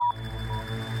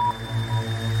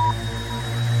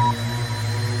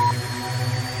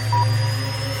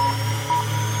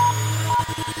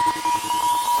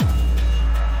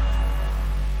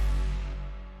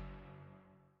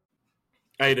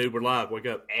Hey, dude, we're live. Wake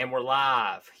up. And we're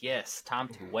live. Yes, time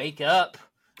to wake up.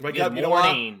 Wake Good up. You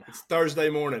morning. know what? It's Thursday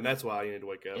morning. That's why you need to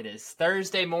wake up. It is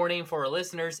Thursday morning for our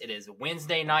listeners. It is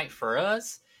Wednesday night for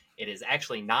us. It is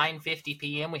actually 9:50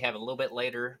 p.m. We have a little bit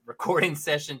later recording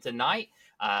session tonight.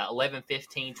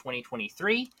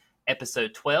 11/15/2023,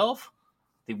 episode 12.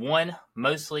 The one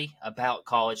mostly about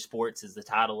college sports is the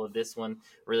title of this one.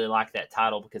 Really like that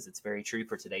title because it's very true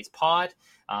for today's pod.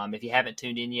 If you haven't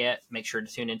tuned in yet, make sure to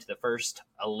tune into the first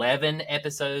 11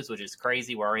 episodes, which is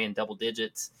crazy. We're already in double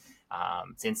digits.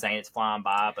 It's insane. It's flying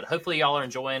by. But hopefully y'all are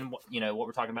enjoying what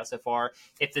we're talking about so far.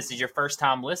 If this is your first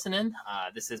time listening,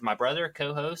 this is my brother,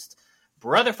 co-host,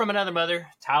 brother from another mother,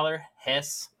 Tyler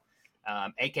Hess,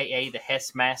 a.k.a. the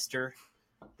Hess Master,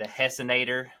 the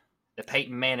Hessinator, the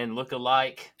Peyton Manning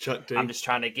look-alike. Chuck T. I'm just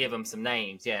trying to give them some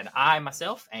names. Yeah, and I,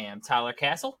 myself, am Tyler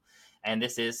Castle, and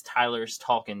this is Tyler's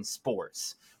Talking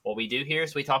Sports. What we do here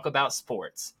is we talk about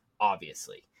sports,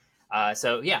 obviously.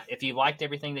 If you've liked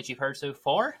everything that you've heard so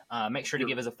far, make sure to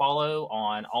give us a follow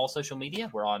on all social media.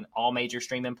 We're on all major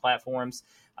streaming platforms,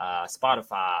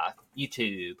 Spotify,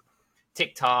 YouTube,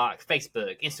 TikTok,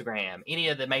 Facebook, Instagram, any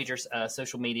of the major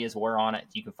social medias, we're on it.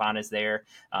 You can find us there.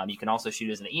 You can also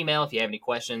shoot us an email if you have any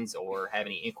questions or have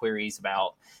any inquiries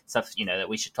about stuff, that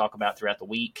we should talk about throughout the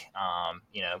week.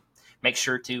 Make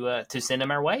sure to send them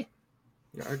our way.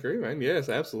 I agree, man. Yes,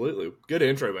 absolutely. Good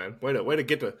intro, man. Way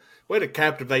to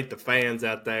captivate the fans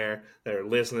out there that are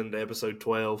listening to episode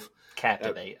 12.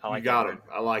 Captivate. I like you got that them.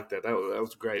 I like that. That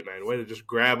was great, man. Way to just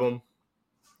grab them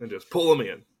and just pull them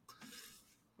in.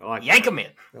 I like yank them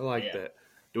in. I like that.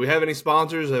 Do we have any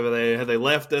sponsors? Have they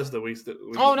left us? No, we're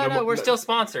still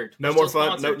sponsored. No more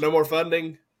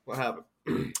funding. What happened?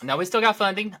 No, we still got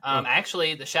funding.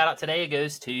 Actually, the shout out today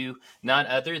goes to none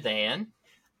other than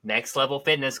Next Level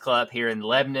Fitness Club here in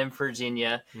Lebanon,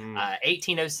 Virginia,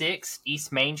 1806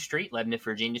 East Main Street, Lebanon,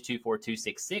 Virginia,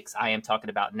 24266. I am talking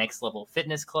about Next Level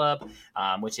Fitness Club,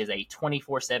 which is a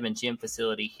 24/7 gym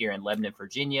facility here in Lebanon,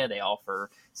 Virginia. They offer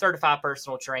certified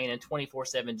personal training,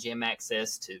 24/7 gym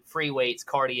access to free weights,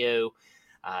 cardio.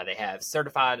 They have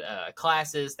certified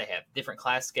classes. They have different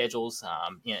class schedules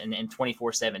and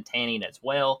 24/7 tanning as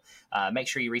well. Make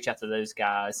sure you reach out to those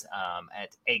guys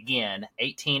at, again,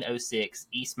 1806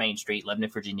 East Main Street,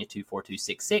 Lebanon, Virginia,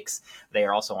 24266. They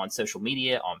are also on social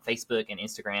media on Facebook and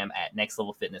Instagram at Next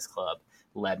Level Fitness Club,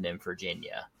 Lebanon,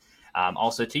 Virginia.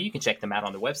 Also, too, you can check them out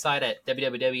on their website at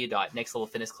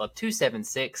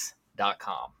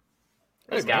www.nextlevelfitnessclub276.com.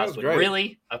 Those guys would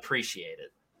really appreciate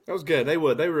it. That was good. They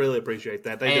would. They really appreciate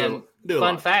that. They do a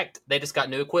fun lot. Fact, they just got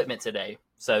new equipment today.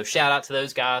 So shout out to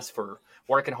those guys for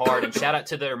working hard, and shout out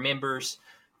to their members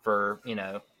for,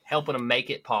 helping them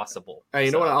make it possible. Hey,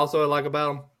 you know what I also like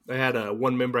about them? They had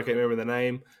one member, I can't remember the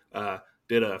name,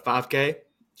 did a 5K.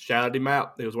 Shouted him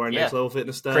out. He was wearing Next Level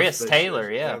Fitness stuff. Chris Taylor,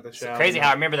 it's crazy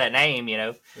how I remember that name,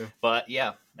 But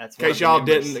yeah, that's in case y'all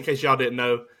didn't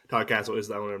know, Todd Castle is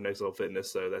the owner of Next Level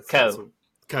Fitness, so that's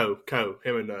Co.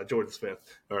 Him and Jordan Smith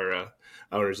are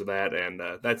owners of that, and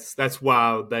that's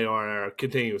why they are our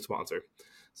continuous sponsor.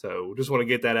 So just want to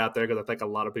get that out there because I think a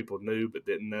lot of people knew but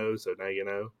didn't know. So now you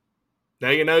know.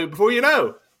 Now you know before you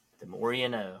know. The more you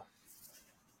know.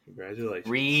 Congratulations.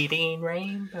 Reading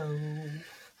Rainbow.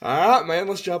 All right, man.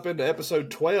 Let's jump into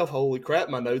episode 12. Holy crap,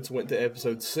 my notes went to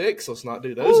episode 6. Let's not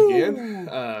do those again.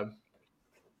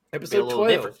 Episode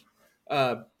 12.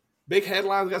 Big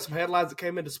headlines. We got some headlines that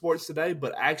came into sports today,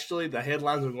 but actually the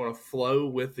headlines are going to flow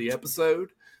with the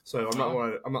episode. So I'm not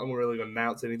really going to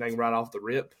announce anything right off the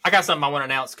rip. I got something I want to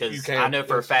announce because I know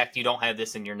for a fact you don't have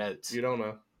this in your notes. You don't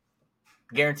know.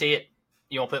 Guarantee it.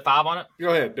 You want to put 5 on it?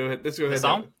 Go ahead. Do it. Let's go ahead. The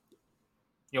song?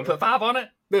 You want to put 5 on it?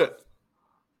 Do it.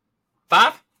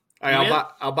 5? Hey,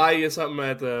 I'll buy you something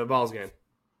at the Vols game.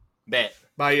 Bet.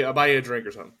 I'll buy you a drink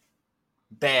or something.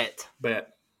 Bet.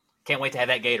 Can't wait to have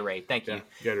that Gatorade. Thank you. Yeah,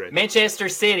 Gatorade. Manchester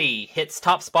City hits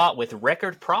top spot with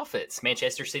record profits.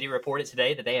 Manchester City reported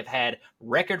today that they have had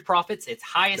record profits, its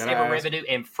highest ever revenue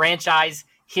in franchise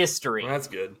history. Well, that's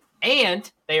good.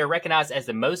 And they are recognized as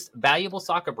the most valuable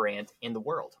soccer brand in the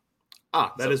world.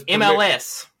 Is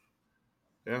MLS.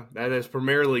 Yeah, that is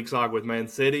Premier League soccer with Man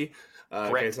City. In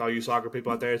Correct. case all you soccer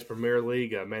people out there, it's Premier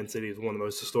League. Man City is one of the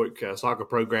most historic soccer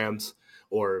programs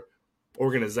or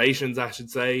organizations, I should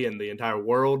say, in the entire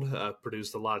world.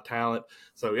 Produced a lot of talent.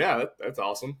 So, yeah, that's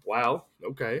awesome. Wow.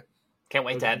 Okay. Can't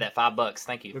wait to have that $5.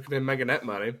 Thank you. Look at them making that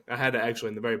money. I had to actually,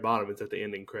 in the very bottom, it's at the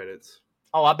ending credits.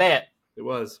 Oh, I bet. It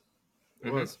was.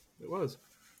 It was.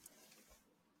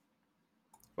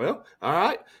 Well, all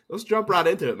right. Let's jump right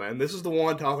into it, man. This is the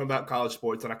one talking about college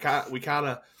sports, and I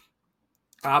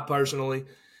personally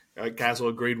Castle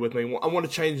agreed with me. I want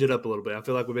to change it up a little bit. I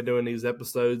feel like we've been doing these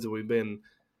episodes and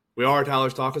we are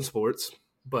Tyler's Talking Sports,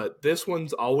 but this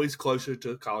one's always closer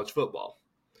to college football.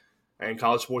 And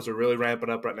college sports are really ramping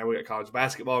up right now. We got college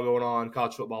basketball going on.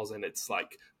 College football's in its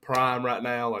like prime right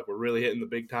now. Like we're really hitting the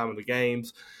big time of the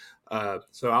games.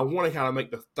 So I want to kind of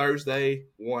make the Thursday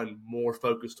one more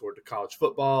focused toward the college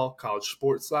football, college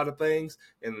sports side of things,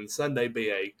 and then Sunday be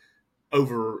an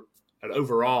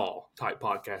overall type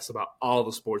podcast about all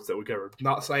the sports that we cover.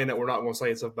 Not saying that we're not going to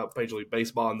say stuff about Major League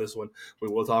Baseball in this one. We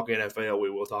will talk NFL. We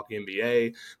will talk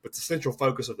NBA. But the central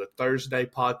focus of the Thursday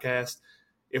podcast,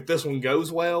 if this one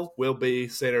goes well, will be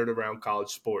centered around college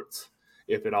sports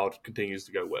if it all continues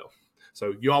to go well.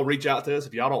 So you all reach out to us.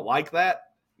 If y'all don't like that,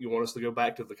 you want us to go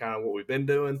back to the kind of what we've been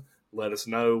doing, let us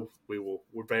know. We will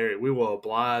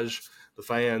oblige the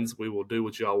fans. We will do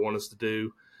what y'all want us to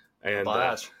do. And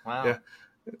wow. Yeah.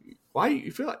 Why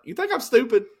you feel like you think I'm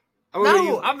stupid? You're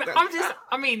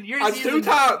that's two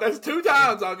times. That's 2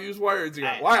 times I've used words. You're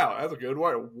like, wow, that's a good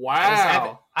word.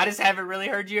 Wow. I just haven't really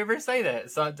heard you ever say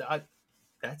that. So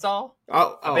that's all.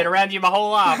 I've been around you my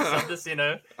whole life. So just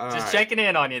right. Checking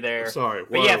in on you there. Sorry.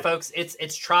 But yeah, folks,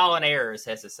 it's trial and error, as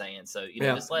Hess is saying. So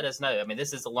just let us know. I mean,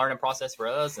 this is a learning process for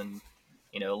us, and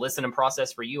listening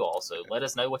process for you all. So let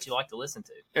us know what you like to listen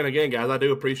to. And again, guys, I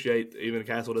do appreciate, even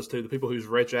Castle does too, the people who's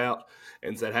reached out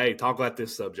and said, hey, talk about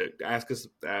this subject. Ask us,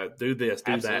 do this,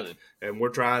 do Absolutely. that. And we're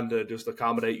trying to just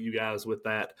accommodate you guys with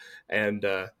that. And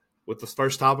with the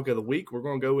first topic of the week, we're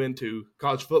going to go into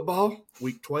college football,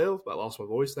 week 12. I lost my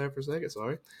voice there for a second,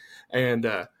 sorry. And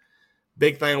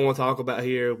big thing I want to talk about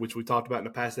here, which we talked about in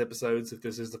the past episodes, if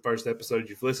this is the first episode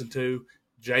you've listened to,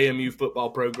 JMU football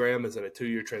program is in a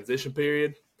 2-year transition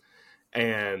period,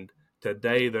 and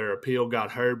today their appeal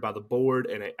got heard by the board,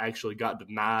 and it actually got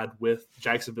denied with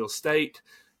Jacksonville State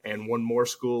and one more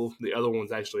school. The other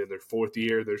one's actually in their 4th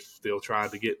year. They're still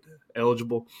trying to get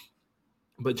eligible,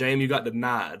 but JMU got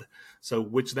denied. So,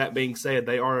 which that being said,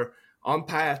 they are on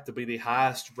path to be the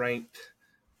highest ranked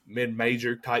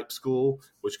mid-major type school,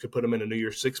 which could put them in a New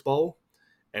Year's Six Bowl.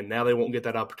 And now they won't get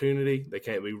that opportunity. They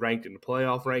can't be ranked in the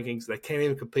playoff rankings. They can't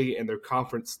even compete in their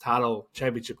conference title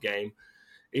championship game,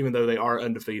 even though they are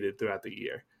undefeated throughout the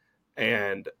year.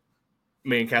 And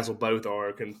me and Castle both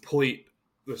are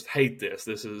just hate this.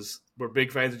 We're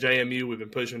big fans of JMU. We've been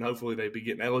pushing. Hopefully they be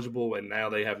getting eligible, and now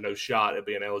they have no shot at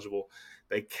being eligible.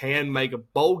 They can make a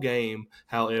bowl game,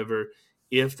 however,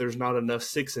 if there's not enough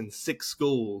 6-6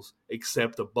 schools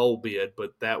accept a bowl bid,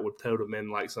 but that would tote them in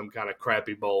like some kind of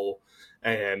crappy bowl,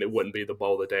 and it wouldn't be the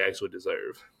bowl that they actually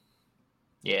deserve.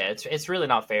 Yeah, it's really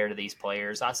not fair to these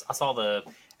players. I saw the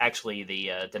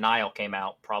denial came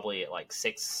out probably at like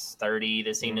 6:30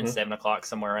 this evening, 7 o'clock,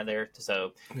 somewhere around there.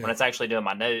 So when it's actually doing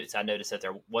my notes, I noticed that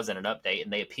there wasn't an update,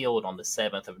 and they appealed on the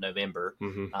 7th of November.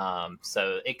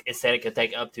 So it said it could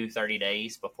take up to 30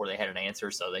 days before they had an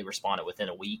answer. So they responded within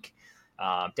a week.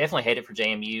 Definitely hate it for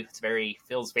JMU.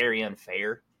 Feels very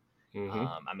unfair.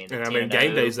 Game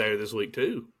day's there this week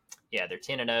too. Yeah, they're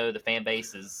 10-0. The fan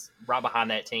base is right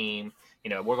behind that team.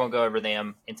 We're going to go over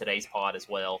them in today's pod as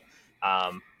well.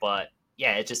 But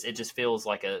yeah, it just feels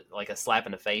like a slap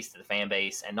in the face to the fan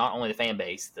base, and not only the fan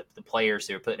base, the players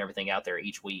who are putting everything out there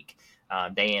each week,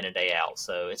 day in and day out.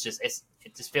 So it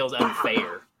just feels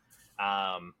unfair.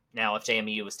 Now, if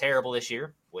JMU was terrible this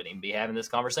year, wouldn't even be having this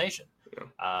conversation.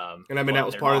 Yeah. That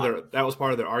was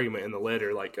part of their argument in the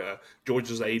letter. Like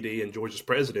Georgia's AD and Georgia's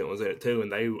president was in it too,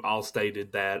 and they all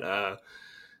stated that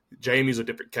JMU's a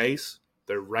different case.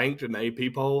 They're ranked in the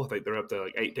AP poll. I think they're up to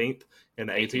like 18th in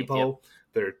the AP poll. Yep.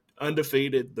 They're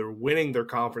undefeated. They're winning their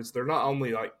conference. They're not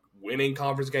only like winning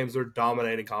conference games, they're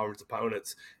dominating conference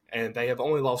opponents. And they have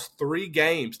only lost 3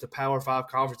 games to Power 5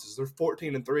 conferences. They're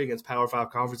 14-3 against Power 5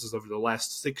 conferences over the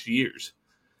last 6 years.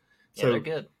 Yeah, so they're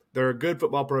good. They're a good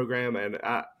football program, and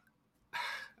I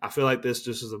feel like this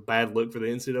just is a bad look for the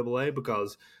NCAA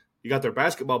because you got their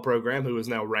basketball program, who is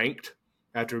now ranked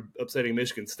after upsetting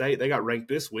Michigan State. They got ranked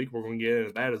this week. We're going to get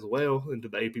into that as well, into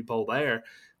the AP poll there.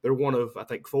 They're one of, I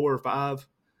think, 4 or 5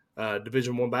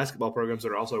 Division I basketball programs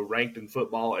that are also ranked in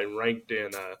football and ranked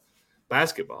in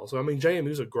basketball. So, JMU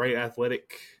is a great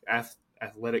athletic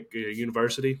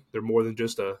university. They're more than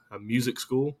just a music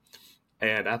school.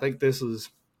 And I think this is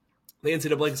 – the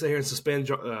NCAA can sit here and suspend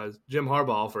Jim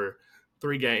Harbaugh for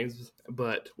 3 games.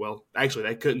 But, well, actually,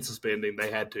 they couldn't suspend him.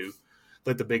 They had to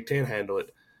let the Big Ten handle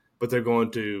it. But they're going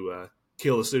to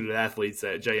kill the student athletes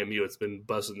at JMU. It's been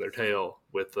busting their tail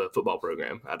with the football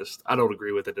program. I don't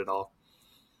agree with it at all.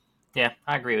 Yeah,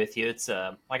 I agree with you. It's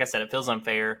like I said, it feels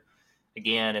unfair.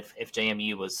 Again, if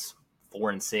JMU was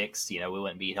 4-6, we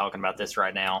wouldn't be talking about this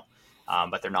right now.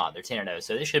 but they're not. They're 10-0,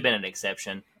 so this should have been an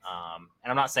exception. And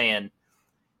I'm not saying,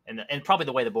 and probably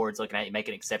the way the board's looking at it, you make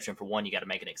an exception for one, you got to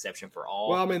make an exception for all.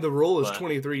 Well, I mean, the rule is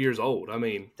 23 years old. I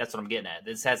mean, that's what I'm getting at.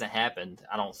 This hasn't happened,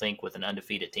 I don't think, with an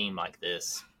undefeated team like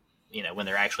this. When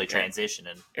they're actually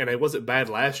transitioning. And it wasn't bad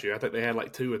last year. I think they had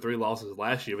like 2 or 3 losses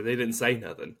last year, but they didn't say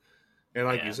nothing. And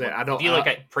like you said, if you look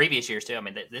at previous years too, I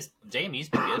mean, this JMU's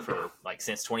been good for like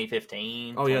since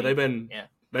 2015. Oh, yeah,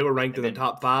 they were ranked in the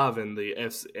top 5 in the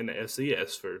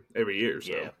FCS for every year.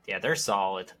 So. Yeah, they're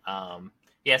solid.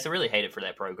 So really hate it for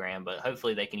that program, but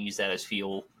hopefully they can use that as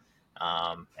fuel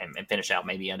and finish out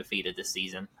maybe undefeated this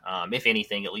season. If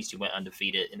anything, at least you went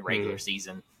undefeated in the regular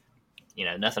season.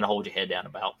 Nothing to hold your head down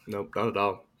about. Nope, not at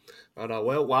all. Not at all.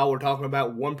 Well, while we're talking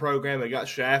about one program that got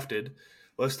shafted,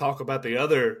 let's talk about the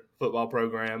other football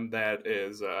program that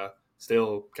is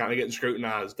still kind of getting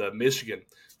scrutinized, Michigan.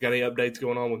 Got any updates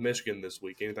going on with Michigan this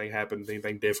week? Anything happened?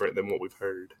 Anything different than what we've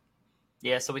heard?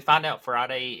 Yeah, so we find out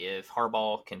Friday if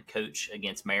Harbaugh can coach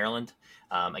against Maryland.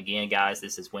 Again, guys,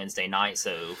 this is Wednesday night,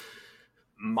 so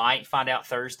might find out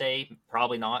Thursday.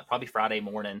 Probably not. Probably Friday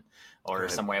morning or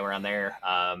somewhere around there.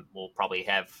 We'll probably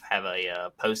have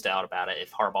a post out about it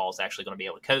if Harbaugh is actually going to be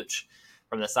able to coach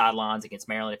from the sidelines against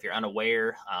Maryland. If you're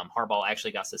unaware, Harbaugh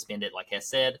actually got suspended, like Hess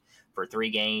said, for 3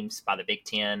 games by the Big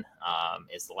Ten.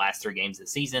 It's the last 3 games of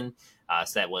the season.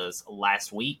 So that was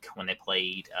last week when they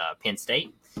played Penn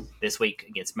State, this week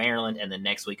against Maryland, and then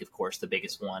next week, of course, the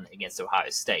biggest one against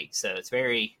Ohio State. So it's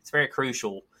very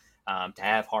crucial to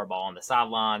have Harbaugh on the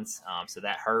sidelines. So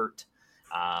that hurt.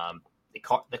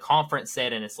 The conference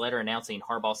said in its letter announcing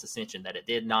Harbaugh's suspension that it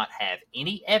did not have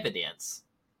any evidence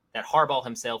that Harbaugh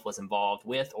himself was involved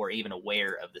with or even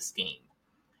aware of the scheme.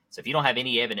 So if you don't have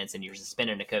any evidence and you're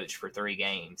suspending a coach for 3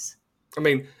 games. I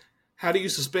mean, how do you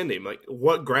suspend him? Like,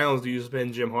 what grounds do you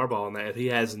suspend Jim Harbaugh on that? If he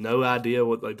has no idea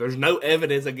there's no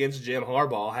evidence against Jim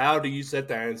Harbaugh, how do you sit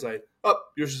there and say, oh,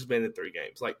 you're suspended 3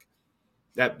 games? Like,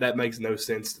 that makes no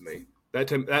sense to me.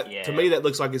 To me, that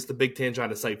looks like it's the Big Ten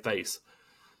trying to save face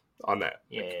on that.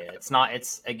 Yeah, it's not.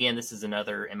 It's, again, this is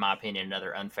another, in my opinion,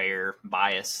 another unfair,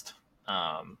 biased,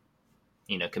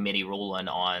 committee ruling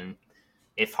on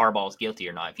if Harbaugh's guilty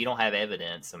or not. If you don't have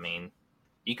evidence, I mean,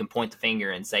 you can point the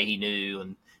finger and say he knew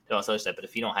and do all sorts of stuff, but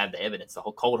if you don't have the evidence, the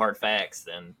whole cold hard facts,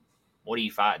 then what are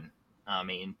you fighting? I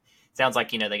mean, it sounds like,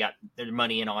 they got their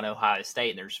money in on Ohio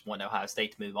State and they're just wanting Ohio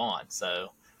State to move on.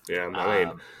 So, yeah, I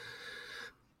mean,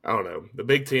 I don't know. The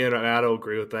Big Ten, I don't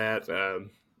agree with that.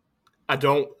 I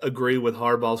don't agree with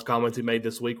Harbaugh's comments he made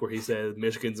this week where he said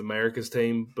Michigan's America's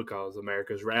team because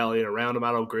America's rallying around him.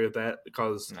 I don't agree with that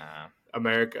because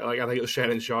America, I think it was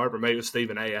Shannon Sharp or maybe it was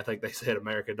Stephen A. I think they said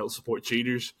America don't support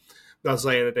cheaters. Not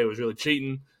saying that they was really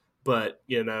cheating, but,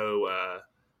 again,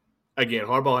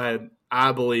 Harbaugh had,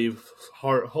 I believe,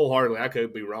 wholeheartedly, I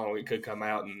could be wrong. It could come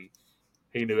out and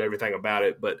he knew everything about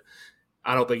it, but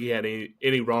I don't think he had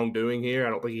any wrongdoing here. I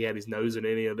don't think he had his nose in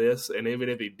any of this. And even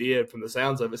if he did, from the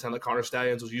sounds of it, it sounded like Connor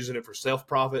Stallions was using it for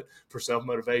self-profit, for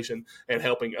self-motivation, and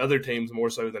helping other teams more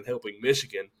so than helping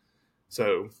Michigan.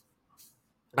 So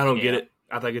I don't get it.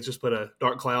 I think it's just put a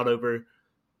dark cloud over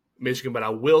Michigan. But I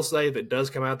will say if it does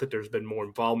come out that there's been more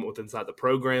involvement with inside the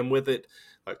program with it,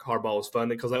 like Harbaugh was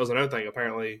funded, because that was another thing.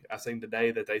 Apparently, I seen today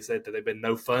that they said that there've been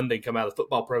no funding come out of the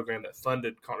football program that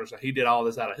funded Connor Stallions. He did all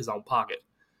this out of his own pocket.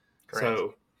 Correct.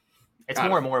 So it's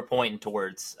more and more pointing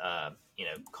towards,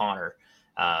 Connor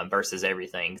versus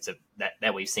everything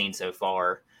that we've seen so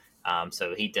far.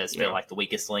 So he does feel like the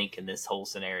weakest link in this whole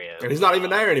scenario. And he's not even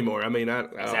there anymore. I mean,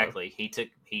 exactly.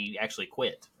 He actually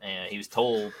quit. And he was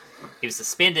told he was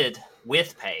suspended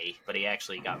with pay, but he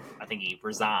actually I think he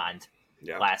resigned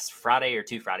last Friday or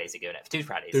 2 Fridays ago. 2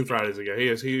 Fridays ago. 2 Fridays ago.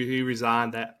 He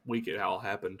resigned that week it all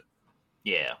happened.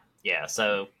 Yeah. Yeah.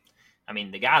 So, I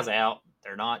mean, the guy's out.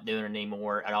 They're not doing it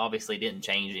anymore. It obviously didn't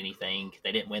change anything.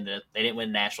 They didn't win the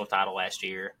national title last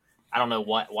year. I don't know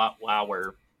why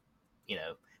we're,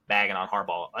 bagging on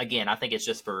Harbaugh. Again, I think it's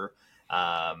just for,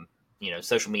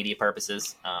 social media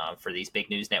purposes, for these big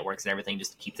news networks and everything,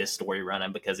 just to keep this story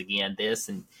running. Because again, this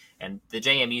and the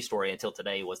JMU story until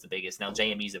today was the biggest. Now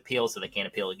JMU's appealed, so they can't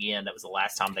appeal again. That was the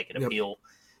last time they could appeal.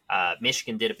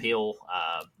 Michigan did appeal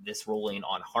this ruling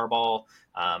on Harbaugh,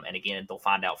 and again, they'll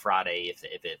find out Friday if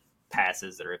it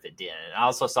passes or if it didn't. And I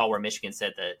also saw where Michigan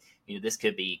said that this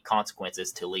could be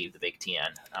consequences to leave the Big Ten.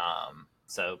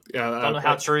 So I don't know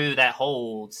how true that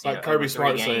holds. Like Kirby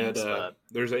Smart said,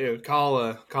 there's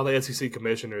call the SEC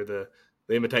commissioner. The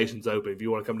invitation's open. If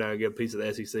you want to come down and get a piece of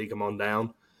the SEC, come on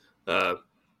down.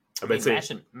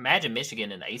 Imagine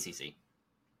Michigan in the ACC.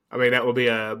 I mean, that would be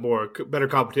a better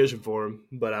competition for them.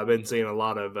 But I've been seeing a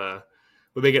lot of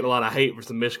we've been getting a lot of hate for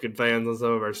some Michigan fans on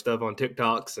some of our stuff on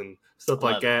TikToks and stuff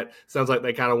like that. Sounds like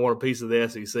they kind of want a piece of the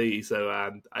SEC.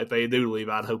 So if they do leave,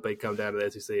 I'd hope they come down to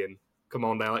the SEC and come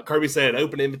on down. Like Kirby said,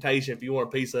 open invitation. If you want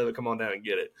a piece of it, come on down and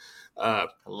get it. I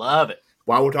love it.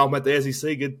 While we're talking about the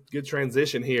SEC, good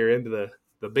transition here into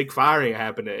the big firing that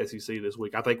happened at SEC this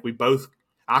week. I think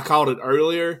I called it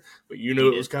earlier, but you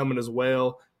knew it was coming as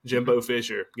well. Jimbo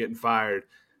Fisher getting fired.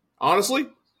 Honestly,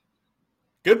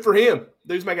 good for him.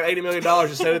 Dude's making $80 million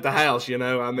to sit at the house, you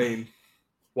know. I mean,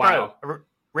 wow.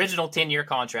 Original 10-year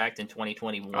contract in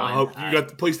 2021. I hope you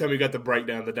please tell me you got the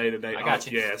breakdown, the day-to-day. I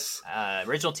got you. Yes.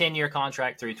 Original 10-year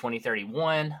contract through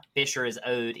 2031. Fisher is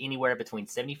owed anywhere between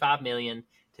 $75 million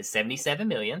to $77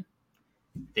 million.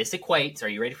 This equates, are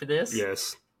you ready for this?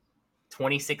 Yes.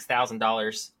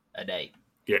 $26,000 a day.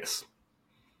 Yes.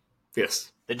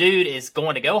 Yes. The dude is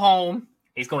going to go home.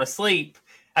 He's going to sleep.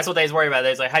 That's what they was worried about. They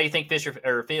was like, how do you think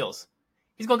Fisher feels?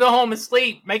 He's going to go home and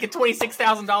sleep, making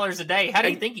 $26,000 a day. How do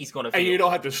you think he's going to feel? And you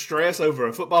don't have to stress over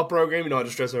a football program. You don't have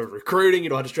to stress over recruiting. You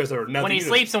don't have to stress over nothing. When he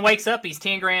sleeps and wakes up, he's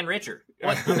 $10,000 richer.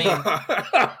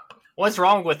 What's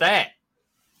wrong with that?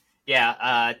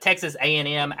 Yeah, Texas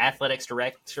A&M Athletics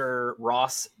Director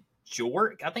Ross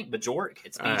Bjork. I think Bjork.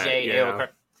 It's BJ.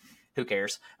 Who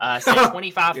cares? Said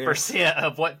 25%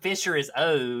 of what Fisher is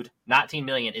owed, $19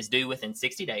 million, is due within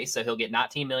 60 days. So he'll get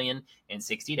 $19 million in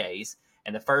 60 days.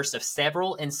 And the first of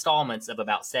several installments of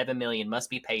about $7 million must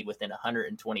be paid within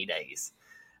 120 days.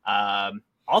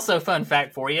 Also, fun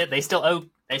fact for you: they still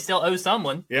owe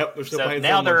someone. Yep, they're still paying.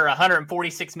 Now they're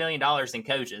 $146 million in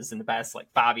coaches in the past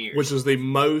 5 years, which is the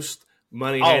most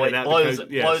money. It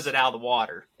blows it out of the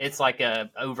water. It's like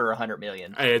over $100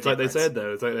 million. Hey, it's difference. Like they said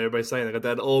though. It's like everybody's saying they got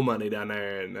that old money down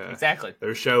there, and exactly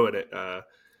they're showing it.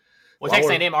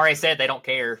 Texas A&M already said they don't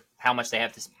care how much they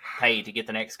have to pay to get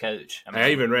the next coach.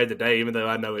 I even read today, even though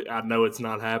I know it's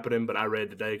not happening, but I read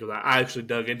today because I actually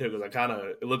dug into it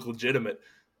because it looked legitimate.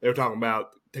 They were talking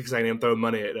about Texas A&M throwing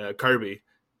money at Kirby.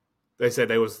 They said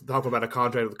they was talking about a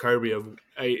contract with Kirby of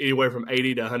anywhere from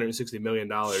 $80 to $160 million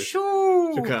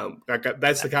to come.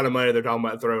 That's the kind of money they're talking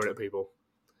about throwing at people.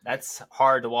 That's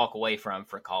hard to walk away from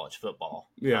for college football.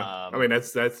 Yeah, I mean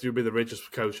that's you'll be the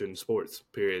richest coach in sports.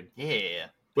 Period. Yeah.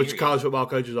 Which college football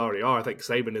coaches already are. I think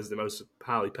Saban is the most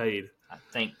highly paid. I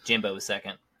think Jimbo was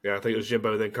second. Yeah, I think it was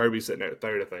Jimbo. Then Kirby sitting there at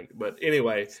third, I think. But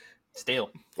anyway,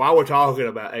 still, while we're talking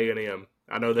about A&M,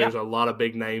 I know there's a lot of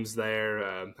big names there.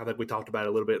 I think we talked about it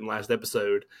a little bit in the last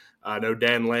episode. I know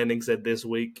Dan Lanning said this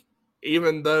week,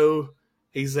 even though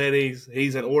he said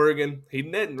he's in Oregon, he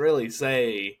didn't really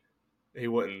say he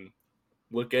wouldn't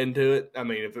look into it. I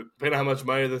mean, depending on how much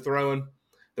money they're throwing,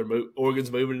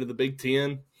 Oregon's moving to the Big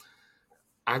Ten.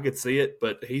 I could see it,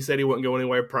 but he said he wouldn't go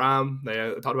anywhere prime. They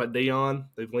talked about Deion.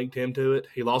 They've linked him to it.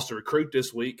 He lost a recruit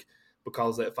this week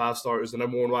because that 5-star is the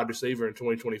number one wide receiver in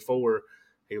 2024.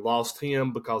 He lost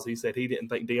him because he said he didn't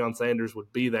think Deion Sanders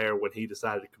would be there when he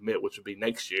decided to commit, which would be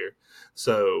next year.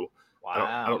 So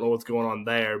I don't know what's going on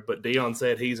there, but Deion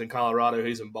said he's in Colorado.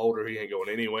 He's in Boulder. He ain't going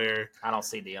anywhere. I don't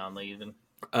see Deion leaving.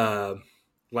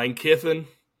 Lane Kiffin.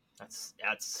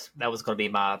 That was going to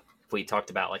be if we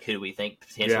talked about who do we think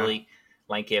potentially. Yeah.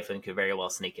 Lane Kiffin could very well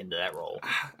sneak into that role.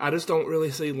 I just don't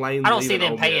really see Lane. I don't see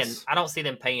them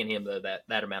paying him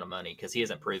that amount of money because he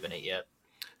hasn't proven it yet.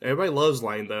 Everybody loves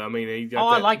Lane though. I mean,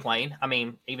 I like Lane. I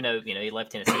mean, even though he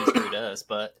left Tennessee, screwed us,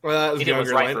 but he did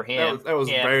what's right for him. That was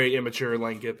very immature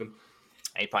Lane Kiffin.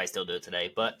 He'd probably still do it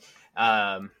today, but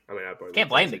I can't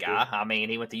blame the guy. I mean,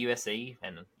 he went to USC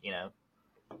and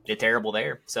did terrible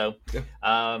there. So.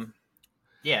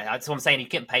 Yeah. That's what I'm saying. You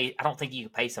can't pay. I don't think you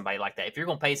can pay somebody like that. If you're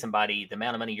going to pay somebody the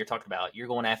amount of money you're talking about, you're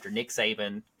going after Nick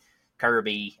Saban,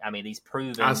 Kirby. I mean, these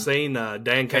proven. I've seen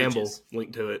Dan Campbell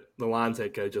linked to it. The Lions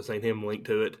head coach. I've seen him linked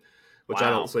to it, which I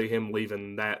don't see him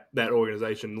leaving that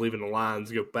organization, leaving the Lions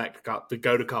to go back to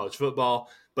go to college football.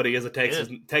 But he is a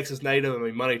Texas native. I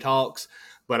mean, money talks.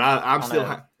 But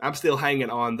I'm still hanging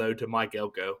on though to Mike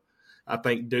Elko. I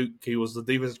think Duke. He was the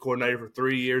defensive coordinator for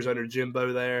 3 years under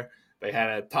Jimbo there. They had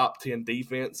a top 10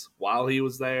 defense while he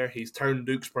was there. He's turned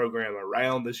Duke's program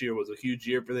around. This year was a huge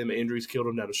year for them. Injuries killed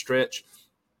him down the stretch.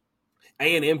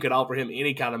 A&M could offer him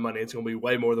any kind of money. It's going to be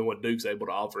way more than what Duke's able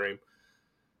to offer him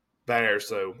there.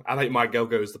 So I think Mike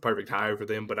Elko is the perfect hire for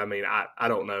them. But, I mean, I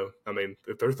don't know. I mean,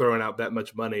 if they're throwing out that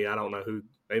much money, I don't know who.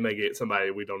 They may get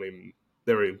somebody we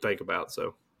never even think about.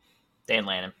 So Dan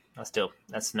Lanning. That's the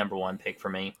number one pick for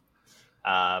me.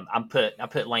 I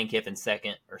put Lane Kiffin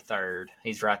second or third.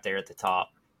 He's right there at the top.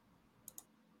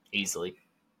 Easily.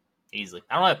 I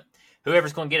don't know.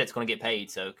 Whoever's going to get it's going to get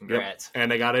paid, so congrats. Yep.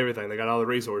 And they got everything. They got all the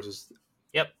resources.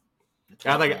 Yep.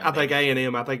 I think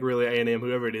A&M. I think really A&M,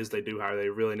 whoever it is they do hire, they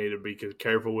really need to be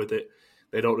careful with it.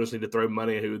 They don't just need to throw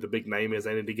money at who the big name is.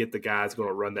 They need to get the guy that's going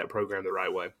to run that program the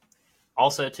right way.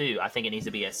 Also, too, I think it needs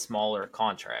to be a smaller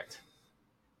contract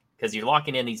because you're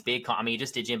locking in these big. You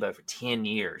just did Jimbo for 10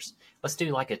 years. Let's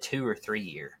do like a 2 or 3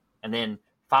 year, and then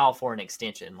file for an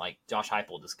extension like Josh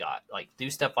Heupel just got. Like do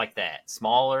stuff like that.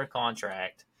 Smaller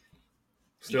contract.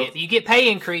 You get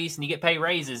pay increase and you get pay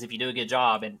raises if you do a good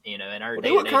job, and in our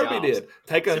day what Kirby did.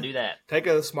 Do that. Take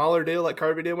a smaller deal like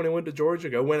Kirby did when he went to Georgia.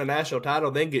 Go win a national title,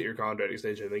 then get your contract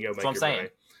extension, then go make your money.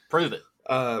 Prove it.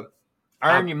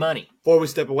 Earn your money. Before we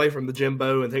step away from the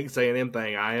Jimbo and Texas A&M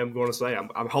thing, I am going to say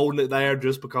I'm holding it there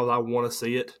just because I want to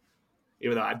see it.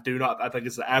 Even though I do not, I think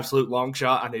it's an absolute long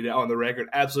shot. I need it on the record,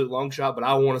 absolute long shot. But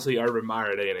I want to see Urban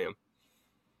Meyer at A&M.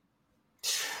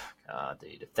 Oh,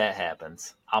 dude, if that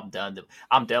happens, I'm done.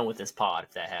 I'm done with this pod.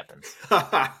 If that happens,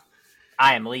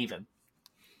 I am leaving.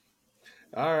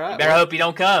 All right. You better hope you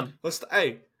don't come.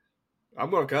 Hey, I'm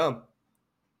going to come.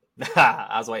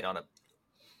 I was waiting on it.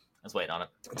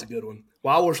 That's a good one.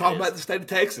 While we're talking about the state of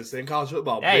Texas and college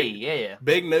football,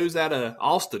 big news out of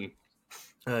Austin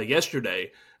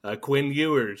yesterday. Quinn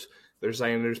Ewers, they're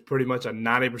saying there's pretty much a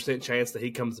 90% chance that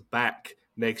he comes back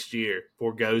next year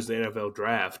before goes to the NFL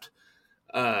draft.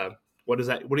 What do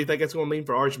you think that's going to mean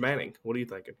for Arch Manning? What are you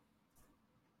thinking?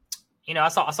 I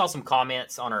saw some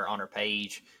comments on her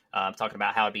page talking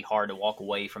about how it'd be hard to walk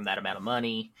away from that amount of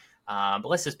money. But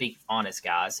let's just be honest,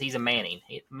 guys. He's a Manning.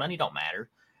 Money don't matter.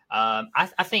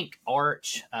 I think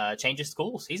Arch changes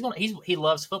schools. He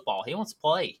loves football. He wants to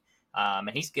play, and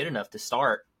he's good enough to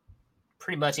start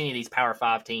pretty much any of these Power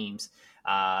 5 teams.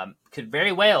 Could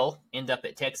very well end up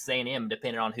at Texas A&M,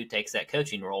 depending on who takes that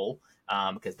coaching role.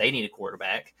 Because they need a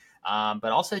quarterback.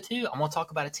 But also, too, I'm going to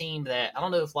talk about a team that I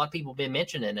don't know if a lot of people have been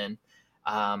mentioning, and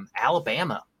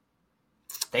Alabama.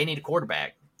 They need a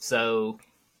quarterback. So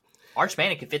Arch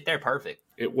Manning could fit there perfect.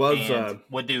 It was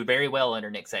would do very well under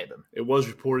Nick Saban. It was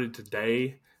reported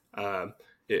today.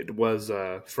 It was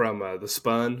from The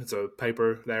Spun. It's a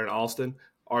paper there in Austin.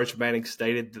 Archie Manning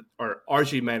stated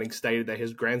that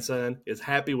his grandson is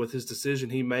happy with his decision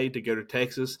he made to go to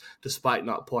Texas despite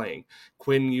not playing.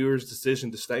 Quinn Ewers'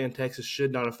 decision to stay in Texas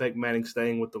should not affect Manning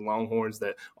staying with the Longhorns,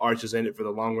 that Arch is in it for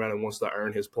the long run and wants to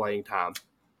earn his playing time.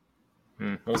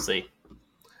 We'll see.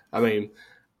 I mean,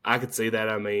 I could see that.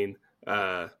 I mean,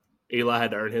 Eli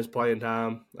had to earn his playing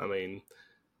time. I mean,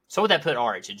 so would that put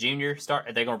Arch a junior start?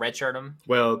 Are they going to redshirt him?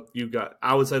 Well,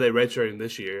 I would say they redshirted him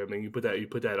this year. I mean, you put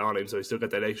that on him, so he still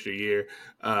got that extra year.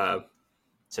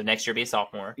 So next year be a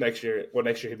sophomore. Next year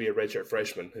he'd be a redshirt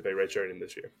freshman if they redshirt him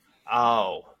this year.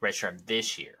 Oh, redshirt him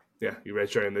this year. Yeah, you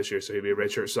redshirt him this year, so he'd be a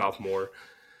redshirt sophomore.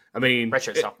 I mean,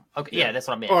 redshirt sophomore. Okay, yeah, that's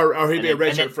what I meant. Or he'd be a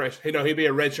redshirt freshman. He'd be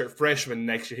a redshirt freshman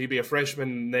next year. He'd be a freshman,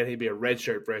 and then he'd be a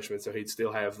redshirt freshman, so he'd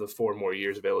still have the 4 more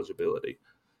years of eligibility.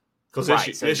 Because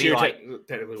this year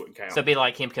technically wouldn't count. So it'd be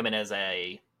like him coming as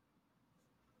a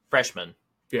freshman.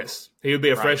 Yes. He would be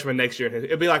a freshman next year.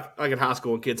 It'd be like in high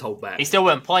school and kids hold back. He still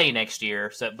wouldn't play next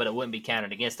year, but it wouldn't be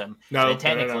counted against him. No,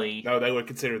 technically. No, they would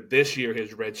consider this year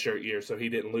his redshirt year, so he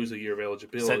didn't lose a year of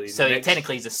eligibility. So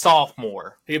technically he's a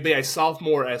sophomore. He'd be a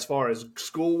sophomore as far as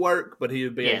schoolwork, but he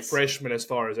would be a freshman as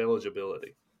far as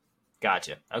eligibility.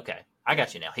 Gotcha. Okay. I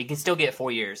got you now. He can still get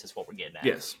 4 years is what we're getting at.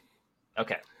 Yes.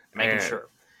 Okay. Making sure.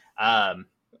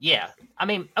 Yeah. I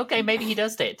mean, okay, maybe he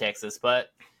does stay at Texas,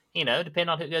 but depending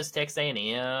on who goes to Texas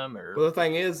A&M or the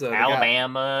thing is,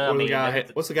 Alabama.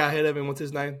 What's the guy ahead of him? What's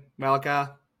his name? Malachi?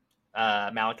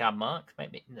 Malachi Monk,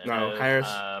 maybe. No, Harris.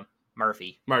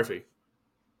 Murphy.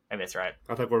 Maybe that's right.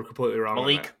 I think we're completely wrong.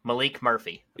 Malik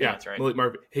Murphy. Yeah, that's right. Malik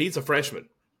Murphy. He's a freshman.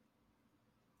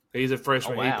 He's a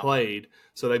freshman. Oh, wow. He played,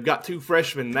 so they've got 2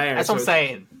 freshmen there. That's what I'm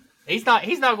saying. He's not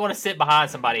going to sit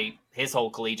behind somebody his whole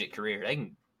collegiate career.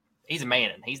 He's a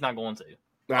man. He's not going to.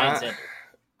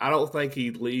 I don't think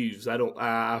he leaves.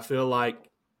 I feel like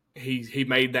he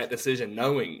made that decision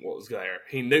knowing what was there.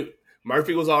 He knew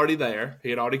Murphy was already there. He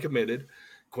had already committed.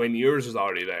 Quinn Ewers was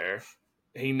already there.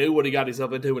 He knew what he got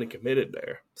himself into when he committed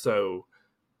there. So,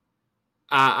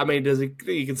 I mean, do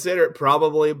you consider it?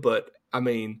 Probably, but I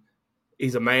mean,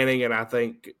 he's a Manning, and I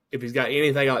think if he's got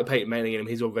anything like Peyton Manning in him,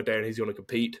 he's going to go there and he's going to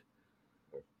compete.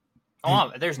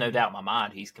 Oh, there's no doubt in my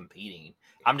mind he's competing.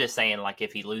 I'm just saying, like,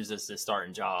 if he loses his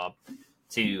starting job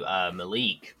to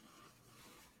Malik,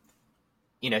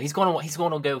 he's going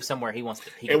to go somewhere he wants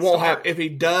to. It won't have. If he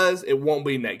does, it won't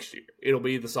be next year. It'll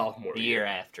be the sophomore year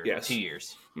after. Yes. 2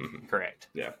 years. Mm-hmm. Correct.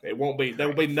 Yeah, it won't be. There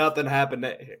will be nothing happen.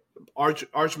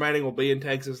 Arch Manning will be in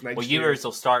Texas next year. Well, Ewers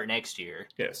will start next year.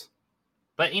 Yes.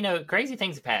 But crazy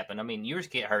things have happened. I mean, Ewers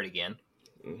get hurt again.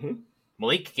 Mm-hmm.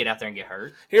 Malik could get out there and get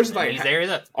hurt. Here's the thing. He's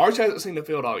there. Arch hasn't seen the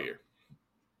field all year.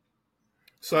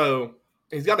 So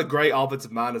he's got a great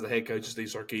offensive mind as a head coach, Steve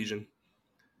Sarkisian.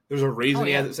 There's a reason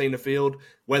he hasn't seen the field.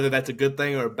 Whether that's a good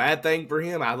thing or a bad thing for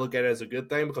him, I look at it as a good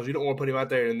thing because you don't want to put him out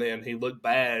there and then he looked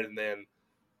bad and then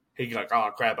he's like,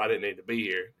 oh, crap, I didn't need to be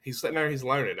here. He's sitting there, he's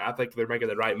learning. I think they're making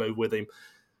the right move with him,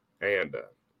 and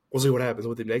we'll see what happens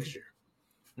with him next year.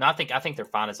 No, I think they're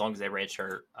fine as long as they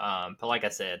redshirt. But like I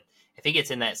said, if he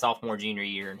gets in that sophomore, junior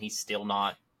year and he's still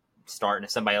not starting,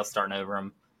 if somebody else starting over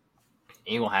him,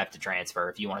 you're going to have to transfer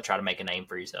if you want to try to make a name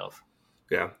for yourself.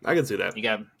 Yeah, I can see that. You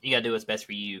got to do what's best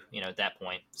for you, at that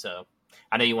point. So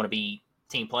I know you want to be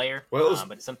team player,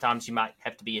 but sometimes you might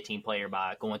have to be a team player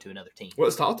by going to another team. Well,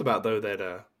 it's talked about, though,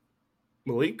 that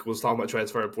Malik was talking about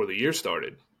transferring before the year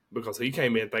started because he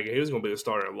came in thinking he was going to be the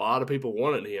starter. A lot of people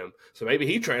wanted him. So maybe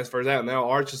he transfers out, and now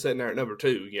Arch is sitting there at number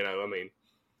 2, You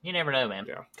never know, man.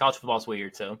 Yeah. College football's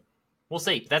weird, so we'll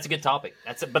see. That's a good topic.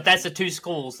 But that's the 2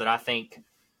 schools that I think,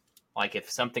 like, if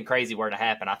something crazy were to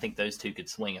happen, I think those 2 could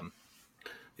swing them.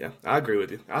 Yeah, I agree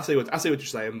with you. I see what you're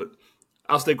saying, but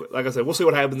I'll stick with, like I said, we'll see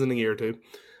what happens in a year or two.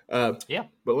 Yeah.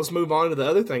 But let's move on to the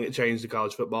other thing that changed in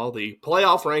college football, the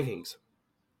playoff rankings.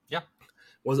 Yeah.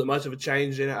 Wasn't much of a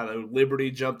change in it. I know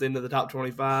Liberty jumped into the top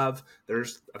 25. I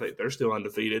think they're still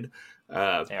undefeated.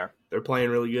 They're playing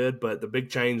really good, but the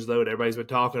big change, though, that everybody's been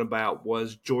talking about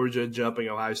was Georgia jumping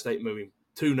Ohio State, moving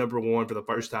to number 1 for the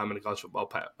first time in the college football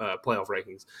playoff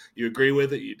rankings. You agree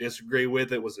with it? You disagree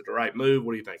with it? Was it the right move?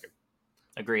 What are you thinking?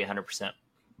 Agree 100%.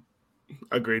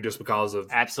 Agree just because of...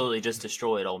 Absolutely just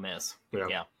destroyed Ole Miss.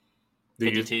 Yeah.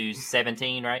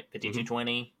 52-17, right?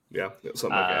 52-20. Yeah, something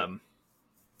like that.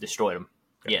 Destroyed them.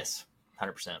 Yeah. Yes,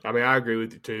 100%. I mean, I agree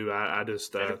with you, too. I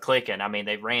just... They're clicking. I mean,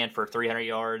 they ran for 300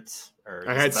 yards.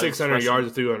 I had 600 yards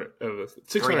of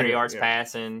 300 yards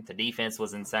passing. The defense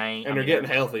was insane. And they're getting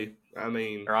healthy. I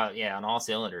mean... on all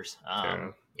cylinders.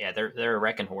 They're a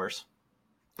wrecking horse.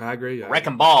 I agree.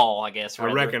 Wrecking ball, I guess.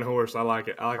 A wrecking horse. I like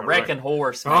it. I like a wrecking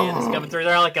horse, man. It's coming through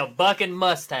there like a bucking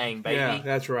Mustang, baby. Yeah,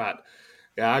 that's right.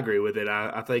 Yeah, I agree with it.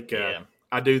 I think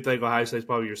I do think Ohio State's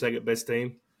probably your second best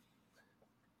team.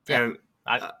 Yeah. And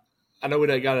I know we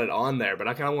didn't got it on there, but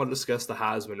I kind of want to discuss the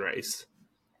Heisman race.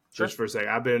 Just for a second.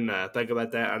 I've been thinking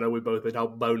about that. I know we've both been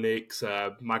talking Bo Nix,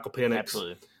 Michael Penix.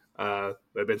 Absolutely.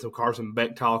 There's been some Carson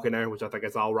Beck talk in there, which I think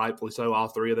that's all rightfully so, all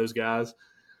 3 of those guys.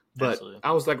 But absolutely.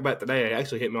 I was thinking about today. It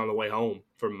actually hit me on the way home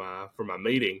from my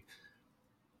meeting.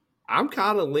 I'm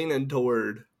kind of leaning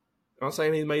toward. I'm not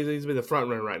saying he needs to be the front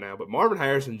runner right now, but Marvin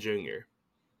Harrison Jr.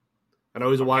 I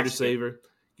know he's a wide receiver.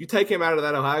 You take him out of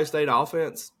that Ohio State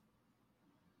offense,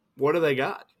 what do they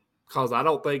got? Because I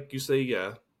don't think you see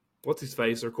what's his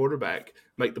face, their quarterback,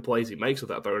 make the plays he makes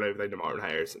without throwing everything to Marvin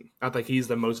Harrison. I think he's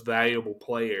the most valuable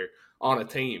player on a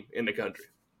team in the country.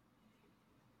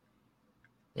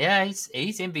 Yeah, he's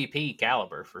MVP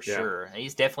caliber for sure.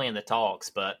 He's definitely in the talks,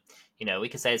 but we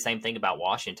could say the same thing about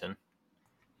Washington.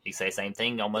 You could say the same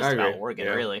thing almost about Oregon,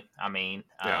 really. I mean,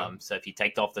 so if you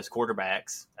take off those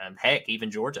quarterbacks, heck,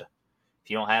 even Georgia. If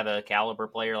you don't have a caliber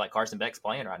player like Carson Beck's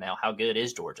playing right now, how good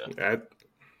is Georgia?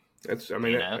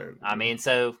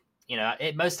 So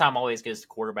it most time always goes to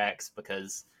quarterbacks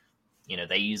because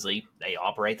they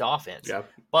operate the offense. Yeah.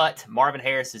 But Marvin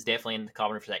Harris is definitely in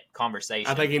the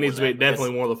conversation. I think he needs to be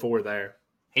definitely one of the 4 there.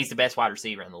 He's the best wide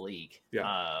receiver in the league.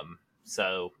 Yeah.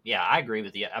 So yeah, I agree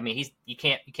with you. I mean, you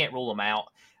can't rule him out.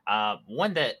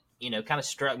 One that kind of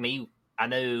struck me. I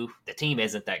know the team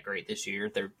isn't that great this year.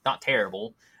 They're not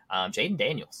terrible. Jaden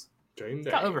Daniels.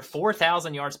 Got over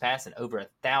 4,000 yards passing, over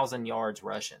 1,000 yards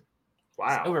rushing.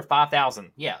 Wow. Over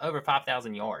 5,000. Yeah, over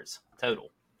 5,000 yards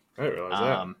total. I didn't realize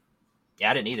that.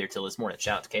 Yeah, I didn't either till this morning.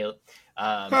 Shout out to Caleb.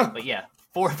 But yeah,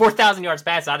 4,000 yards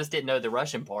passing. I just didn't know the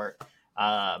rushing part.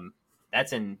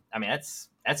 That's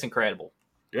incredible.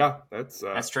 Yeah,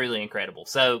 that's truly incredible.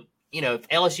 So if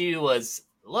LSU was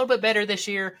a little bit better this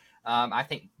year, I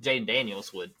think Jaden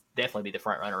Daniels would definitely be the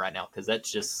front runner right now because that's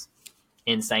just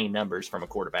insane numbers from a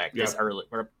quarterback this early.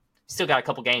 We're still got a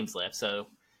couple games left,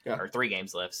 or 3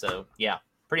 games left. So yeah,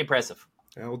 pretty impressive.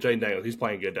 Yeah, well, Jaden Daniels, he's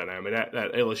playing good down there. I mean, that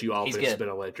LSU offense has been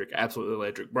electric, absolutely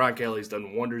electric. Brian Kelly's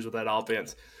done wonders with that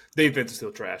offense. Defense is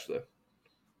still trash, though.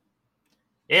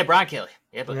 Yeah, Brian Kelly.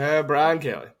 Yeah, Brian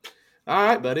Kelly. All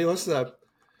right, buddy, let's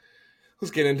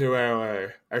get into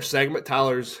our segment,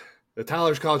 Tyler's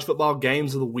college football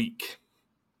games of the week.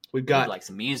 We've got like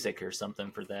some music or something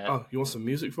for that. Oh, you want some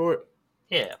music for it?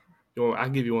 Yeah. I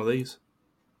can give you one of these.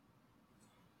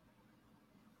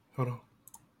 Hold on.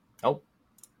 Oh.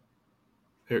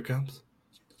 Here it comes.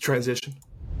 Transition.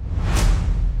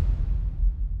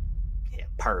 Yeah,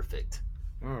 perfect.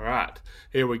 All right,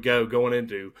 here we go. Going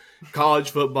into college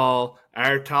football,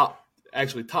 our top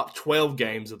 12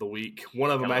 games of the week. One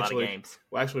of them one of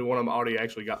them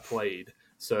already got played.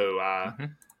 So I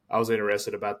was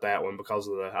interested about that one because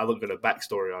I looked at a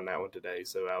backstory on that one today.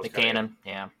 So I was the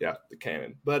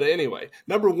canon. But anyway,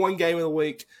 number one game of the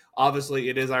week. Obviously,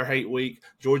 it is our hate week,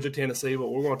 Georgia Tennessee. But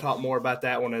we're going to talk more about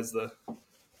that one as the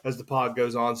pod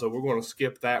goes on. So we're going to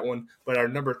skip that one. But our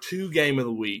number two game of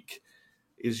the week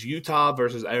is Utah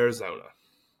versus Arizona.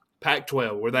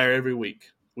 Pac-12. We're there every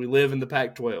week. We live in the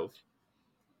Pac-12.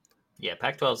 Yeah,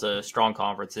 Pac-12 is a strong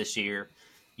conference this year.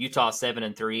 Utah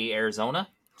 7-3, Arizona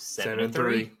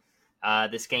 7-3.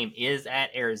 This game is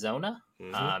at Arizona.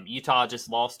 Mm-hmm. Utah just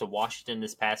lost to Washington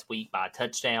this past week by a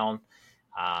touchdown.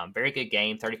 Very good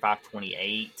game,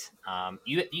 35-28.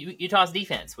 Utah's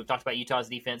defense. We've talked about Utah's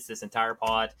defense this entire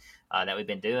pod that we've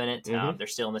been doing it. Mm-hmm. They're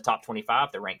still in the top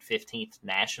 25. They're ranked 15th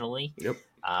nationally. Yep.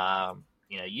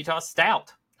 Utah's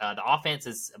stout. The offense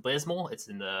is abysmal. It's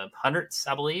in the hundreds,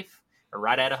 I believe, or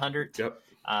right at 100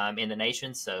 in the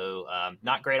nation. So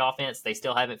not great offense. They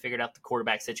still haven't figured out the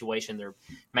quarterback situation. Their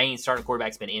main starting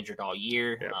quarterback's been injured all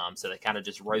year. Yep. So they kind of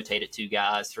just rotated two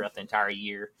guys throughout the entire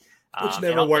year. Which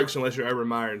never works unless you're ever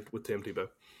mired with Tim Tebow.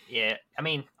 Yeah, I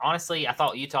mean, honestly, I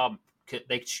thought Utah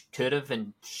could have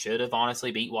and should have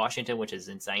honestly beat Washington, which is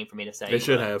insane for me to say. They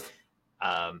should have.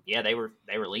 They were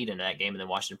leading that game, and then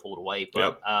Washington pulled away.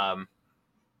 But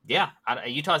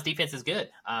Utah's defense is good.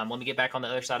 Let me get back on the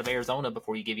other side of Arizona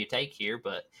before you give your take here.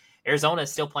 But Arizona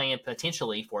is still playing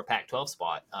potentially for a Pac-12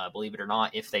 spot, believe it or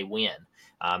not, if they win.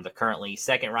 They're currently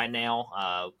second right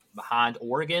now, behind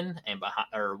Oregon and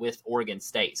with Oregon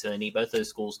State. So they need both those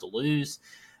schools to lose.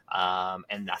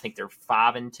 And I think they're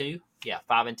 5-2. Yeah,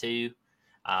 5-2.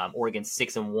 Oregon's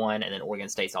 6-1, and then Oregon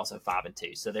State's also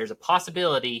 5-2. So there's a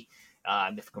possibility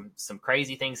if some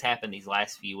crazy things happen these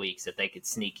last few weeks that they could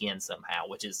sneak in somehow,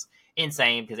 which is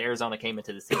insane because Arizona came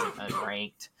into the season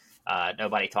unranked.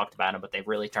 Nobody talked about them, but they've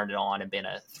really turned it on and been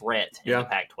a threat in the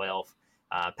Pac-12.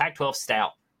 Pac-12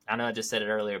 stout. I know I just said it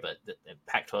earlier, but the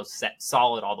Pac-12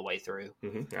 solid all the way through.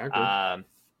 Mm-hmm. I agree.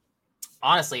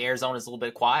 Honestly, Arizona's a little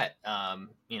bit quiet.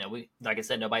 We like I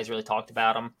said, nobody's really talked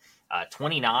about them.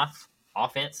 29th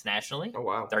offense nationally. Oh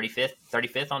wow.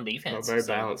 35th on defense. Very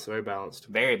balanced.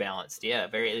 Very balanced. Yeah,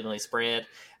 very evenly spread.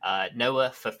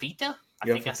 Noah Fafita. I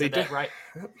think I said that right.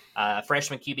 Yep.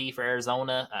 Freshman QB for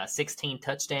Arizona. 16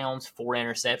 touchdowns, 4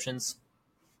 interceptions.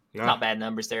 No. Not bad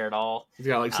numbers there at all. He's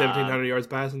got like 1,700 yards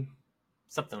passing.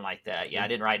 Something like that. Yeah, I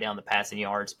didn't write down the passing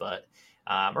yards, but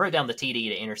I wrote down the TD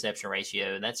to interception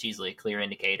ratio, and that's usually a clear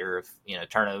indicator of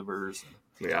turnovers.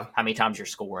 Yeah, how many times you're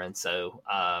scoring. So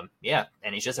and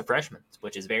he's just a freshman,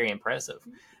 which is very impressive.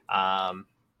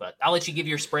 But I'll let you give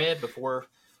your spread before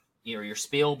your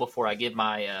spiel before I give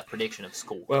my prediction of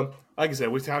score. Well, like I said,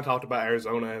 we kind of talked about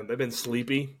Arizona, and they've been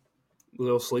sleepy. A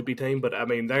little sleepy team, but I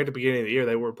mean, they're at the beginning of the year,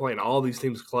 they were playing all these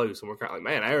teams close, and we're kind of like,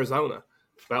 man, Arizona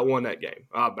about won that game.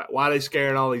 Why are they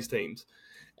scaring all these teams?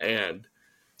 And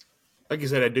like you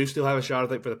said, they do still have a shot, I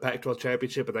think, for the Pac-12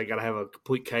 championship, but they got to have a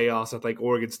complete chaos. I think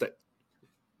Oregon State's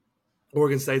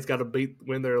got to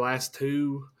win their last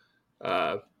two.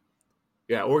 Oregon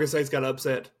State's got to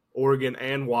upset Oregon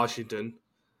and Washington.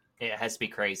 Yeah, it has to be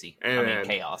crazy. And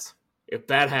chaos. If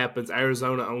that happens,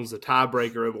 Arizona owns the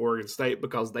tiebreaker of Oregon State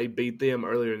because they beat them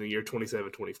earlier in the year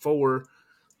 27-24.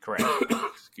 Correct.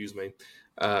 Excuse me.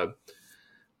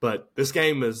 But this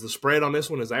game is the spread on this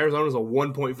one is Arizona's a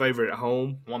 1-point favorite at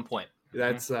home. 1 point.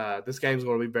 That's this game's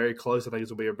going to be very close. I think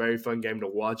it's going to be a very fun game to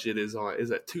watch. It is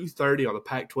at 2:30 on the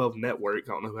Pac-12 network.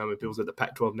 I don't know how many people's at the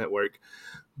Pac-12 network,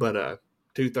 but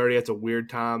 2:30. That's a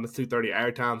weird time. It's 2:30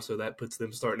 our time, so that puts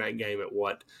them starting that game at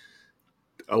what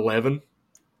 11.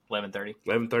 11:30.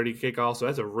 11:30 kickoff. So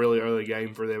that's a really early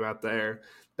game for them out there.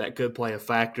 That could play a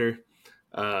factor.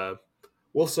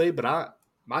 We'll see, but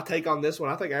my take on this one,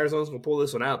 I think Arizona's going to pull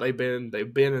this one out. They've been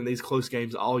in these close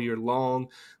games all year long.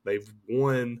 They've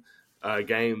won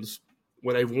games.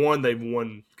 When they've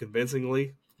won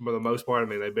convincingly for the most part. I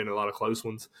mean, they've been in a lot of close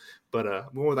ones. But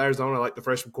I'm going with Arizona. I like the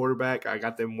freshman quarterback. I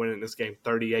got them winning this game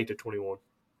 38-21.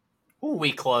 Ooh,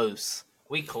 we close.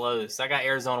 I got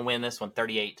Arizona winning this one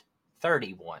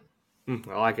 38-31.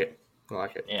 I like it.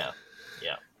 Yeah.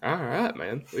 All right,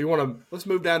 man. Let's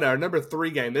move down to our number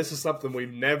 3 game. This is something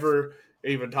we've never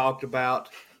even talked about,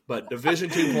 but Division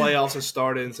II playoffs have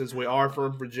started, and since we are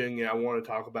from Virginia, I want to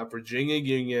talk about Virginia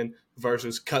Union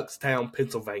versus Kutztown,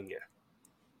 Pennsylvania.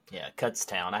 Yeah,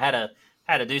 Kutztown. I had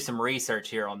to do some research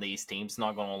here on these teams,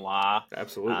 not going to lie.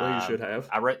 Absolutely, you should have.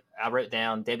 I wrote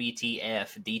down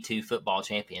WTF D2 football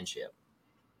championship.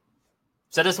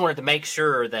 So I just wanted to make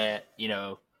sure that, you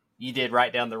you did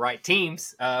write down the right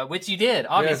teams, which you did,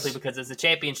 obviously, Yes. because it's a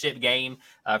championship game.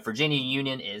 Virginia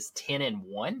Union is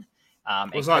 10-1. Well,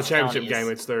 it's not a championship game.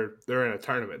 It's they're in a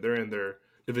tournament. They're in their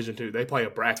Division II. They play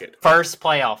a bracket. First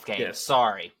playoff game. Yes.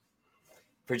 Sorry.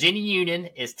 Virginia Union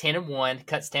is 10-1.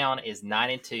 Kutztown is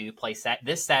 9-2. Play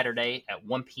this Saturday at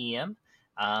 1 p.m.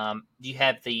 Do you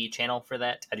have the channel for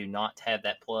that? I do not have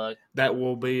that plug. That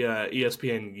will be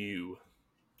ESPNU.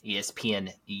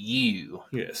 ESPNU.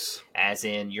 Yes. As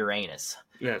in Uranus.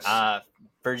 Yes.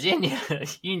 Virginia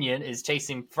Union is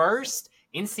chasing first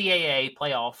NCAA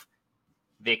playoff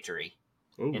victory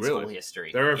in school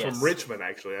history. They're from Richmond,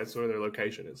 actually. That's where their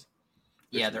location is.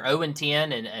 Yeah, they're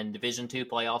 0-10 in Division II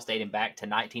playoffs dating back to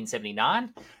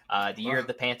 1979, the year of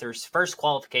the Panthers' first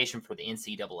qualification for the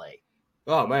NCAA.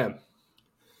 Oh, man.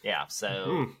 Yeah,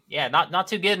 so, not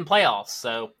too good in playoffs.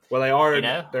 So, well, they are,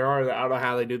 I don't know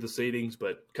how they do the seedings,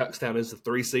 but Kutztown is the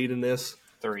 3 seed in this.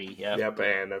 3, yeah. Yep,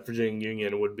 and Virginia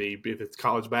Union would be, if it's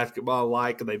college basketball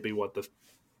like, they'd be what, the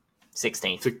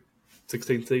 16th.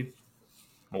 16th seed?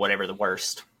 Whatever the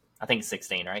worst. I think it's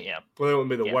 16, right? Yeah. Well, they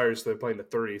wouldn't be the worst. They're playing the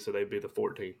 3, so they'd be the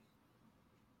 14.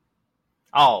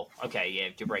 Oh, okay. Yeah,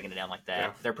 if you're breaking it down like that.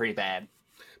 Yeah. They're pretty bad.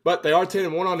 But they are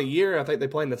 10-1 on the year. I think they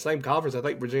play in the same conference. I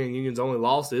think Virginia Union's only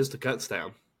loss is to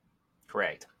Kutztown.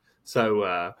 Correct.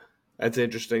 So that's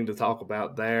interesting to talk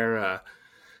about there.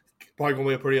 Probably going to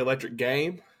be a pretty electric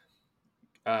game.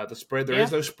 The spread, there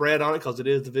is no spread on it because it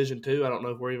is Division II. I don't know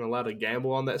if we're even allowed to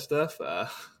gamble on that stuff. But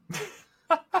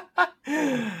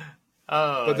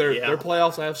their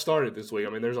playoffs have started this week.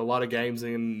 I mean, there's a lot of games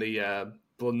in the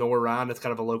Lenore-Ryan. That's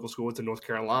kind of a local school. It's in North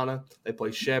Carolina. They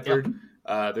play Shepherd.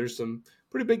 Yep. There's some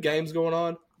pretty big games going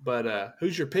on. But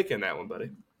who's your pick in that one, buddy?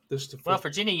 Well,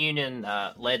 Virginia Union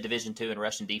led Division II in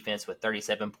rushing defense with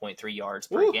 37.3 yards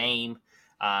per game,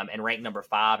 and ranked number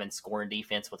 5 in scoring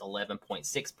defense with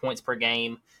 11.6 points per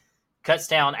game.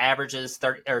 Kutztown averages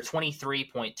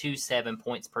 23.27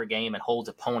 points per game and holds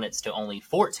opponents to only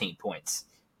 14 points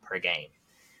per game.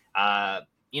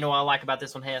 You know what I like about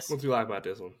this one, Hess? What do you like about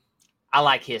this one? I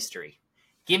like history.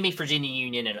 Give me Virginia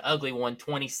Union an ugly one,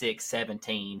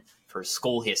 26-17 for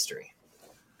school history.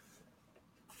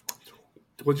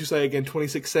 What'd you say again?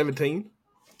 26-17?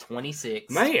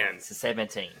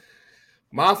 26-17.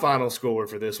 My final score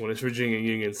for this one is Virginia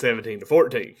Union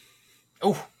 17-14.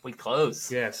 Oh, we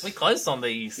close. Yes. We close on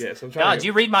these. Yes. Did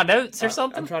you read my notes or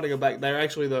something? I'm trying to go back there.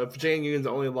 Actually, the Virginia Union's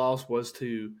only loss was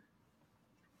to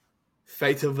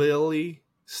Fayetteville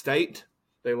State.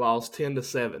 They lost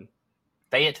 10-7.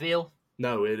 Fayetteville?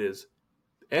 No, it is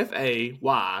Fayetteville.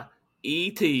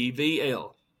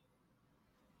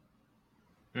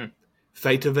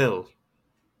 Fayetteville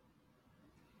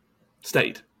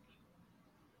State.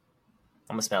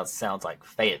 Almost sounds like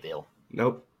Fayetteville.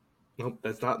 Nope,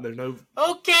 that's not. There's no.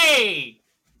 Okay.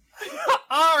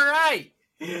 All right.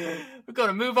 We're going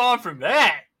to move on from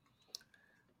that.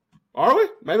 Are we?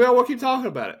 Maybe I will keep talking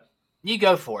about it. You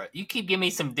go for it. You keep giving me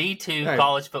some D2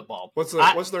 college football. What's their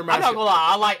matchup? I'm not gonna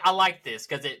lie. I like this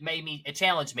because it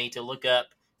challenged me to look up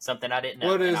something I didn't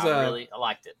know. I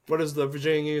liked it. What is the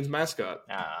Virginia Union's mascot?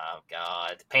 Oh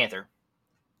God, Panther.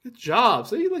 Good job.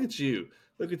 See, look at you.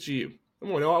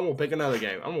 I'm gonna pick another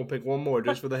game. I'm gonna pick one more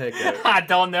just for the heck of it. I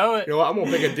don't know it. You know what? I'm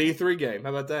gonna pick a D3 game. How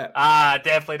about that? I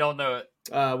definitely don't know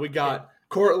it. We got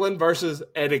Cortland versus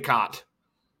Endicott.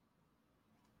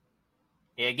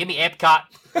 Yeah, give me Epcot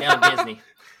down Disney.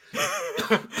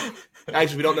 Actually,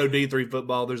 if you don't know D3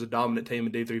 football, there's a dominant team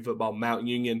in D3 football, Mount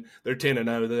Union. They're 10-0.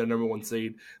 They're the number 1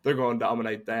 seed. They're going to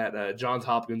dominate that. Johns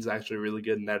Hopkins is actually really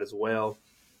good in that as well.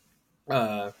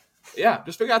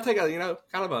 Just figure I'd take kind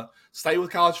of a stay with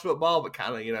college football, but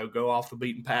kind of, go off the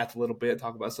beaten path a little bit,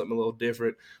 talk about something a little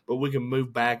different. But we can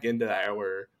move back into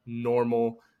our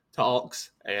normal talks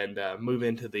and move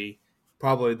into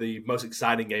probably the most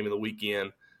exciting game of the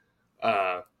weekend.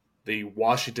 The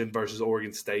Washington versus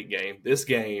Oregon State game. This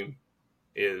game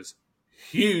is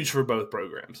huge for both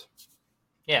programs.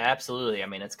 Yeah, absolutely. I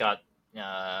mean, it's got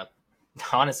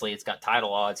honestly, it's got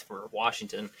title odds for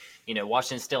Washington.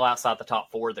 Washington's still outside the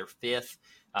top 4; they're 5th.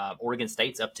 Oregon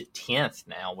State's up to 10th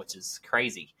now, which is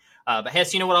crazy. But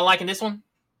Hess, you know what I like in this one?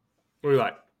 What do you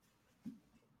like?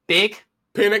 Big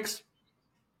Penix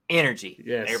energy.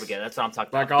 Yes. There we go. That's what I'm talking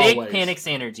about. Big Penix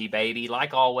energy, baby.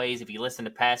 Like always, if you listen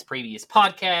to previous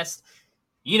podcasts,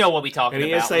 you know what we're talking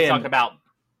about. We're talking about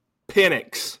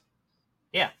Penix.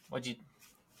 Yeah. What'd you?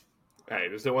 Hey,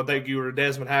 just don't want to think you were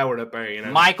Desmond Howard up there,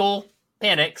 Michael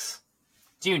Penix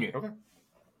Jr. Okay.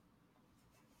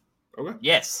 Okay.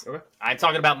 Yes. Okay. I'm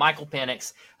talking about Michael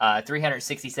Penix.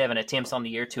 367 attempts on the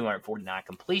year, 249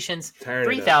 completions,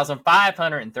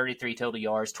 3,533 total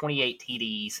yards, 28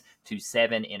 TDs to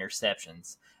 7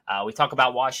 interceptions. We talk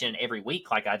about Washington every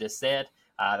week, like I just said.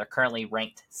 They're currently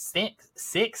ranked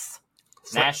sixth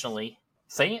nationally.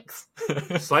 Sixth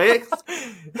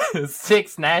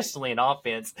nationally in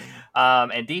offense,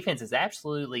 and defense is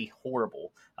absolutely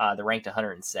horrible. They're ranked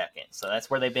 102nd, so that's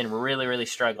where they've been really, really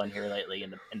struggling here lately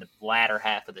in the latter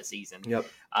half of the season. Yep.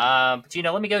 But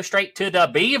let me go straight to the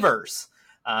Beavers.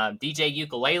 DJ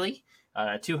Ukulele,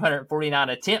 249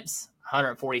 attempts,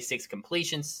 146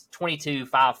 completions,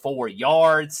 22.54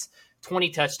 yards, 20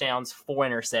 touchdowns, 4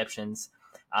 interceptions.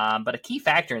 But a key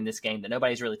factor in this game that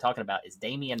nobody's really talking about is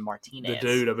Damian Martinez.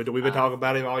 The dude, we've been talking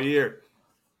about him all year.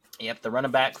 Yep, the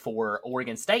running back for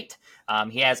Oregon State.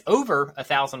 He has over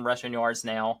 1,000 rushing yards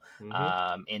now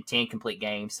in 10 complete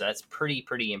games, so that's pretty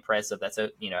impressive. That's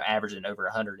averaging over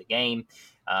 100 a game.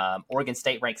 Oregon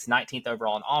State ranks 19th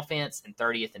overall in offense and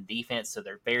 30th in defense, so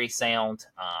they're very sound.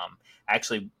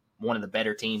 Actually, one of the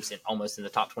better teams almost in the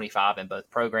top 25 in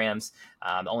both programs.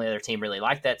 The only other team really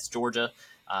like that's Georgia.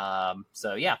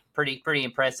 So yeah, pretty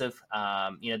impressive.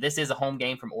 This is a home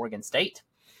game from Oregon State.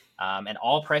 And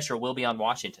all pressure will be on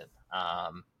Washington.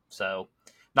 So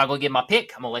I'm not going to give my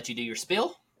pick. I'm going to let you do your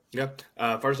spill. Yep.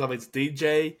 First off, it's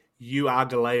DJ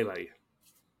Uiagalelei.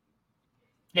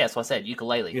 Yeah, that's what I said,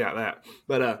 ukulele. Yeah, that.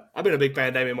 But I've been a big fan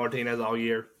of Damian Martinez all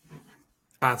year.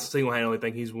 I single-handedly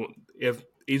think he's one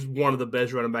of the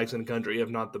best running backs in the country, if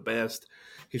not the best.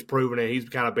 He's proven it. He's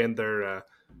kind of been their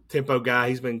tempo guy.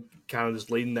 He's been kind of just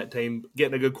leading that team.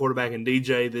 Getting a good quarterback in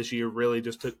DJ this year really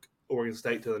just took Oregon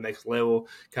State to the next level,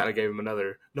 kind of gave him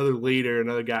another leader,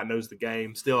 another guy that knows the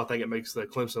game. Still, I think it makes the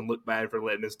Clemson look bad for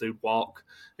letting this dude walk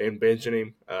and benching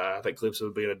him. I think Clemson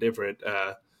would be in a different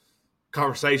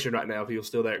conversation right now if he was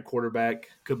still there at quarterback.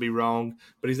 Could be wrong,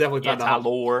 but he's definitely Ty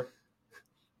Lore.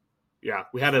 Yeah,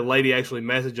 we had a lady actually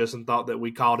message us and thought that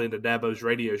we called into Dabo's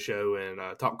radio show and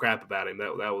talked crap about him.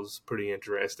 That was pretty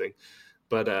interesting.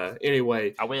 But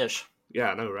anyway. I wish. Yeah,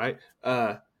 I know, right?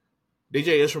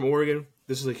 DJ is from Oregon.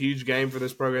 This is a huge game for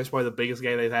this program. It's probably the biggest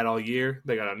game they've had all year.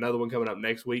 They got another one coming up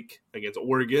next week against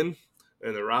Oregon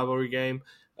in the rivalry game.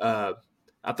 I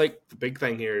think the big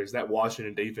thing here is that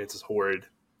Washington defense is horrid.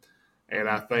 And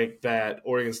I think that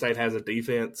Oregon State has a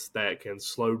defense that can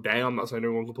slow down. I'm not saying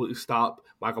they're going to completely stop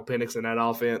Michael Penix in that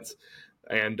offense.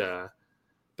 And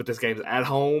but this game's at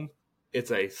home.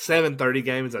 It's a 7:30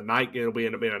 game. It's a night. It'll be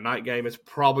a night game. It's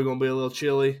probably going to be a little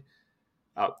chilly.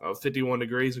 51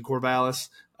 degrees in Corvallis.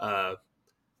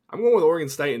 I'm going with Oregon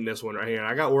State in this one right here. And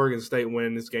I got Oregon State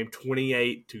winning this game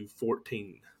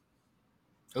 28-14.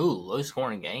 Ooh,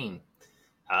 low-scoring game.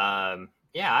 Yeah,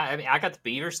 I got the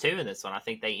Beavers too in this one. I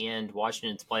think they end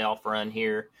Washington's playoff run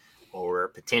here, or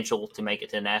potential to make it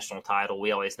to a national title.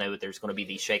 We always know that there's going to be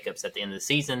these shakeups at the end of the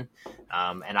season.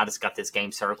 And I just got this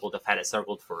game circled. I've had it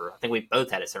circled I think we've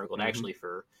both had it circled actually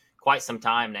for quite some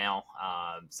time now,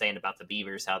 saying about the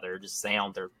Beavers, how they're just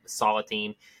sound. They're a solid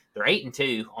team. They're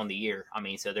 8-2 on the the year. I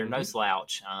mean, so they're no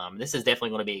slouch. This is definitely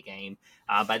going to be a game.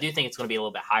 But I do think it's going to be a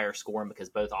little bit higher scoring because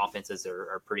both offenses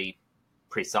are pretty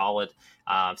solid.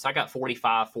 So I got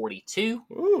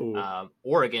 45-42.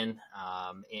 Oregon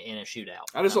in a shootout.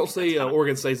 I just don't see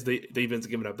Oregon State's defense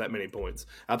giving up that many points.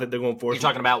 I think they're going to force. You're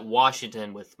talking about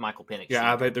Washington with Michael Penix.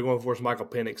 Yeah, I think they're going to force Michael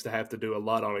Penix to have to do a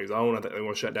lot on his own. I think they're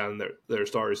going to shut down their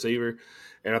star receiver,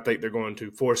 and I think they're going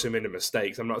to force him into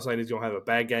mistakes. I'm not saying he's going to have a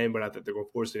bad game, but I think they're going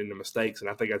to force him into mistakes, and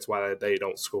I think that's why they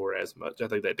don't score as much. I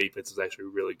think that defense is actually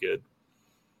really good.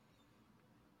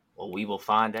 Well, we will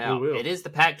find out. It is the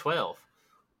Pac-12.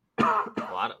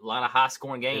 A lot of high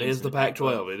scoring games. It is the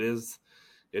Pac-12.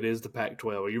 It is the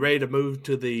Pac-12. Are you ready to move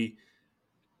to the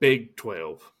Big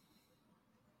 12?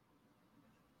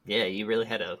 Yeah, you really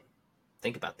had to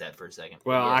think about that for a second.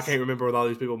 Well, yes. I can't remember with all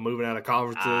these people moving out of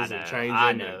conferences and changing.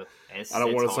 I know. I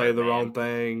don't want to say the wrong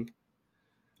thing.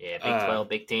 Yeah, Big 12,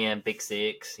 Big 10, Big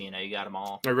 6. You got them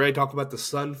all. Are you ready to talk about the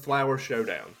Sunflower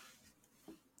Showdown?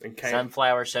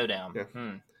 Sunflower Showdown.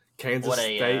 Yeah. Kansas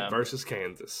State versus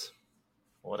Kansas.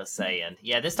 What a saying.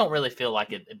 Yeah, this don't really feel like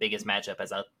the biggest matchup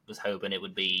as I was hoping it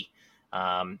would be.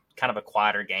 Kind of a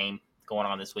quieter game going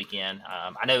on this weekend.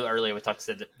 I know earlier we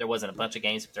said that there wasn't a bunch of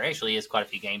games, but there actually is quite a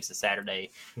few games this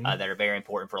Saturday that are very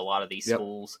important for a lot of these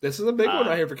schools. This is a big one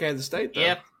right here for Kansas State, though.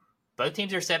 Yep. Both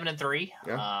teams are 7-3.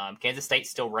 Yeah. Kansas State's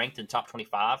still ranked in the top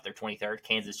 25. They're 23rd.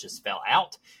 Kansas just fell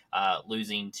out,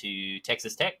 losing to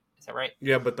Texas Tech. Is that right?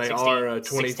 Yeah, but they are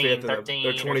 25th. They're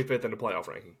 25th in the playoff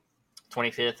ranking.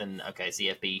 25th and okay,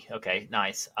 CFB. Okay,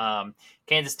 nice.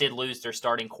 Kansas did lose their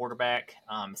starting quarterback.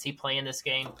 Is he playing this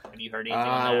game? Have you heard anything on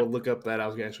that? I will look up that. I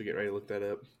was actually getting ready to look that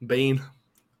up. Bean.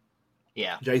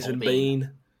 Yeah. Jason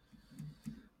Bean.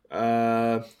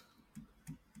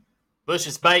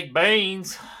 Bush's baked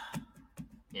beans.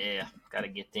 Yeah, got to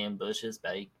get them Bush's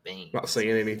baked beans. Not seeing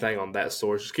anything on that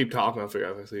source. Just keep talking. I'll figure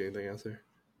out if I see anything else there.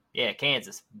 Yeah,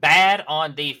 Kansas. Bad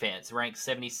on defense. Ranked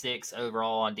 76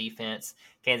 overall on defense.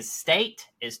 Kansas State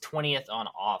is 20th on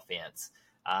offense.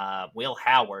 Will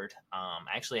Howard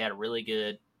actually had a really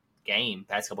good game,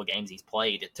 past couple of games he's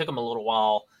played. It took him a little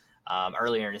while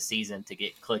earlier in the season to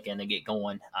get clicking and get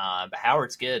going. But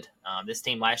Howard's good. This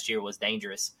team last year was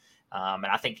dangerous. And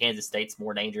I think Kansas State's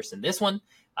more dangerous than this one.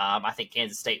 I think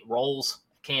Kansas State rolls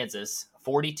Kansas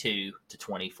 42-24.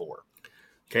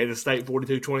 Kansas State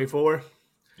 42-24?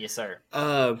 Yes, sir.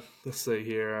 Let's see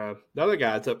here. The other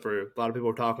guy that's up for a lot of people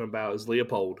are talking about is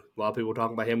Leopold. A lot of people are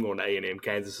talking about him going to A&M,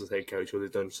 Kansas' head coach, because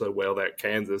he's done so well there at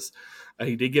Kansas.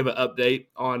 He did give an update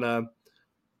on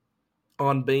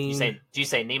Bean. Did you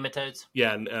say nematodes?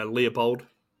 Yeah, Leopold.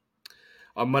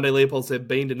 On Monday, Leopold said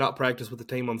Bean did not practice with the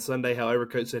team on Sunday. However,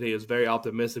 coach said he is very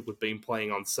optimistic with Bean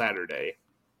playing on Saturday.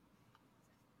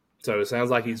 So it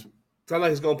sounds like he's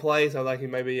going to play. Sounds like he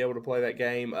may be able to play that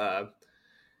game.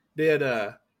 Did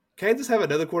Kansas have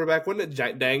another quarterback? Wasn't it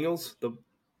Jack Daniels, the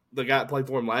guy that played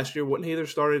for him last year? Wasn't he there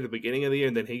started at the beginning of the year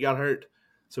and then he got hurt?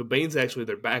 So Bean's actually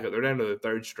their backup. They're down to their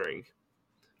third string.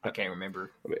 I can't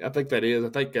remember. I think that is. I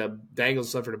think Daniels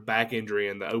suffered a back injury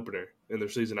in their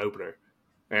season opener,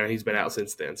 and he's been out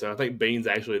since then. So I think Bean's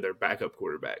actually their backup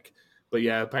quarterback. But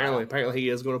yeah, apparently he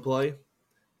is going to play,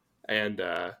 and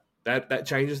that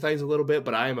changes things a little bit.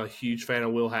 But I am a huge fan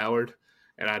of Will Howard.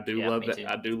 And I do love that. Too.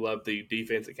 I do love the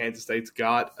defense that Kansas State's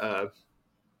got.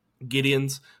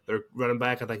 Gideons, their running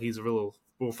back, I think he's a real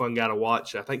fun guy to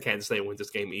watch. I think Kansas State wins this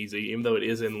game easy, even though it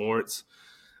is in Lawrence.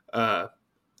 I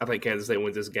think Kansas State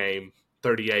wins this game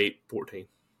 38-14.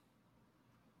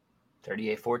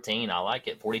 38-14, I like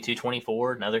it.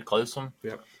 42-24, another close one.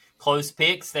 Yep. Close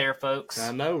picks there, folks.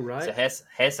 I know, right? So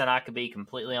Hess and I could be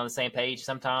completely on the same page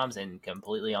sometimes and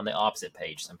completely on the opposite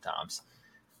page sometimes.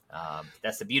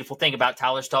 That's the beautiful thing about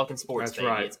Tyler's Talking Sports. That's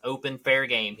right. It's open, fair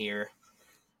game here.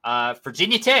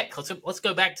 Virginia Tech. Let's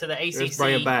go back to the ACC. Let's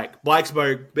bring it back.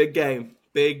 Blacksburg, big game,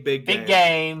 big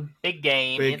game. Big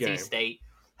game. NC State.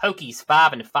 Hokies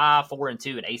 5-5,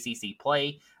 4-2 in ACC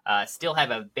play. Still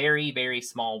have a very, very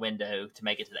small window to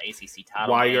make it to the ACC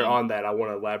title. While you're on that, I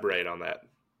want to elaborate on that.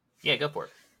 Yeah, go for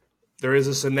it. There is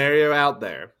a scenario out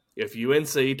there. If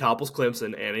UNC topples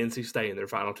Clemson and NC State in their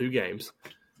final two games,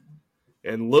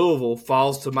 and Louisville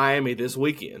falls to Miami this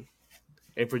weekend,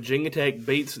 and Virginia Tech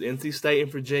beats NC State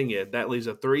and Virginia, that leaves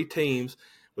three teams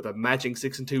with a matching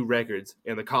 6-2 records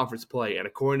in the conference play. And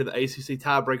according to the ACC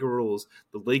tiebreaker rules,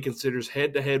 the league considers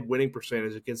head-to-head winning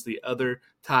percentage against the other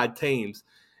tied teams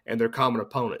and their common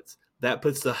opponents. That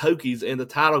puts the Hokies in the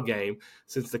title game,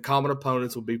 since the common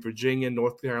opponents will be Virginia,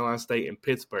 North Carolina State, and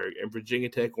Pittsburgh, and Virginia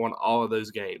Tech won all of those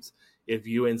games. If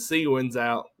UNC wins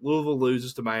out, Louisville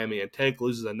loses to Miami, and Tech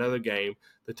loses another game,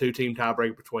 the two-team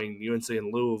tiebreaker between UNC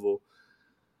and Louisville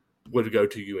would go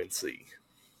to UNC.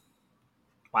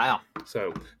 Wow.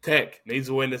 So Tech needs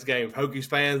to win this game. Hokies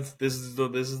fans, this is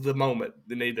the moment.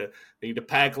 They need to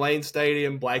pack Lane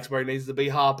Stadium. Blacksburg needs to be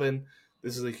hopping.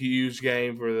 This is a huge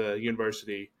game for the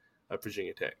University of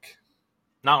Virginia Tech.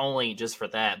 Not only just for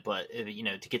that, but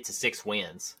to get to 6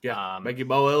 wins. Yeah, make you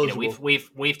bowl eligible.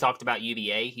 We've talked about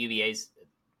UVA. UVA's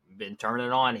been turning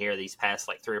it on here these past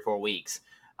 3 or 4 weeks.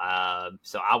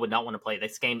 So I would not want to play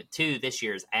this game. 2 this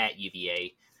year is at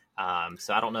UVA.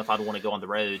 So I don't know if I'd want to go on the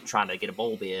road trying to get a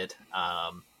bowl bid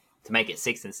to make it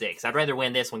 6-6. I'd rather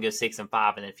win this one, go 6-5,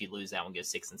 and then if you lose that one, go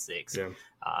 6-6. Yeah.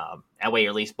 That way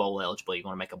you're at least bowl eligible. You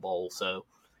want to make a bowl. So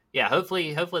yeah,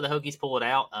 hopefully the Hokies pull it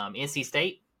out. NC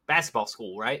State basketball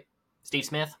school, right? Steve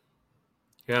Smith.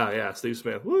 Yeah, Steve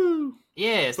Smith. Woo.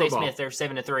 Yeah, Steve Smith. They're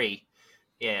 7-3.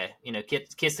 Yeah,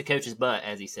 kiss the coach's butt,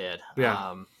 as he said.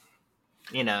 Yeah.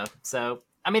 So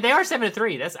I mean, they are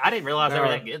 7-3. I didn't realize they were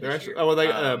that good this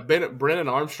year. Brennan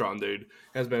Armstrong, dude,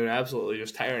 has been absolutely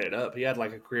just tearing it up. He had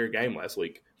a career game last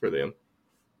week for them.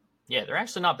 Yeah, they're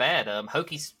actually not bad.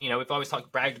 Hokies, we've always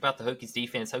bragged about the Hokies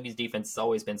defense. Hokies defense has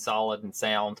always been solid and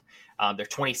sound. They're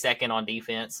 22nd on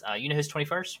defense. You know who's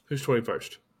 21st? Who's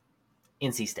 21st?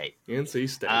 NC State. NC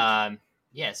State.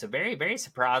 Yeah, so very, very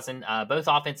surprising. Both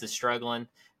offenses struggling.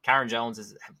 Kyron Jones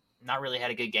has not really had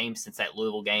a good game since that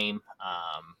Louisville game.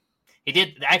 He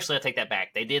did actually. I take that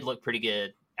back. They did look pretty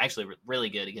good, actually, really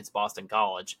good against Boston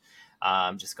College.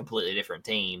 Just a completely different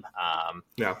team.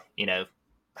 Yeah.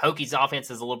 Hokies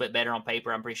offense is a little bit better on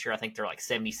paper. I'm pretty sure. I think they're like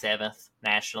 77th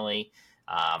nationally.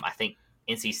 I think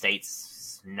NC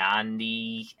State's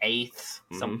 98th,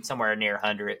 somewhere near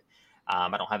 100. I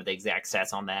don't have the exact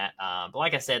stats on that. But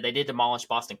like I said, they did demolish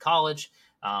Boston College.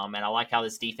 And I like how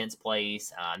this defense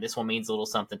plays. This one means a little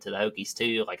something to the Hokies,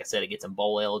 too. Like I said, it gets them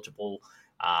bowl eligible.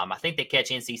 I think they catch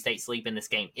NC State sleeping. This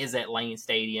game is at Lane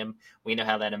Stadium. We know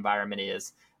how that environment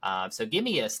is. So give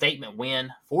me a statement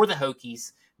win for the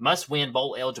Hokies. Must-win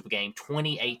bowl-eligible game,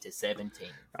 28-17.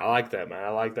 I like that, man. I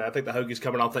like that. I think the Hokies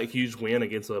coming off that huge win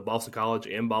against Boston College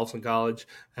in Boston College,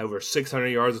 over 600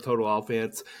 yards of total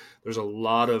offense. There's a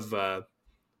lot of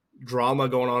drama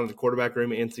going on in the quarterback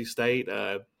room at NC State.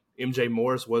 MJ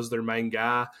Morris was their main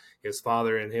guy. His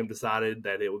father and him decided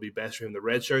that it would be best for him to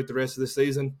redshirt the rest of the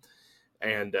season.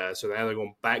 And so now they're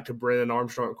going back to Brennan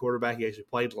Armstrong at quarterback. He actually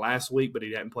played last week, but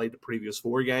he hadn't played the previous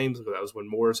 4 games. That was when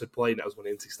Morris had played, and that was when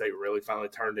NC State really finally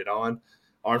turned it on.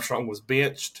 Armstrong was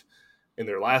benched in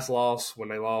their last loss when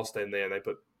they lost, and then they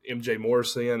put MJ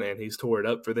Morris in, and he's tore it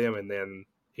up for them. And then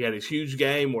he had his huge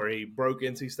game where he broke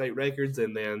NC State records,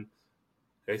 and then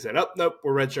they said, oh, nope,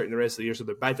 we're redshirting the rest of the year. So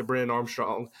they're back to Brennan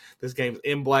Armstrong. This game's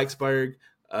in Blacksburg.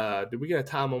 Did we get a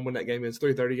time on when that game is?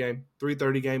 3:30 game?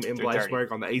 3:30 game in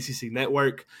Blacksburg on the ACC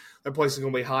network. That place is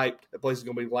going to be hyped. That place is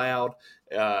going to be loud.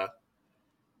 I'm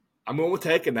going with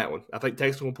Tech in that one. I think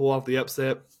Tech's going to pull off the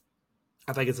upset.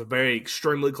 I think it's a very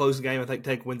extremely close game. I think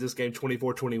Tech wins this game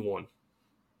 24-21.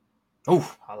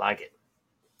 Oh, I like it.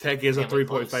 Tech is a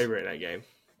 3-point favorite in that game.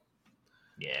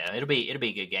 Yeah, it'll be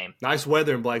a good game. Nice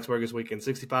weather in Blacksburg this weekend,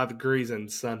 65 degrees and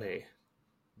sunny.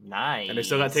 Nice. And they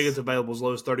still got tickets available as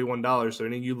low as $31. So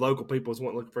any of you local people who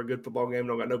want looking for a good football game,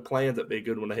 don't got no plans, that'd be a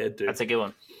good one to head to. That's a good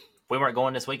one. If we weren't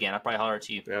going this weekend, I'd probably holler at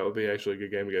you. That would be actually a good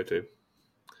game to go to.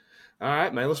 All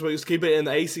right, man, let's keep it in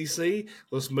the ACC.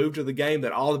 Let's move to the game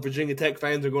that all the Virginia Tech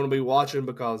fans are going to be watching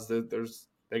because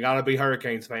they got to be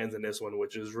Hurricanes fans in this one,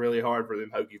 which is really hard for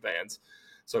them Hokie fans.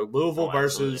 So Louisville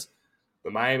versus the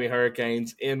Miami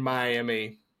Hurricanes in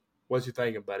Miami. What you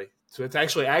thinking, buddy? So it's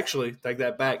actually take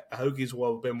that back. The Hokies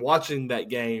will have been watching that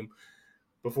game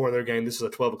before their game. This is a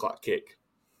 12 o'clock kick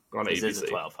on ABC. This is a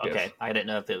 12. Okay. Yes. I didn't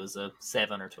know if it was a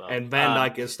 7 or 12. And Van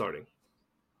Dyke is starting.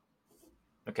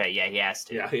 Okay, yeah, he has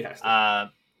to. Yeah, he has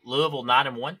to. Louisville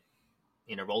 9-1.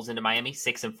 Rolls into Miami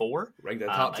 6-4. Ranked in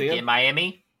the top 10. Again,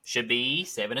 Miami should be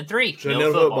 7-3. Should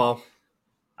know football.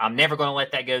 I'm never going to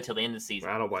let that go till the end of the season.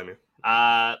 I don't blame you.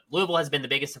 Louisville has been the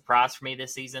biggest surprise for me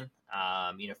this season.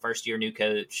 First year new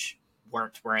coach,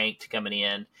 weren't ranked coming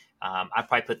in. I'd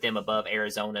probably put them above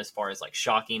Arizona as far as like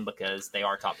shocking because they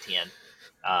are top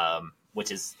 10,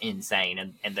 which is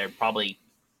insane. And they're probably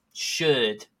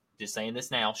should, just saying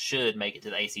this now, should make it to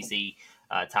the ACC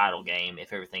title game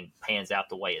if everything pans out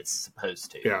the way it's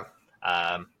supposed to.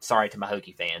 Yeah. Sorry to my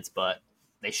Hokie fans, but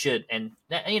they should. And,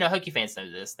 Hokie fans know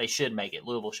this. They should make it.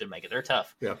 Louisville should make it. They're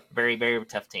tough. Yeah. Very, very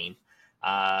tough team.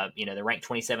 They're ranked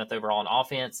 27th overall on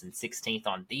offense and 16th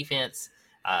on defense.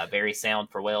 Very sound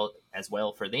as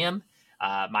well for them.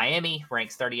 Miami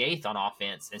ranks 38th on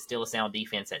offense and still a sound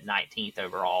defense at 19th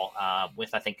overall,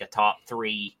 with I think a top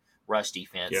 3 rush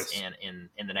defense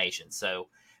in the nation. So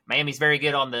Miami's very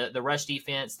good on the rush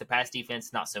defense. The pass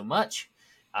defense, not so much.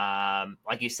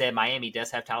 Like you said, Miami does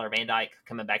have Tyler Van Dyke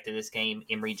coming back to this game.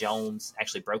 Emory Jones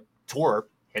actually tore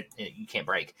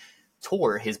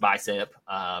his bicep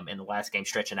in the last game,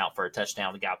 stretching out for a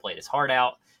touchdown. The guy played his heart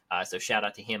out. So shout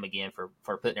out to him again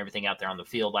for putting everything out there on the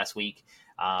field last week.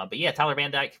 But yeah, Tyler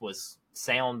Van Dyke was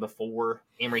sound before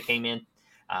Emory came in.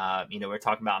 We're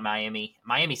talking about Miami.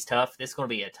 Miami's tough. This is going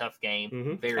to be a tough game.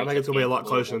 Mm-hmm. I think it's going to be a lot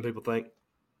closer than people think.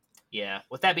 Yeah.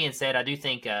 With that being said, I do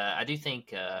think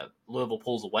Louisville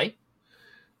pulls away.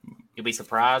 You'll be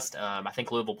surprised. I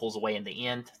think Louisville pulls away in the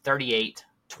end.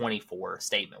 38-24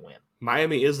 statement win.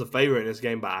 Miami is the favorite in this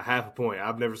game by a half a point.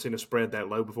 I've never seen a spread that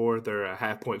low before. They're a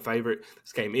half-point favorite.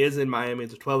 This game is in Miami.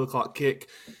 It's a 12 o'clock kick.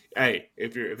 Hey,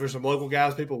 if there's some local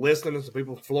guys, people listening, some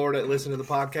people from Florida that listen to the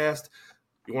podcast,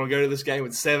 you want to go to this game,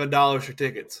 it's $7 for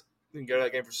tickets. You can go to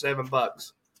that game for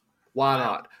 $7. Why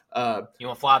not? You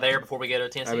want to fly there before we go to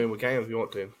Tennessee? I mean, we can if you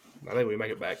want to. I think we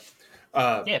make it back.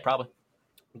 Yeah, probably.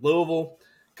 Louisville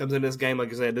comes in this game,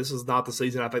 like I said, this is not the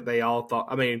season I think they all thought.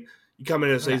 I mean, you come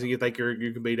into the season, you think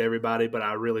you can beat everybody, but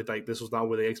I really think this was not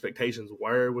where the expectations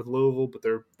were with Louisville, but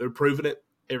they're proving it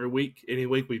every week. Any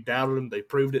week we've doubted them, they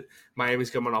proved it. Miami's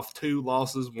coming off 2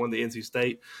 losses, one to NC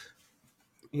State,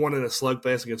 one in a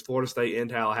slugfest against Florida State in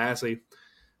Tallahassee.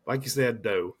 Like you said,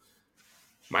 though,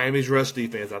 Miami's rush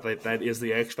defense, I think that is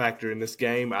the X factor in this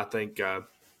game. I think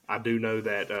I do know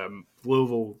that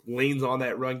Louisville leans on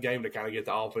that run game to kind of get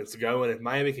the offense going. If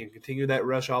Miami can continue that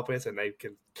rush offense and they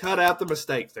can cut out the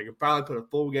mistakes, they can finally put a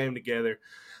full game together.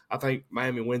 I think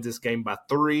Miami wins this game by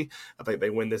 3. I think they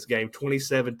win this game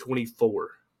 27-24.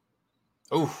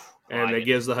 Oof. And it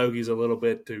gives the Hokies a little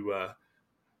bit to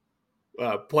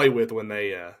play with when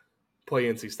they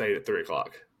play NC State at 3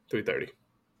 o'clock, 3:30.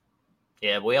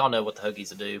 Yeah, we all know what the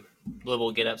Hokies will do. Louisville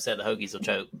will get upset, the Hokies will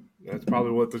choke. That's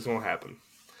probably what's going to happen.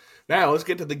 Now, let's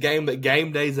get to the game that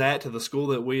Game Day's at, to the school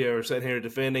that we are sitting here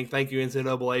defending. Thank you,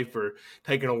 NCAA, for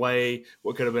taking away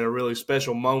what could have been a really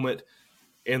special moment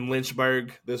in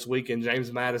Lynchburg this week in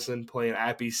James Madison playing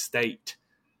Appy State.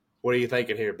 What are you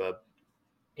thinking here, bub?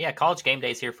 Yeah, College Game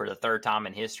Day's here for the 3rd time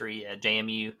in history at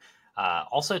JMU.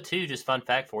 Also, too, just fun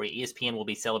fact for you, ESPN will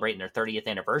be celebrating their 30th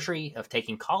anniversary of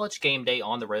taking College Game Day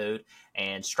on the road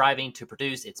and striving to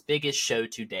produce its biggest show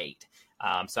to date.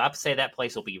 So I would say that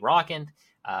place will be rocking.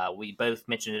 We both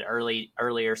mentioned it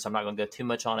earlier, so I'm not going to go too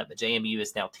much on it, but JMU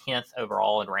is now 10th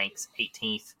overall and ranks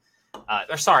 18th.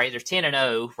 They're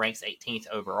 10-0, ranks 18th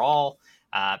overall.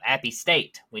 Appy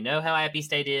State, we know how Appy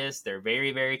State is. They're a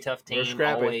very, very tough team,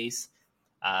 always.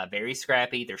 Very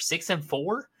scrappy. They're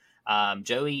 6-4.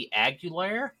 Joey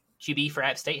Aguilar, QB for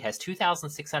App State, has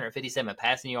 2,657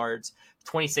 passing yards,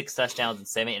 26 touchdowns, and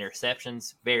 7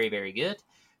 interceptions. Very, very good.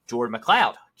 Jordan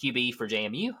McLeod, QB for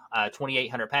JMU,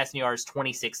 2,800 passing yards,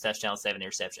 26 touchdowns, 7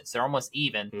 interceptions. They're almost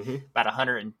even. About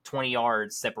 120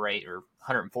 yards separate, or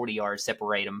 140 yards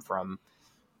separate them from,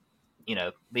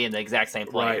 being the exact same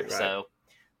player. Right. So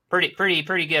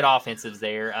pretty good offensives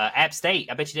there. App State,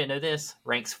 I bet you didn't know this,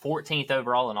 ranks 14th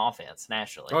overall in offense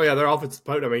nationally. Oh, yeah, their offense is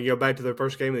potent. I mean, you go back to their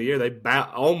first game of the year, they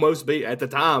almost beat, at the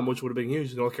time, which would have been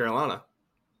huge, North Carolina.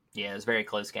 Yeah, it was a very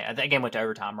close game. That game went to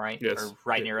overtime, right? Yes. Or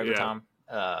right near overtime.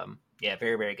 Yeah,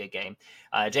 very, very good game.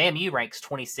 JMU ranks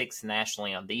 26th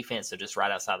nationally on defense, so just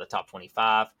right outside the top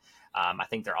 25. I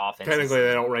think their offense Technically,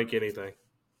 they don't rank anything.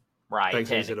 Right,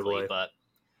 technically,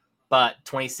 but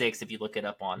 26 if you look it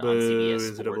up on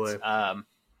CBS Sports.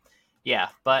 Yeah,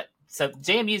 but so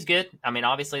JMU's good. I mean,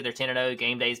 obviously they're 10-0.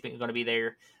 Game Day's going to be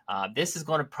there. This is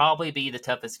going to probably be the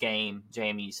toughest game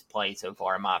JMU's played so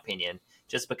far, in my opinion,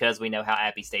 just because we know how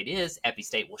Appy State is. Appy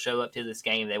State will show up to this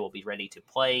game. They will be ready to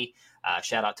play.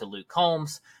 Shout out to Luke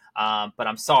Combs. But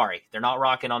I'm sorry, they're not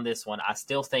rocking on this one. I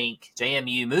still think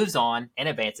JMU moves on and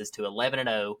advances to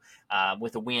 11-0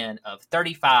 with a win of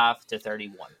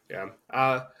 35-31. Yeah,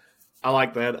 I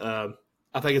like that.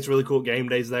 I think it's really cool. Game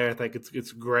Day's there. I think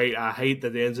it's great. I hate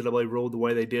that the NCAA ruled the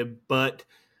way they did, but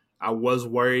I was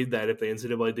worried that if the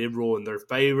NCAA did rule in their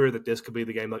favor, that this could be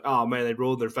the game. Like, oh man, they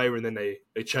ruled in their favor, and then they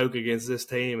choke against this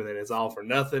team, and then it's all for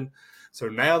nothing. So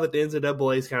now that the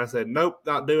NCAA's kind of said, nope,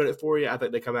 not doing it for you, I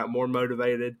think they come out more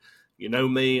motivated. You know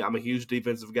me, I'm a huge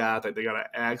defensive guy. I think they got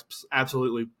an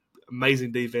absolutely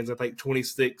amazing defense. I think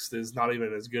 26th is not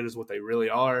even as good as what they really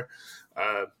are.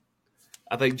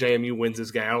 I think JMU wins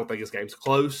this game. I don't think this game's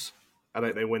close. I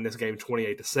think they win this game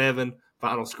 28-7.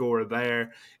 Final score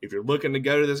there. If you're looking to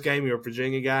go to this game, you're a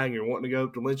Virginia guy and you're wanting to go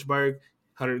up to Lynchburg,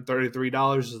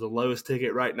 $133 is the lowest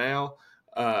ticket right now.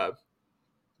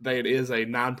 It is a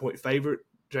 9-point favorite.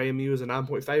 JMU is a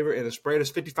 9-point favorite, and the spread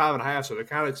is 55.5, so they're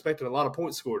kind of expecting a lot of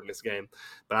points scored in this game.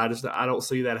 But I don't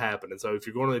see that happening. So if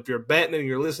you're betting and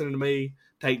you're listening to me,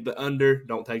 take the under,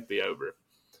 don't take the over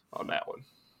on that one.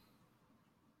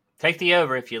 Take the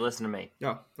over if you listen to me.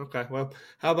 Oh, okay. Well,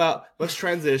 how about let's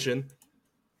transition.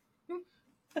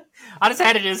 I just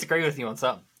had to disagree with you on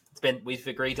something. We've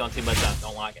agreed on too much. I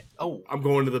don't like it. Oh, I'm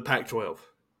going to the Pac-12.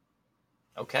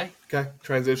 Okay.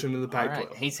 Transition to the Pac-12.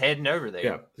 Right. He's heading over there.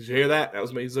 Yeah. Did you hear that? That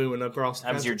was me zooming across the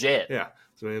That was your jet. Yeah.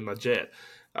 It's me in my jet.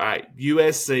 All right.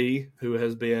 USC, who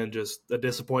has been just a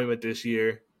disappointment this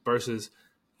year, versus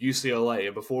UCLA.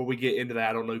 And before we get into that,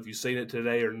 I don't know if you've seen it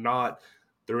today or not.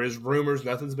 There is rumors.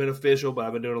 Nothing's been official, but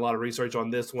I've been doing a lot of research on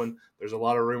this one. There's a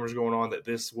lot of rumors going on that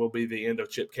this will be the end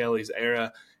of Chip Kelly's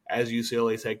era as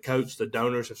UCLA's head coach. The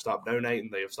donors have stopped donating.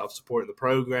 They have stopped supporting the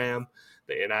program.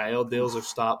 The NIL deals have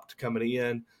stopped coming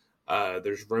in.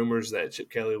 There's rumors that Chip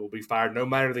Kelly will be fired no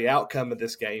matter the outcome of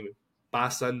this game by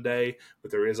Sunday,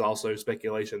 but there is also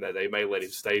speculation that they may let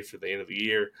him stay for the end of the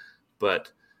year.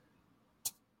 But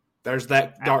there's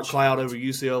that dark cloud over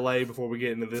UCLA before we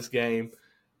get into this game.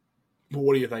 But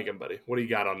what are you thinking, buddy? What do you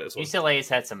got on this one? UCLA's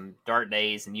had some dark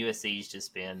days, and USC's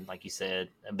just been, like you said,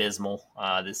 abysmal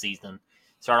this season.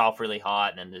 Started off really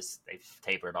hot, and then they've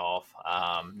tapered off.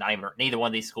 Neither one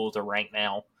of these schools are ranked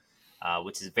now,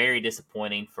 which is very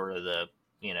disappointing for the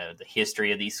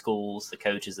history of these schools, the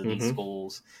coaches of these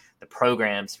schools, the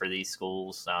programs for these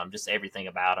schools, just everything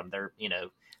about them.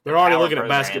 They're already looking at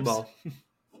basketball.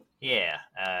 Yeah,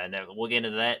 we'll get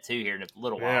into that too here in a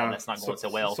little while. And that's not going so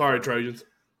well. Sorry, Trojans.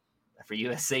 For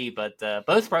USC, but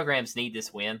both programs need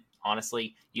this win.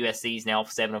 Honestly, USC is now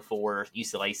 7-4,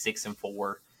 UCLA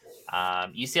 6-4.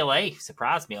 UCLA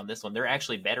surprised me on this one. They're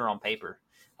actually better on paper.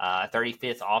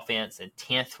 35th offense and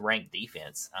 10th ranked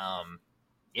defense.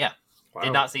 Yeah, wow.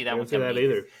 Did not see that one coming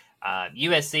either.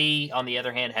 USC, on the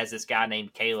other hand, has this guy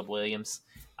named Caleb Williams,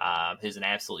 who's an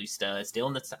absolute stud. Still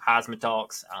in the Heisman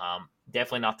talks.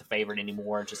 Definitely not the favorite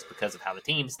anymore just because of how the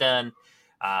team's done.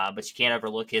 But you can't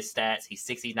overlook his stats. He's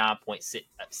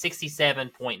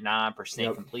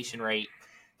 67.9% completion rate,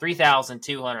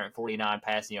 3,249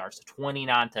 passing yards to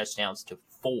 29 touchdowns to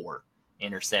 4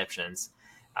 interceptions.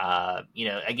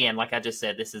 Again, like I just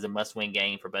said, this is a must-win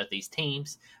game for both these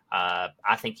teams.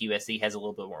 I think USC has a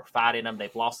little bit more fight in them.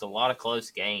 They've lost a lot of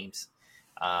close games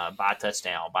by a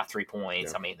touchdown, by 3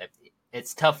 points. Yeah. I mean,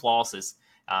 it's tough losses.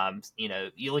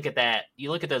 You look at that, you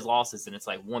look at those losses, and it's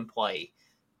like one play.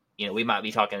 We might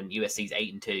be talking USC's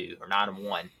 8-2 or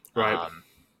 9-1. Right.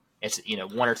 It's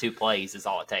 1 or 2 plays is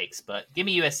all it takes. But give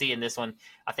me USC in this one.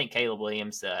 I think Caleb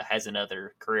Williams has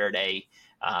another career day,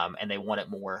 and they want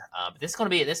it more. But this is going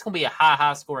to be a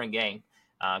high scoring game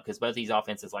because both these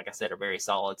offenses, like I said, are very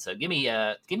solid. So give me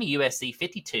USC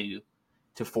 52-49.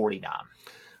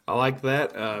 I like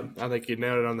that. I think you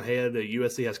nailed it on the head.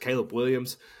 USC has Caleb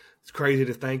Williams. It's crazy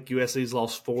to think USC's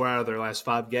lost 4 out of their last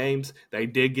 5 games. They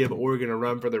did give Oregon a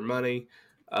run for their money.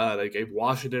 They gave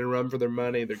Washington a run for their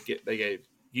money. They gave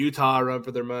Utah a run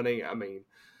for their money. I mean,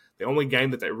 the only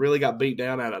game that they really got beat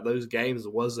down out of those games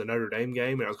was the Notre Dame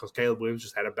game, and it was because Caleb Williams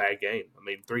just had a bad game. I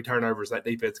mean, 3 turnovers, that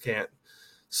defense can't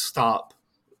stop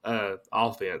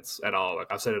offense at all.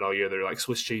 Like I've said it all year, they're like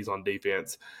Swiss cheese on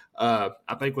defense. I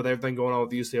think with everything going on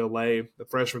with UCLA, the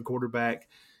freshman quarterback,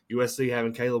 USC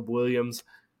having Caleb Williams,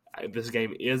 this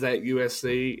game is at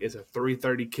USC. It's a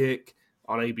 3:30 kick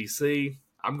on ABC.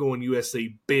 I'm going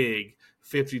USC big,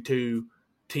 52-10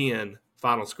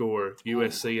 final score,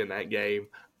 USC in that game.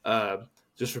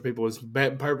 Just for people's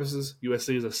betting purposes,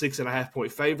 USC is a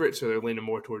 6.5-point favorite, so they're leaning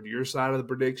more toward your side of the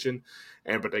prediction.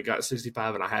 But they got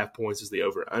 65.5 points as the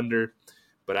over/under.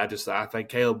 But I think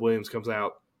Caleb Williams comes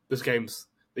out. These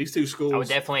two schools. I would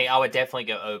definitely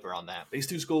go over on that. These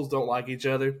two schools don't like each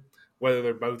other. Whether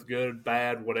they're both good,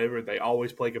 bad, whatever, they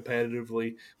always play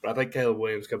competitively. But I think Caleb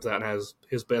Williams comes out and has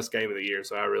his best game of the year,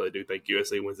 so I really do think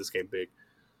USC wins this game big.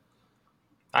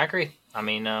 I agree. I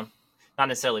mean, not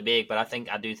necessarily big, but I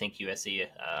do think USC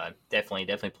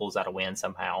definitely pulls out a win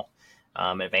somehow.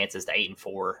 Advances to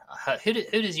 8-4.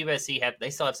 Who does USC have? They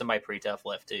still have somebody pretty tough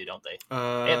left too, don't they?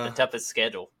 They have the toughest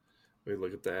schedule. Let me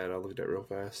look at that. I'll look at that real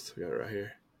fast. We got it right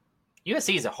here.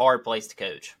 USC is a hard place to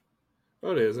coach.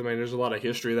 Oh, it is. I mean, there's a lot of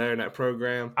history there in that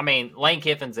program. I mean, Lane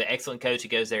Kiffin's an excellent coach. He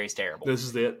goes there, he's terrible. This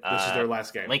is it. This is their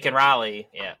last game. Lincoln Riley,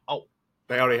 yeah. Oh,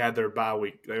 they already had their bye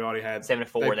week. They already had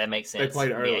 7-4. That makes sense. They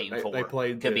played early. They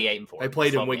played. Could be 8-4. They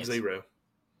played in week 0.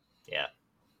 Yeah.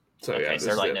 So okay, so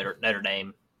they're like Notre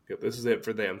Dame. Yep, this is it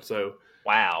for them. So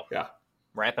wow. Yeah.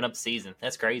 Wrapping up the season.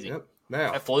 That's crazy. Yep.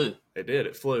 Now that flew. It did.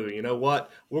 It flew. You know what?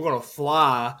 We're gonna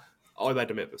fly all the way back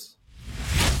to Memphis.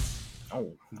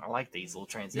 Oh, I like these little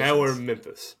transitions. Now we're in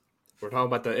Memphis. We're talking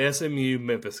about the SMU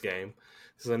Memphis game.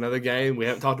 This is another game. We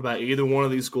haven't talked about either one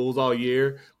of these schools all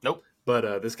year. Nope.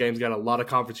 But this game's got a lot of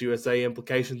Conference USA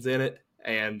implications in it,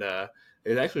 and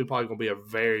it's actually probably going to be a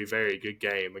very, very good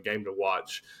game, a game to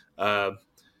watch.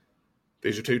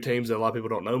 These are two teams that a lot of people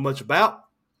don't know much about.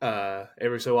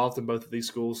 Every so often, both of these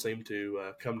schools seem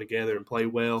to come together and play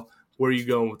well. Where are you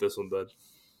going with this one, bud?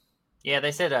 Yeah,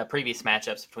 they said previous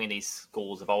matchups between these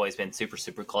schools have always been super,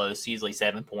 super close, usually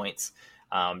 7 points.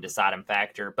 Deciding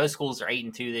factor. Both schools are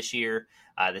 8-2 this year.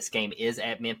 This game is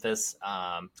at Memphis.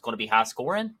 It's going to be high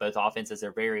scoring. Both offenses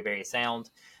are very, very sound.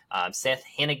 Seth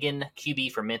Hennigan,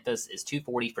 QB for Memphis, is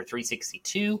 240 for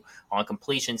 362 on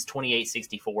completions,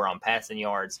 2864 on passing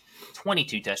yards,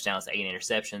 22 touchdowns, 8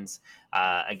 interceptions.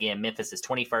 Again, Memphis is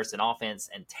 21st in offense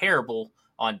and terrible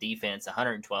on defense,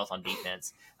 112th on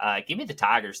defense. Give me the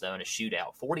Tigers, though, in a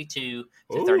shootout,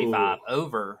 42-35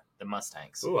 over the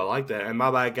Mustangs. Oh, I like that. And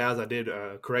my bad, guys, I did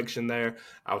a correction there.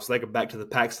 I was thinking back to the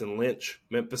Paxton Lynch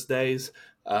Memphis days.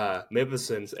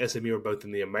 Memphis and SMU are both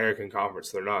in the American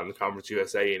Conference. They're not in the Conference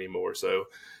USA anymore. So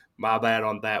my bad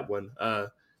on that one.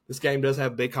 This game does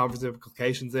have big conference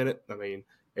implications in it. I mean,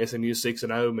 SMU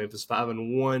 6-0, Memphis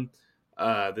 5-1.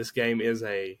 This game is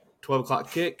a 12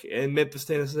 o'clock kick in Memphis,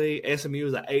 Tennessee. SMU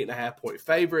is an 8.5-point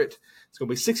favorite. It's going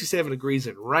to be 67 degrees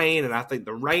and rain, and I think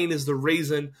the rain is the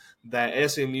reason that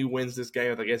SMU wins this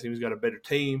game. I think SMU's got a better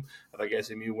team. I think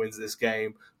SMU wins this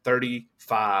game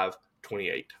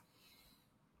 35-28.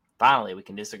 Finally, we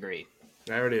can disagree.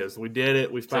 There it is. We did it.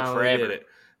 We finally did it.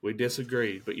 We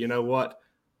disagreed. But you know what?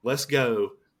 Let's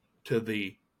go to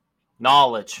the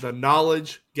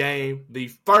knowledge game, the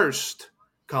first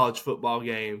college football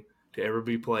game to ever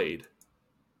be played.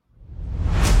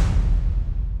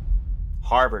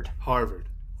 Harvard,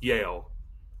 Yale.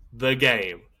 The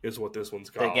game is what this one's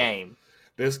called. The game.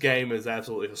 This game is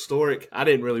absolutely historic. I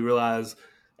didn't really realize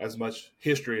as much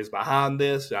history is behind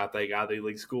this. I think Ivy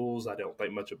League schools, I don't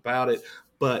think much about it.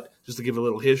 But just to give a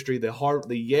little history, the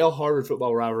Yale-Harvard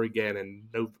football rivalry began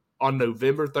on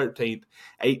November 13th,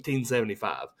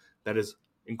 1875. That is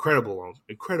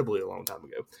incredibly a long time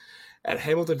ago. At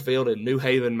Hamilton Field in New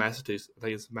Haven, Massachusetts. I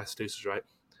think it's Massachusetts, right?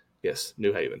 Yes,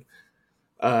 New Haven.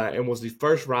 And was the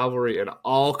first rivalry in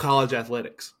all college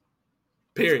athletics.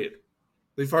 Period.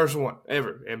 The first one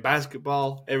ever. In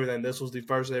basketball, everything. This was the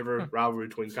first ever rivalry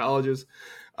between colleges.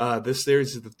 This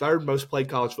series is the third most played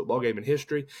college football game in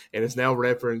history, and is now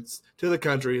referenced to the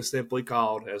country as simply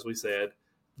called, as we said,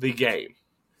 the game.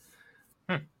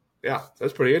 Yeah,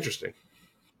 that's pretty interesting.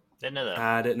 Didn't know that.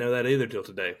 I didn't know that either till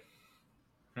today.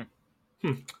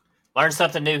 Learn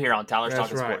something new here on Tyler's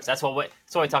Talking right. Sports. That's what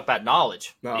we talk about,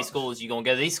 knowledge. These schools, you're going to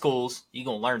go to these schools, you're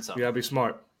going to learn something. You got to be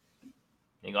smart.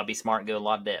 You got to be smart and go a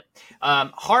lot of depth.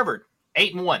 Harvard,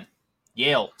 8-1.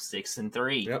 Yale,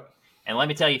 6-3. Yep. And let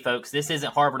me tell you, folks, this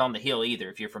isn't Harvard on the Hill either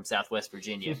if you're from Southwest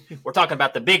Virginia. We're talking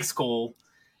about the big school,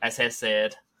 as Hess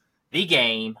said, the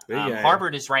game.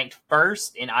 Harvard is ranked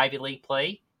first in Ivy League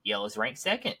play. Yale is ranked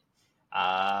second.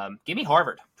 Give me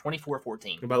Harvard,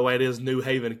 24-14. And by the way, it is New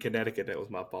Haven, Connecticut. That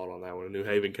was my fault on that one. New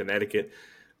Haven, Connecticut.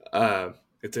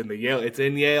 It's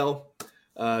in Yale.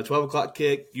 12 o'clock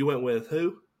kick. You went with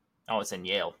who? Oh, it's in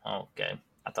Yale. Oh, okay.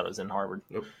 I thought it was in Harvard.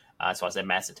 Nope. That's why I said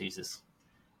Massachusetts.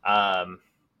 I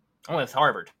went with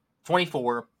Harvard,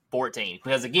 24-14.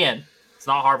 Because, again, it's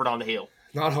not Harvard on the Hill.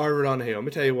 Not Harvard on the Hill. Let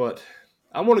me tell you what.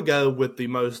 I want to go with the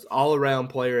most all-around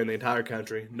player in the entire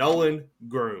country, Nolan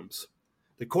Grooms.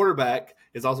 The quarterback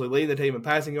is also leading the team in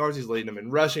passing yards. He's leading them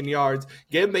in rushing yards.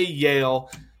 Give me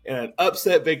Yale in an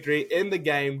upset victory in the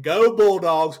game. Go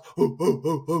Bulldogs.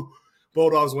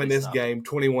 Bulldogs win this game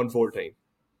 21-14.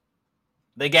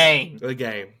 The game. What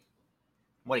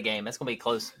a game. That's going to be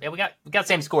close. Yeah, we got the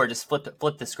same score. Just flip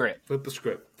the script. Flip the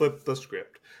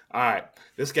script. All right.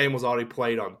 This game was already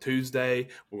played on Tuesday.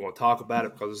 We're going to talk about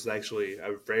it because it's actually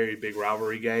a very big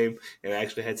rivalry game, and it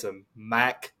actually had some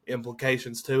MAC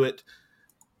implications to it.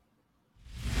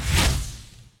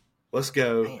 Let's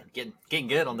go. Man, getting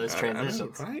good on those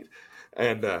transitions. Know, right?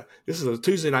 And this is a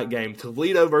Tuesday night game.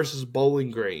 Toledo versus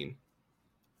Bowling Green.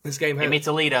 This game has... Give me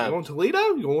Toledo. You want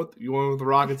Toledo? You want with the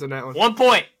Rockets in that one? 1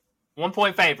 point. 1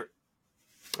 point favorite.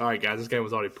 All right, guys. This game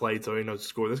was already played, so he knows the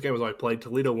score. This game was already played.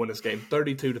 Toledo won this game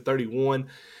 32-31.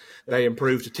 They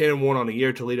improved to 10-1 on the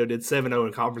year. Toledo did 7-0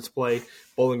 in conference play.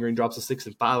 Bowling Green drops to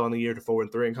 6-5 on the year to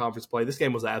 4-3 in conference play. This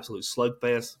game was an absolute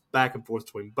slugfest, back and forth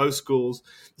between both schools.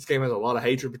 This game has a lot of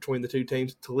hatred between the two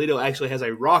teams. Toledo actually has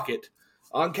a rocket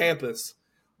on campus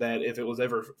that, if it was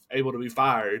ever able to be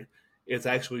fired, its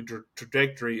actually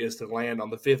trajectory is to land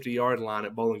on the 50-yard line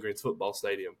at Bowling Green's football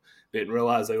stadium. Didn't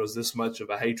realize there was this much of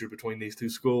a hatred between these two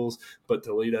schools, but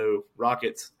Toledo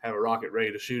Rockets have a rocket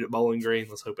ready to shoot at Bowling Green.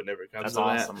 Let's hope it never comes to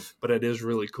awesome. that. But it is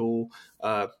really cool.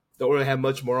 Don't really have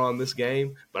much more on this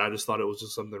game, but I just thought it was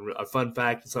just a fun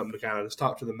fact and something to kind of just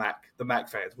talk to the MAC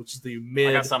fans, which is the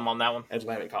I got something on that one.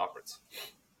 Atlantic Conference.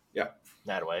 Yeah.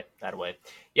 That way.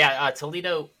 Yeah,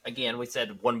 Toledo, again, we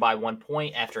said won by 1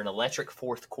 point after an electric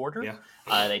fourth quarter.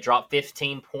 Yeah. They dropped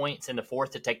 15 points in the fourth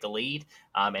to take the lead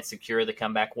and secure the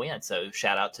comeback win. So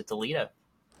shout out to Toledo.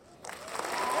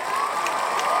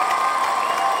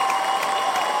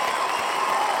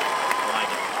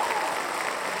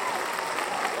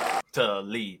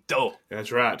 Toledo.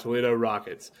 That's right, Toledo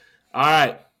Rockets. All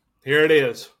right, here it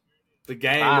is. The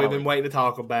game we've been waiting to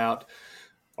talk about.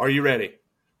 Are you ready?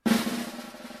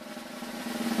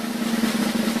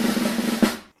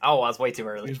 Oh, I was way too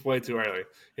early. It's way too early.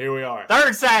 Here we are.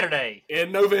 Third Saturday.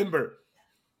 In November.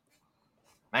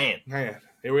 Man, here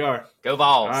we are. Go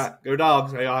Vols. All right, go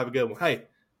Dogs. Hey, y'all have a good one. Hey,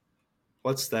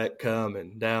 what's that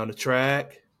coming down the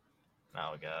track?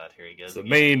 Oh, God, here he goes. It's the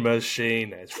Mean Machine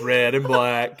that's red and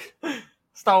black. That's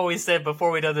all we said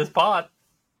before we done this pod.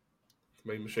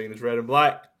 The Mean Machine is red and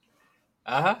black.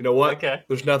 Uh-huh. You know what? Okay.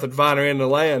 There's nothing finer in the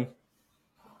land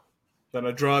than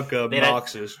a drunk,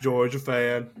 obnoxious Georgia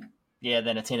fan. Yeah,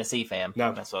 than a Tennessee fan.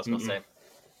 No. That's what I was going to say.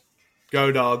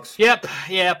 Go Dogs. Yep.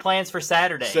 Yeah, plans for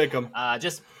Saturday. Sick 'em.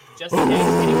 Just in case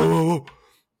anyone...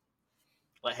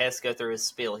 Let Hess go through his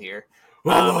spiel here.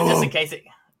 Just in case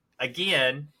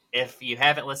again, if you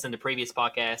haven't listened to previous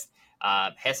podcasts,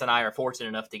 Hess and I are fortunate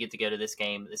enough to get to go to this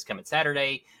game this coming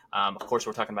Saturday. Of course,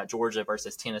 we're talking about Georgia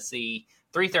versus Tennessee.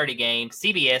 3:30 game.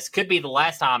 CBS could be the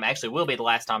last time, actually will be the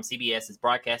last time CBS is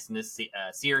broadcasting this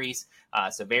series.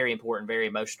 So very important, very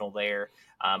emotional there.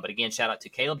 But again, shout out to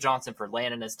Caleb Johnson for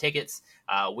landing us tickets.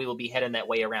 We will be heading that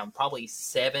way around probably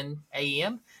 7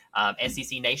 a.m.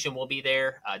 SEC Nation will be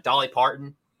there. Dolly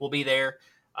Parton will be there.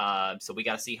 So we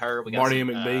got to see her. We got Marty and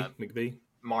McBee.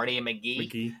 Marty and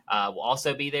McGee will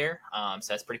also be there.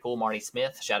 So that's pretty cool. Marty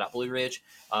Smith, shout out Blue Ridge.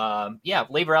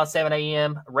 Leave around 7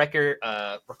 a.m. Record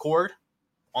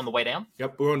on the way down.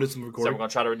 Yep, we're going to do some recording. So we're going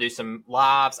to try to do some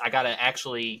lives. I got a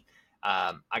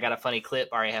funny clip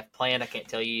I already have planned. I can't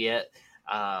tell you yet.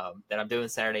 That I'm doing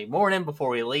Saturday morning before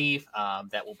we leave.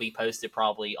 That will be posted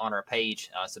probably on our page,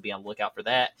 so be on the lookout for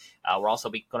that. We're also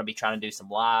going to be trying to do some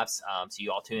lives, so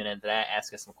you all tune into that,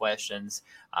 ask us some questions.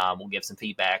 We'll give some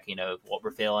feedback, what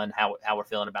we're feeling, how we're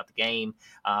feeling about the game.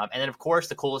 And then, of course,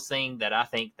 the coolest thing that I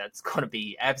think that's going to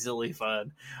be absolutely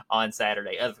fun on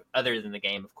Saturday, other than the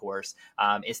game, of course,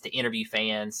 is to interview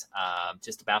fans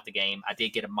just about the game. I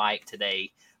did get a mic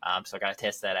today, so I got to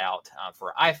test that out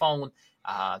for an iPhone.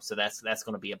 So that's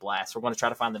going to be a blast. We're going to try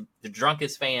to find the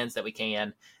drunkest fans that we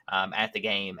can at the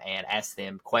game and ask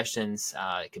them questions.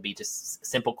 It could be just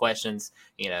simple questions.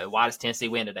 Why does Tennessee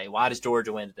win today? Why does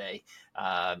Georgia win today?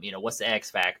 What's the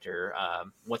X factor?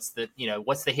 What's the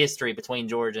history between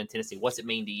Georgia and Tennessee? What's it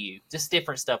mean to you? Just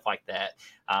different stuff like that.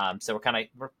 So we're kind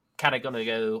of going to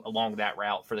go along that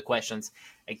route for the questions.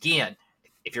 Again,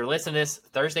 if you're listening to this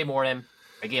Thursday morning,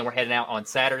 again, we're heading out on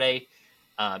Saturday.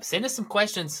 Send us some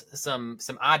questions, some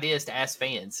ideas to ask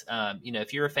fans.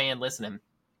 If you're a fan listening,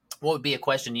 what would be a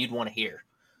question you'd want to hear?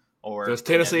 Or does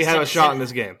Tennessee have a shot in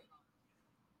this game?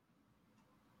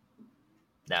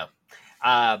 No,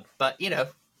 but it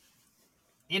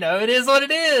is what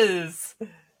it is. It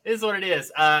is what it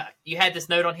is. You had this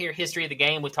note on here, history of the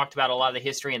game. We talked about a lot of the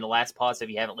history in the last pod, so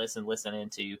if you haven't listened, listen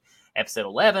into episode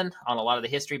 11 on a lot of the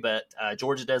history. But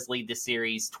Georgia does lead this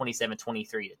series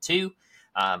 27-23-2.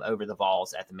 Over the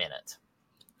Vols at the minute.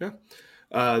 Yeah.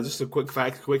 Just a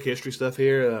quick history stuff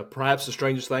here. Perhaps the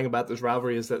strangest thing about this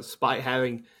rivalry is that despite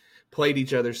having played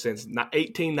each other since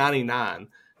 1899,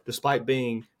 despite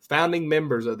being founding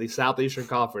members of the Southeastern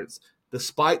Conference,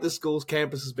 despite the school's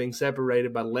campuses being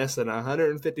separated by less than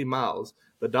 150 miles,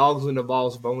 the Dogs and the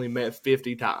Vols have only met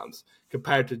 50 times,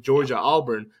 compared to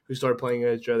Georgia-Auburn, who started playing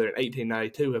each other in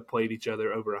 1892, have played each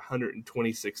other over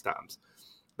 126 times.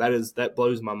 That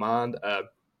blows my mind.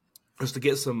 Just to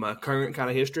get some current kind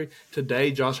of history,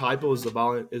 today Josh Heupel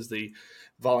is the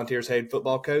Volunteers head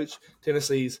football coach.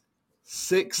 Tennessee's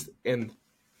sixth head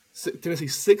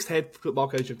football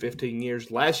coach in 15 years.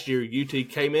 Last year, UT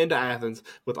came into Athens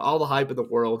with all the hype in the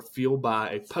world, fueled by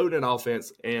a potent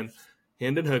offense and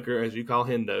Hendon Hooker, as you call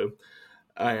Hendo,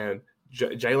 and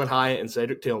Jalen Hyatt and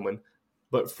Cedric Tillman.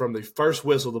 But from the first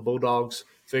whistle, the Bulldogs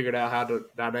figured out how to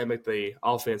dynamic the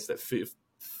offense that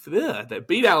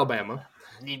beat Alabama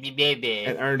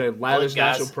and earned a lavish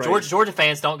national praise. Georgia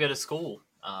fans don't go to school.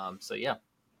 So, yeah.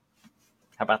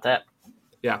 How about that?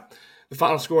 Yeah. The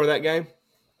final score of that game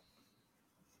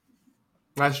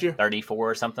last year?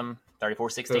 34 or something.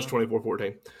 34-16? It was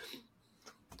 24-14.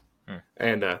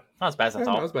 And not as bad as I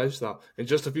thought. Not as bad as I thought. And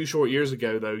just a few short years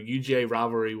ago, though, UGA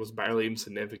rivalry was barely even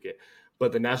significant.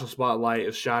 But the national spotlight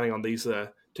is shining on these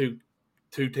two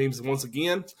teams once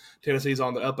again. Tennessee's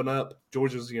on the up and up.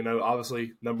 Georgia's,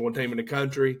 obviously number one team in the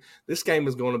country. This game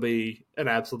is going to be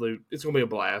it's going to be a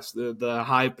blast. The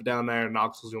hype down there in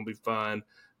Knoxville is going to be fun.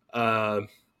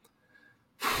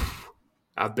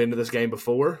 I've been to this game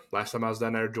before. Last time I was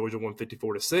down there, Georgia won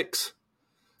 54-6. It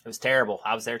was terrible.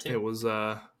 I was there too. It was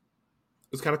kind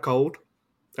of cold.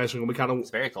 Actually, it's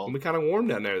very cold. It'll be kind of warm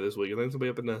down there this week. I think it's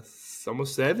going to be up in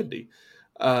almost 70.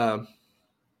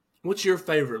 What's your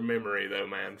favorite memory, though,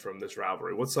 man, from this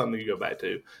rivalry? What's something you go back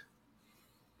to?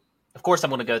 Of course,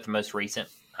 I'm going to go with the most recent,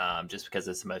 just because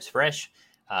it's the most fresh.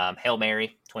 Hail Mary,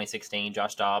 2016,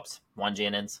 Josh Dobbs, Juan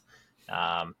Jennings.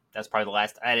 That's probably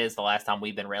the last time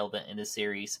we've been relevant in this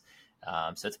series.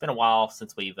 So it's been a while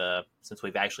since we've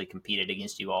actually competed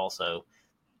against you all. So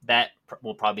that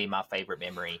will probably be my favorite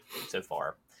memory so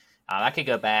far. I could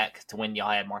go back to when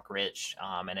y'all had Mark Rich,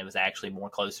 and it was actually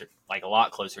a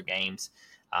lot closer games.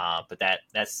 But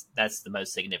that's the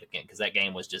most significant because that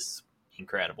game was just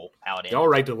incredible how it ended. Y'all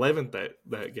ranked 11th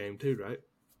that game too, right?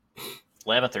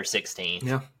 11th or 16th.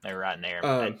 Yeah, they were right in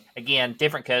there. Again,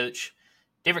 different coach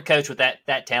with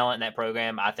that talent in that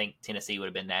program. I think Tennessee would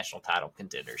have been national title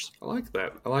contenders. I like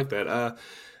that.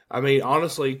 I mean,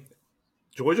 honestly,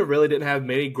 Georgia really didn't have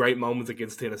many great moments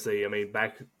against Tennessee. I mean,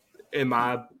 back in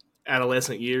my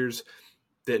adolescent years,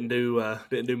 didn't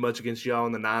do much against y'all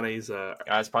in the 90s.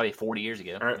 It's probably 40 years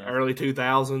ago. Early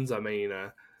 2000s. I mean,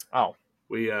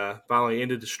 we finally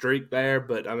ended the streak there.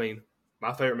 But I mean,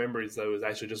 my favorite memories though is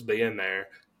actually just being there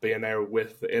in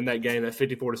that game, that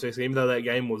 54-6. Even though that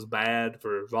game was bad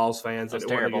for Vols fans and it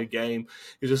wasn't a good game,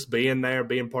 it was just being there,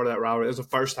 being part of that rivalry. It was the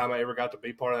first time I ever got to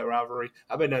be part of that rivalry.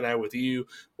 I've been down there with you,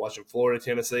 watching Florida,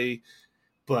 Tennessee,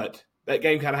 but that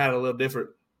game kind of had a little different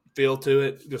feel to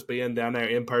it, just being down there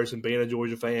in person, being a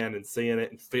Georgia fan and seeing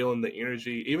it and feeling the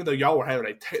energy. Even though y'all were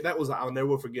having I'll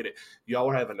never forget it. Y'all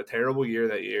were having a terrible year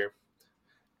that year,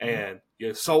 and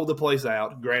you sold the place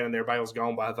out. Granted, everybody was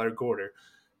gone by the third quarter,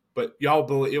 but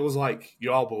it was like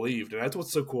y'all believed, and that's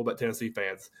what's so cool about Tennessee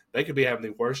fans. They could be having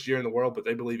the worst year in the world, but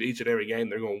they believe each and every game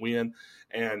they're going to win.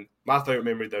 And my favorite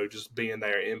memory, though, just being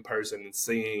there in person and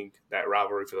seeing that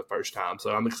rivalry for the first time.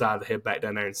 So I'm excited to head back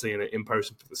down there and seeing it in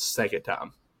person for the second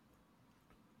time.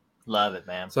 Love it,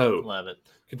 man. So, love it.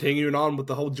 Continuing on with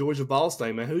the whole Georgia Vols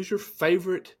thing, man, who's your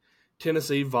favorite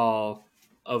Tennessee Vol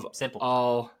of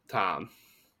all time?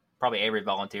 Probably Avery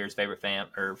Volunteer's favorite fan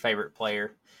or favorite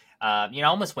player. I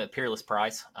almost went Peerless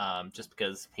Price, just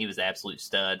because he was the absolute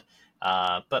stud.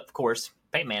 But of course,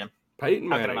 Peyton Manning. Peyton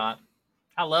Manning. How could I not?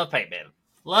 I love Peyton Manning.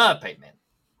 Love Peyton Manning.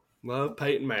 Love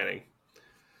Peyton Manning.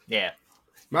 Yeah.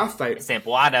 My favorite. It's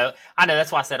simple. I know.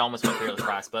 That's why I said almost went Peerless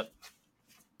Price, but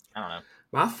I don't know.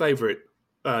 My favorite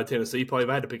Tennessee player, if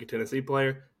I had to pick a Tennessee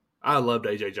player, I loved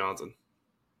A.J. Johnson.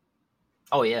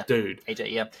 Oh, yeah. Dude.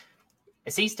 A.J., yeah.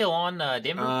 Is he still on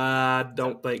Denver? I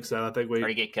don't think so. I think Or did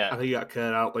he get cut? I think he got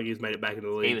cut. I don't think he's made it back in the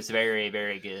league. He was very,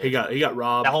 very good. He got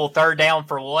robbed. The whole third down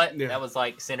for what? Yeah. That was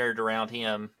centered around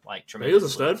him tremendously. He was a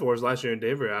stud for us last year in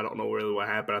Denver. I don't know really what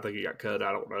happened. I think he got cut.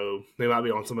 I don't know. He might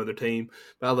be on some other team.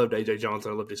 But I loved A.J.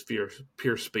 Johnson. I loved his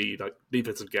pure speed,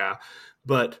 defensive guy.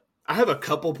 But I have a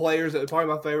couple players that are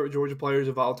probably my favorite Georgia players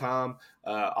of all time.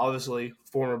 Obviously,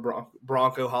 former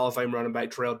Bronco Hall of Fame running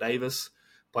back Terrell Davis.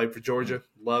 Played for Georgia,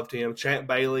 loved him. Champ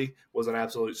Bailey was an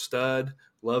absolute stud,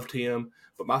 loved him.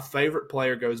 But my favorite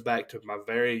player goes back to my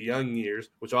very young years,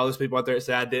 which all those people out there that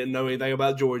say I didn't know anything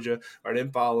about Georgia or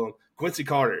didn't follow him. Quincy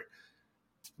Carter.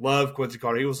 Loved Quincy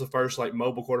Carter. He was the first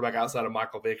mobile quarterback outside of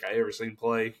Michael Vick I ever seen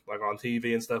play on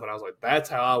TV and stuff. And I was like, that's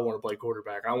how I want to play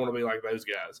quarterback. I want to be like those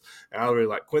guys. And I really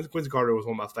like Quincy Carter was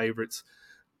one of my favorites,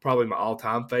 probably my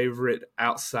all-time favorite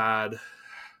outside.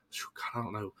 I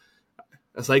don't know.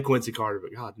 I say Quincy Carter,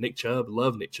 but God, Nick Chubb,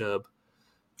 love Nick Chubb.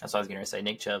 That's what I was going to say.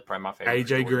 Nick Chubb, probably my favorite.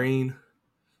 A.J. Green,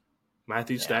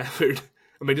 Matthew Stafford.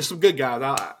 I mean, just some good guys.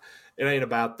 It ain't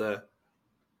about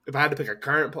if I had to pick a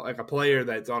current a player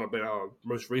that's on a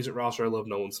most recent roster, I love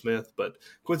Nolan Smith, but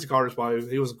Quincy Carter's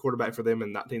he was a quarterback for them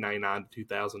in 1999 to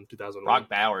 2000, 2001. Brock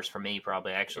Bowers for me,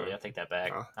 probably, actually. I take that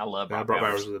back. I love Brock Bowers.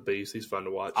 Brock Bowers is a beast. He's fun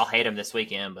to watch. I'll hate him this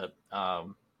weekend, but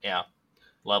yeah,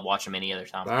 love watching him any other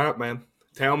time. All right, man.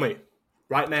 Tell me.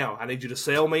 Right now, I need you to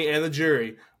sell me and the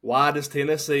jury. Why does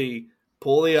Tennessee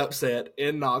pull the upset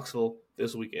in Knoxville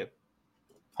this weekend?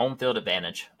 Home field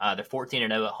advantage. They're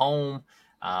 14-0 at home.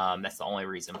 That's the only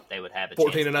reason they would have a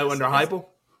 14-0 under Heupel?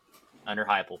 Under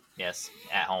Heupel, yes,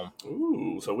 at home.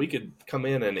 Ooh, so we could come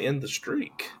in and end the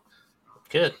streak.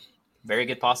 Good. Very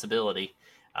good possibility.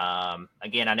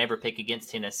 Again, I never pick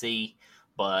against Tennessee,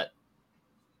 but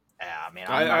I'm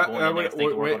not going in there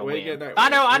thinking we're going to win.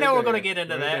 I know we're going to get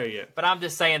into that, but I'm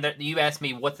just saying that you asked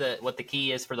me what the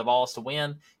key is for the Vols to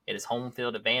win. It is home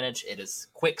field advantage. It is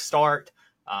quick start.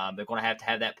 They're going to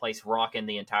have that place rocking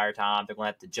the entire time. They're going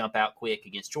to have to jump out quick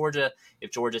against Georgia.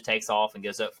 If Georgia takes off and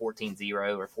goes up 14-0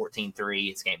 or 14-3,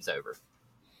 it's game's over.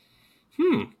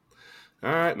 All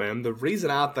right, man. The reason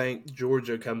I think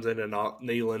Georgia comes into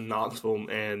Neyland, Knoxville,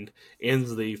 and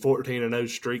ends the 14-0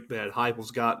 streak that Heupel's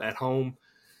got at home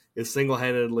is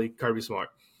single-handedly Kirby Smart.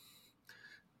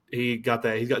 He's got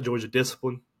Georgia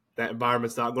discipline. That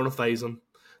environment's not going to phase them.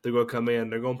 They're going to come in.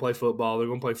 They're going to play football. They're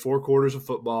going to play 4 quarters of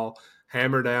football,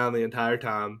 hammer down the entire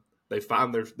time. They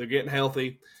find they're getting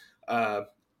healthy. I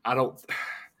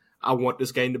want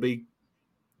this game to be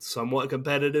somewhat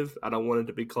competitive. I don't want it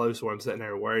to be close where I'm sitting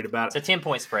there worried about it. It's a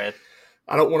 10-point spread.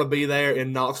 I don't want to be there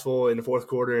in Knoxville in the fourth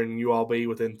quarter and you all be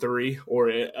within 3 or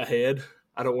ahead.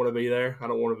 I don't want to be there. I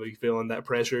don't want to be feeling that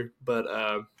pressure. But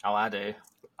I do.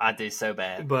 I do so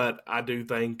bad. But I do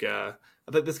think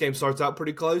this game starts out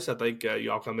pretty close. I think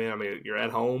y'all come in. I mean, you're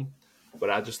at home. But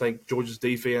I just think Georgia's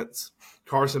defense,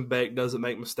 Carson Beck doesn't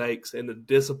make mistakes, and the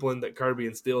discipline that Kirby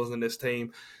instills in this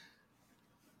team,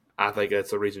 I think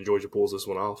that's the reason Georgia pulls this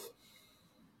one off.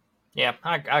 Yeah,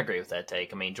 I agree with that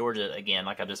take. I mean, Georgia, again,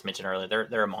 like I just mentioned earlier,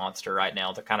 they're a monster right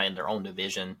now. They're kind of in their own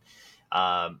division.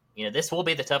 This will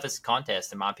be the toughest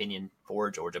contest in my opinion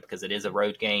for Georgia because it is a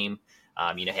road game.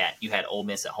 You had Ole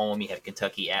Miss at home, you had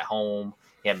Kentucky at home,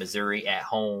 you had Missouri at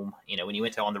home. When you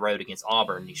went on the road against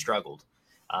Auburn, you struggled.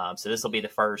 So this will be the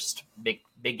first big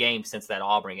game since that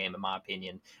Auburn game, in my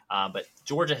opinion. But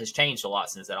Georgia has changed a lot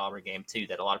since that Auburn game too,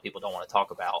 that a lot of people don't want to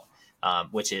talk about,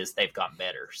 which is they've gotten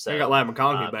better. So they got Ladd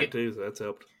McConkey back too, so that's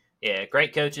helped. Yeah,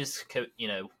 great coaches,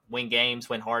 win games,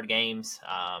 win hard games.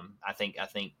 I think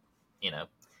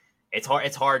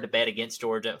it's hard to bet against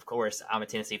Georgia. Of course, I'm a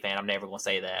Tennessee fan. I'm never going to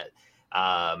say that.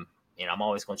 I'm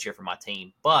always going to cheer for my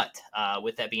team. But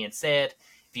with that being said,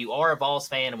 if you are a Vols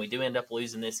fan and we do end up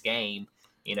losing this game,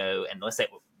 and let's say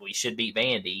we should beat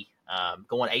Vandy,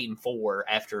 going 8-4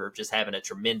 after just having a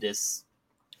tremendous,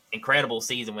 incredible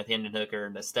season with Hendon Hooker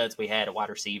and the studs we had at wide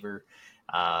receiver.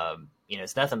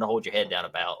 It's nothing to hold your head down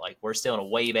about. Like, we're still in a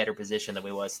way better position than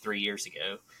we was 3 years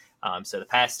ago. So the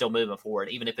past still moving forward,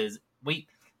 even if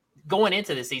going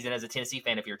into the season as a Tennessee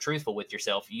fan, if you're truthful with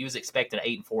yourself, you was expecting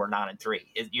 8-4,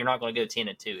 9-3. You're not going to go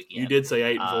 10-2 again. You did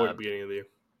say 8-4 at the beginning of the year.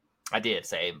 I did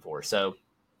say 8-4. So,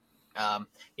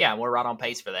 we're right on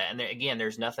pace for that. And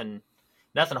there's nothing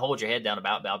to hold your head down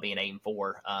about being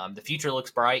 8-4. The future looks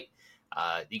bright.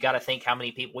 You got to think how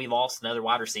many people we lost another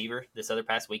wide receiver this other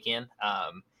past weekend.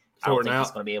 I don't think he's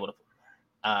going to be able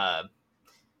to.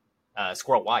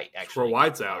 Squirrel White, actually. Squirrel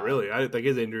White's out, really. I didn't think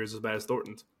his injury was as bad as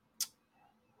Thornton's.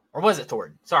 Or was it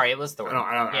Thornton? Sorry, it was Thornton.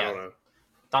 I don't know.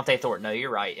 Dante Thornton. No,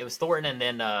 you're right. It was Thornton,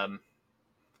 and then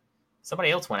somebody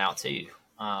else went out too.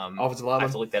 Offensive lineman? I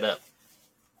have to look that up.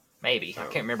 Maybe. I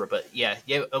can't remember, but yeah,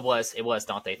 it was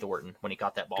Dante Thornton when he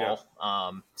caught that ball.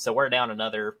 Yeah. So we're down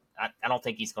another. I don't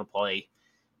think he's going to play.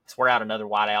 So we're out another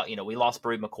wideout. We lost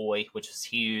Brood McCoy, which is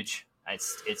huge.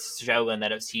 It's showing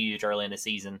that it was huge early in the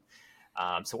season.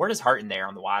 So we're just hurting there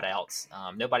on the wideouts.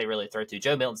 Nobody really to throw to.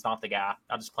 Joe Milton's not the guy.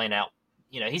 I'm just playing out.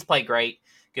 He's played great,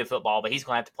 good football, but he's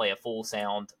going to have to play a full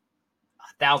sound,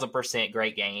 1,000%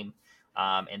 great game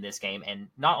in this game. And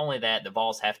not only that, the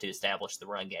Vols have to establish the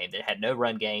run game. They had no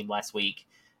run game last week.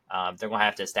 They're going to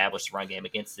have to establish the run game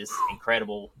against this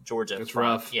incredible Georgia. It's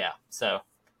rough. Yeah. So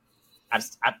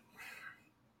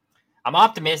I'm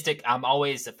optimistic. I'm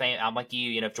always a fan. I'm like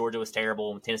you. If Georgia was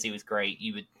terrible and Tennessee was great,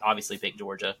 you would obviously pick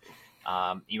Georgia.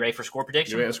 You ready for score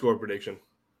prediction? You ready for score prediction?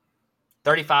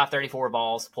 35-34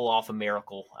 Vols pull off a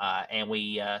miracle, and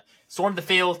we storm the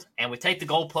field and we take the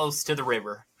goalposts to the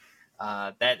river.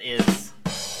 That is,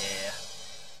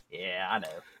 I know.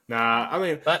 Nah, I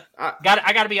mean, but I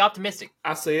got to be optimistic.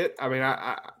 I see it. I mean,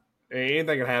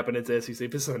 anything can happen. It's SEC.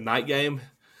 If it's a night game,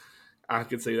 I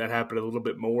could see that happen a little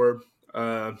bit more.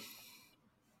 I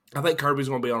think Kirby's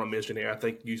going to be on a mission here. I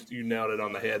think you nailed it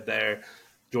on the head there.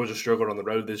 Georgia struggled on the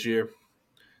road this year.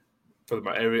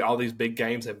 All these big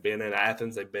games have been in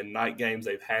Athens. They've been night games.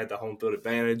 They've had the home field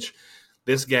advantage.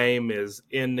 This game is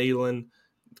in Neyland.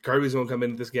 Kirby's going to come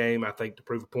into this game, I think, to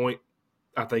prove a point.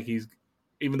 I think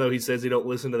even though he says he don't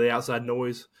listen to the outside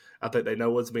noise, I think they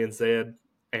know what's being said,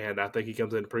 and I think he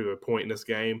comes in to prove a point in this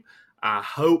game. I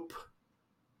hope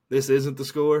this isn't the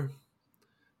score,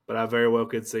 but I very well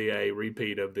could see a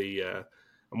repeat of the,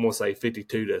 I'm going to say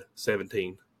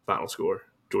 52-17 final score,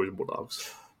 Georgia Bulldogs.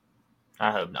 I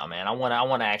hope not, man. I want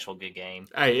an actual good game.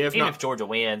 Hey, if Georgia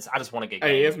wins, I just want a good game.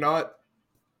 Hey, if not,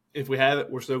 if we have it,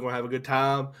 we're still going to have a good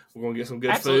time. We're going to get some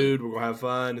good food. We're going to have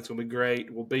fun. It's going to be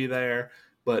great. We'll be there.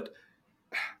 But,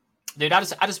 dude, I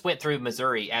just went through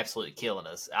Missouri absolutely killing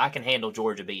us. I can handle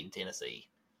Georgia beating Tennessee.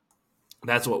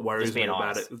 That's what worries me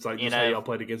about it. It's like you say y'all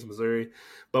played against Missouri.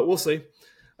 But we'll see.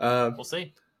 We'll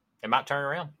see. It might turn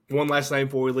around. One last thing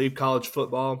before we leave college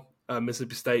football.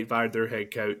 Mississippi State fired their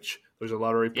head coach. There's a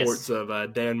lot of reports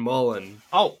of Dan Mullen.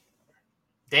 Oh,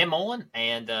 Dan Mullen,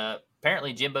 and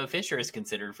apparently Jimbo Fisher is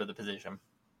considered for the position.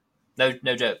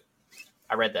 No joke.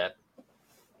 I read that.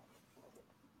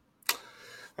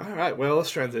 All right, well, let's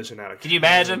transition out of. Can you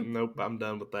imagine? Nope, I'm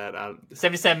done with that.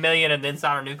 $77 million and then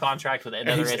sign a new contract with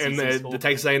another SEC school. The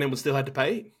Texas A&M would still have to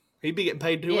pay. He'd be getting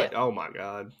paid to it. Oh my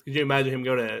God! Could you imagine him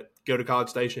go to College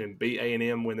Station and beat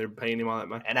A&M when they're paying him all that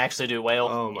money and actually do well?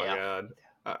 Oh my God!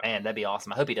 Man, that'd be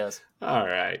awesome. I hope he does. All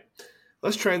right,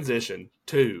 let's transition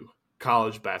to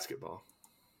college basketball.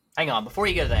 Hang on, before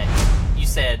you go to that, you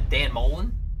said Dan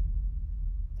Mullen.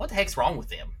 What the heck's wrong with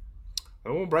them?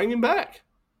 I won't bring him back.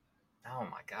 Oh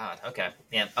my God! Okay,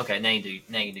 yeah, okay. Now you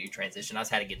do your transition. I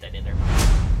just had to get that in there.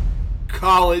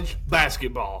 College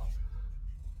basketball.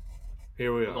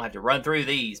 Here we are. We're gonna have to run through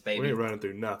these, baby. We ain't running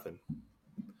through nothing.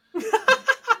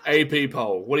 AP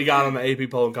poll. What do you got on the AP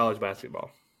poll in college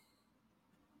basketball?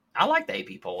 I like the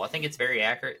AP poll. I think it's very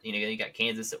accurate. You got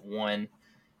Kansas at 1.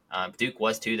 Duke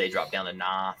was too. They dropped down to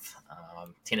 9th.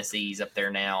 Tennessee's up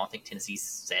there now. I think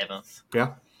Tennessee's 7th.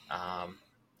 Yeah.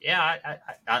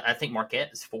 I think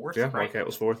Marquette is 4th. Yeah, right? Marquette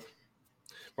was 4th.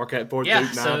 Marquette 4th, Yeah,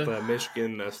 Duke 9th,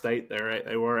 Michigan State,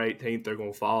 they were 18th. They're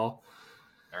going to fall.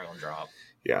 They're going to drop.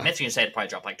 Yeah. Michigan State will probably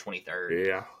drop like 23rd.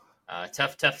 Yeah.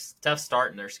 Tough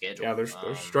start in their schedule. Yeah, they're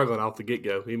struggling off the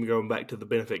get-go. Even going back to the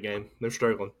benefit game, they're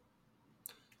struggling.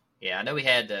 Yeah, I know we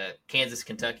had Kansas,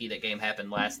 Kentucky. That game happened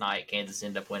last night. Kansas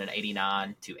ended up winning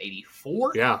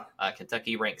 89-84. Yeah.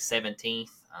 Kentucky ranked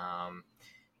 17th.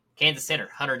 Kansas center,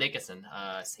 Hunter Dickinson.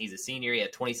 He's a senior. He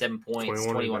had 27 points,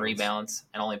 21 rebounds,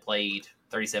 and only played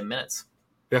 37 minutes.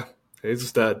 Yeah, he's a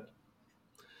stud.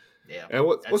 Yeah. And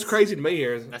what's crazy to me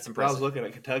here is that's impressive. I was looking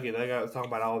at Kentucky. They got talking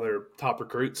about all their top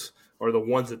recruits or the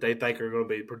ones that they think are going to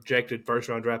be projected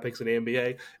first-round draft picks in the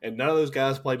NBA, and none of those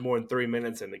guys played more than 3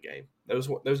 minutes in the game.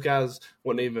 Those guys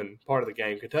weren't even part of the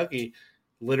game.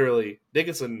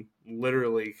 Dickinson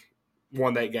literally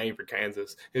won that game for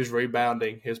Kansas. His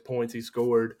rebounding, his points he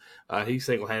scored, he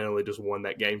single-handedly just won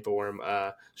that game for him.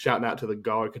 Shouting out to the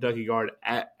Kentucky guard,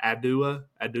 Adu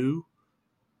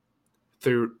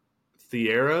through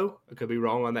Thiero. I could be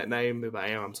wrong on that name. If I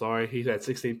am, I'm sorry. He's had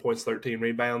 16 points, 13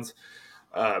 rebounds.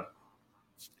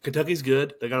 Kentucky's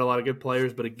good. They got a lot of good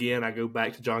players, but again, I go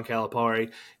back to John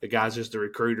Calipari. The guy's just a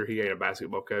recruiter. He ain't a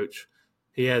basketball coach.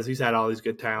 He's had all these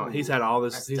good talent. He's had all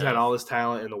this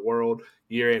talent in the world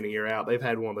year in and year out. They've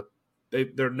had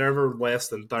they're never less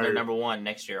than 3rd. They're number 1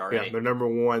 next year already. Yeah, they're number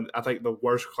 1. I think the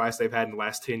worst class they've had in the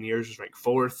last 10 years is ranked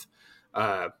 4th.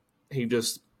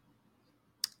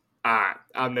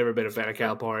 I've never been a fan of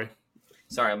Calipari.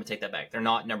 Sorry, I'm gonna take that back. They're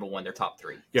not number 1. They're top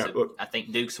 3. Yeah, so I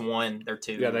think Duke's 1. They're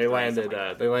 2. Yeah, they landed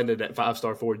at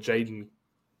 5-star forward Jaden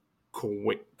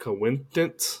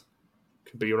Cointance.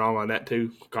 Could be wrong on that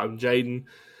too. Jaden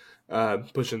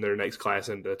pushing their next class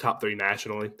into the top 3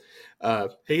 nationally.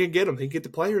 He can get them. He can get the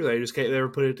players. They just can't ever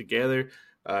put it together.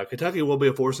 Kentucky will be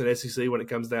a force in SEC when it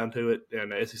comes down to it in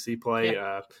the SEC play.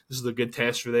 Yeah. This is a good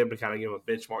test for them to kind of give them a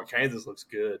benchmark. Kansas looks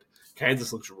good.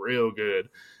 Kansas looks real good.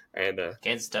 And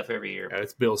Kansas tough every year.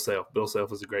 It's Bill Self. Bill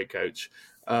Self is a great coach.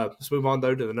 Let's move on,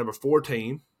 though, to the number 4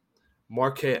 team,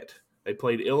 Marquette. They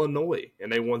played Illinois, and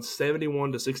they won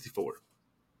 71-64.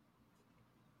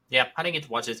 Yeah, I didn't get to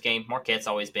watch this game. Marquette's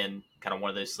always been kind of one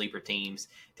of those sleeper teams.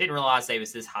 Didn't realize they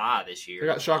was this high this year. They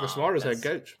got Shaka Smart as head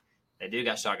coach. They do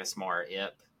got Shaka Smart,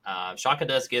 yep. Shaka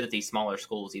does good at these smaller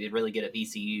schools. He did really good at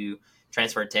VCU,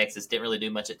 transferred to Texas, didn't really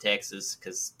do much at Texas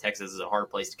because Texas is a hard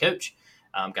place to coach.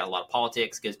 Got a lot of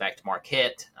politics, goes back to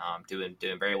Marquette, doing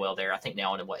very well there. I think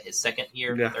now in his second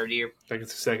year, third year? I think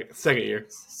it's second year.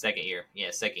 Second year,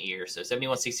 yeah, second year. So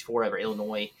 71-64 over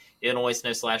Illinois. Illinois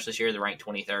no slash this year. They're ranked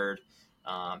 23rd.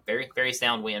 Very, very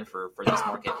sound win for this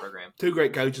Marquette program. 2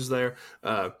 great coaches there.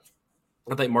 I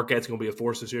think Marquette's going to be a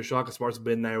force this year. Shaka Smart's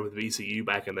been there with VCU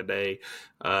back in the day.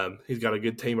 He's got a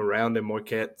good team around him.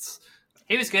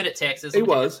 He was good at Texas. He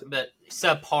was. But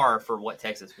subpar for what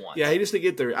Texas wants. Yeah, he just didn't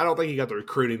get there. I don't think he got the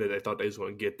recruiting that they thought they was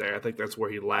going to get there. I think that's where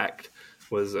he lacked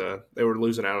was they were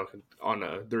losing out on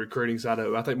the recruiting side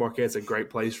of it. I think Marquette's a great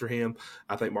place for him.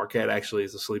 I think Marquette actually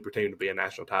is a sleeper team to be a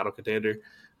national title contender.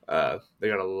 They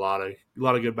got a lot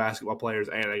of good basketball players,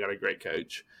 and they got a great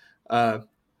coach.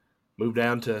 Move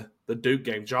down to the Duke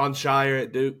game. John Shire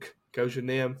at Duke coaching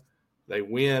them. They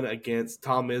win against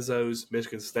Tom Izzo's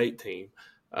Michigan State team.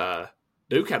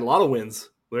 Duke had a lot of wins.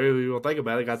 Whatever you want to think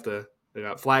about it, they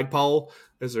got Flagpole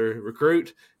as their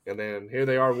recruit, and then here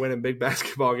they are winning big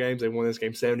basketball games. They won this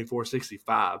game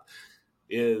 74-65.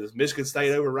 Is Michigan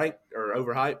State overranked or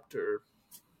overhyped or?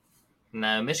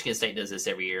 No, Michigan State does this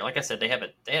every year. Like I said, they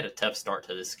had a tough start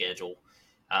to this schedule.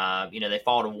 They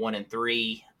fall to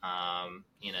 1-3.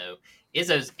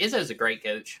 Izzo's a great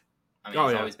coach. He's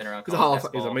always been around.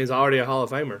 He's already a Hall of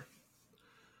Famer.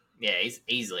 Yeah, he's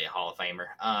easily a Hall of Famer.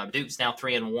 Duke's now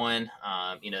 3-1.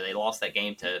 They lost that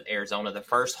game to Arizona, the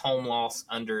first home loss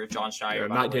under John Shire.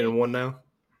 19-1 now.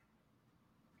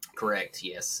 Correct.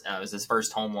 Yes, it was his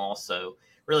first home loss, so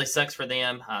really sucks for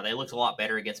them. They looked a lot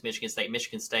better against Michigan State.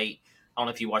 Michigan State, I don't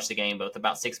know if you watched the game, but with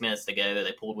about 6 minutes to go,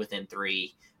 they pulled within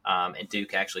 3, and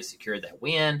Duke actually secured that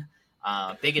win.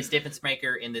 Biggest difference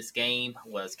maker in this game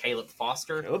was Caleb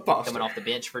Foster. Coming off the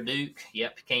bench for Duke.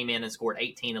 Yep, came in and scored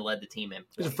 18 and led the team in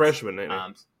points. He's a freshman, ain't he?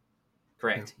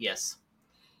 Correct. Yeah. Yes.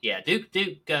 Yeah. Duke's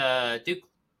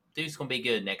gonna be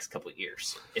good next couple of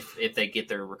years if they get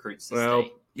their recruits to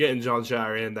stay. Getting John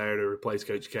Shire in there to replace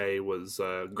Coach K was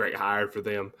a great hire for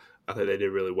them. I think they did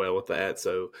really well with that,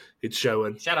 so it's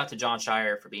showing. Shout out to John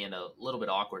Shire for being a little bit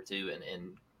awkward too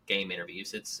in game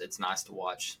interviews. It's nice to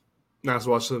watch. Nice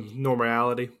to watch some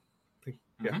normality.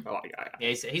 Yeah, Mm-hmm. I like it.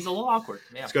 Yeah, he's a little awkward.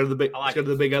 Yeah. Let's go to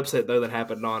the big upset though that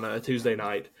happened on Tuesday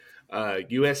night.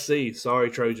 USC, sorry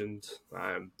Trojans.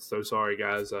 I'm so sorry,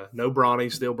 guys. No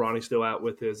Bronny, still out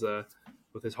with his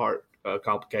heart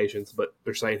complications, but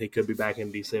they're saying he could be back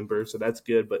in December, so that's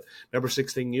good. But number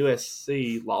 16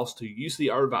 USC lost to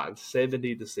UC Irvine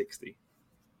 70-60.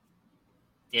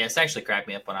 Yeah, it's actually cracked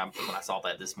me up when I saw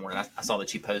that this morning. I saw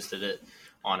that you posted it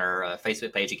on our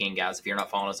Facebook page again, guys. If you're not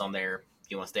following us on there,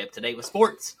 if you want to stay up to date with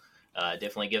sports,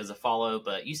 definitely give us a follow.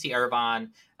 But UC Irvine,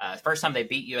 first time they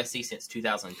beat USC since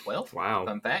 2012. Wow.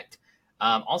 Fun fact.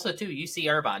 Also, too, UC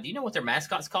Irvine. Do you know what their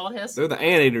mascot's called, Hess? They're the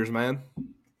Anteaters, man.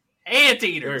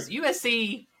 Anteaters.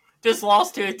 USC just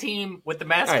lost to a team with the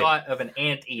mascot of an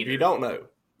anteater. If you don't know,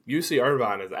 UC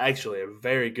Irvine is actually a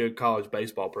very good college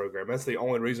baseball program. That's the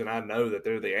only reason I know that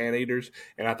they're the Anteaters.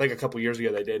 And I think a couple years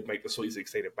ago they did make the Sweet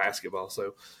 16 in basketball.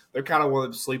 So they're kind of one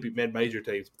of the sleepy mid-major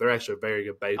teams. But they're actually a very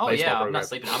good baseball program. I'm not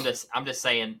sleeping. I'm just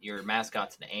saying your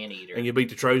mascot's an Anteater. And you beat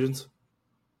the Trojans?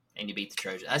 And you beat the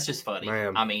Trojans. That's just funny.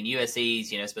 Man. I mean, USC's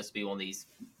supposed to be one of these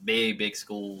big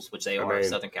schools, which they are in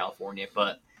Southern California.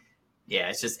 But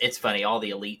yeah, it's funny. All the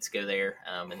elites go there,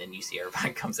 and then UC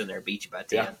Irvine comes in there and beats you by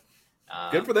 10. Yeah.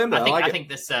 Good for them. I think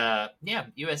this,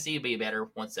 USC will be better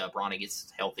once Bronny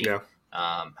gets healthy. Yeah.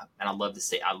 And I'd love to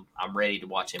see. I'm ready to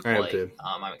watch him play.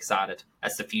 I'm excited.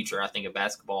 That's the future, I think, of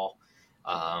basketball.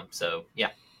 So yeah,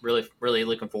 really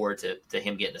looking forward to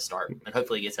him getting a start, and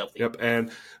hopefully he gets healthy. Yep. And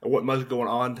what much going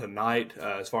on tonight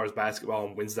as far as basketball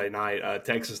on Wednesday night?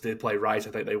 Texas did play Rice.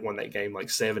 I think they won that game like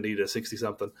 70-60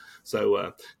 something.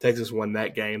 So Texas won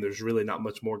that game. There's really not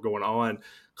much more going on.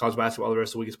 College basketball the rest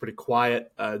of the week is pretty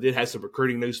quiet. Did have some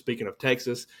recruiting news. Speaking of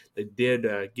Texas, they did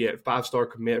get 5-star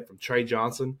commit from Trey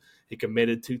Johnson. He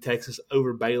committed to Texas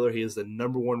over Baylor. He is the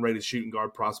number 1 rated shooting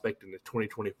guard prospect in the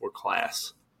 2024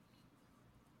 class.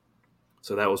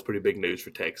 So that was pretty big news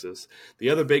for Texas. The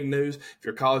other big news, if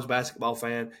you're a college basketball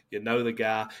fan, you know the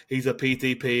guy. He's a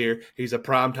PTPer. He's a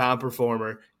primetime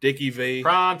performer. Dickie V.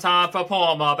 Primetime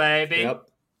performer, baby. Yep.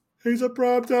 He's a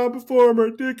primetime performer,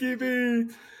 Dickie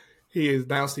V. He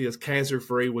announced he is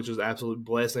cancer-free, which is an absolute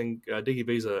blessing. Dickie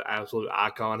V's an absolute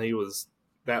icon. He was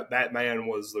that man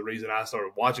was the reason I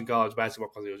started watching college basketball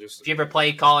because he was just. Did you ever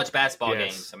play college basketball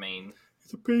games? I mean,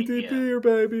 he's a PTPer,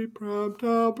 baby,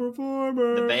 primetime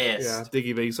performer. The best. Yeah,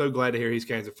 Dickie V. So glad to hear he's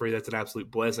cancer-free. That's an absolute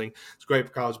blessing. It's great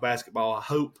for college basketball. I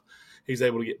hope he's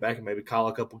able to get back and maybe call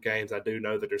a couple games. I do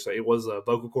know that it was a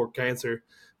vocal cord cancer,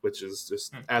 which is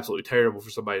just absolutely terrible for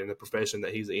somebody in the profession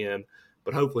that he's in.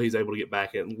 But hopefully he's able to get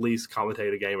back and at least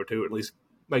commentate a game or two, or at least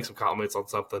make some comments on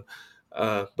something.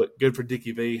 But good for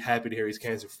Dickie V. Happy to hear he's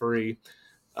cancer-free.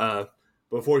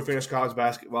 Before we finish college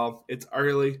basketball, it's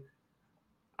early.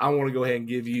 I want to go ahead and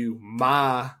give you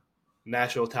my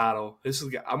national title.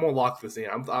 I'm going to lock this in.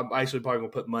 I'm actually probably going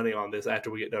to put money on this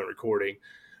after we get done recording.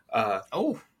 I'm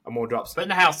going to drop some. Putting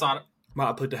the house on it.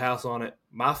 Might put the house on it.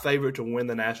 My favorite to win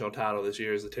the national title this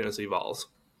year is the Tennessee Vols.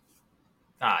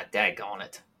 Daggone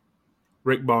it.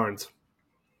 Rick Barnes.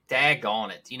 Daggone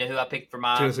it. You know who I picked for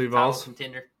my Tennessee Vols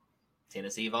contender?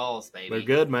 Tennessee Vols, baby. They're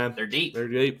good, man. They're deep. They're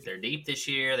deep. They're deep this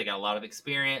year. They got a lot of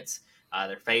experience.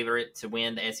 They're favorite to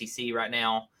win the SEC right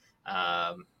now.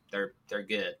 They're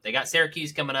good. They got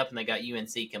Syracuse coming up, and they got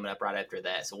UNC coming up right after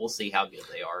that. So we'll see how good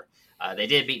they are. They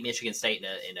did beat Michigan State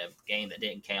in a game that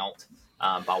didn't count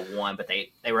by 1, but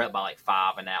they were up by like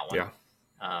 5 in that one. Yeah.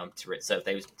 So if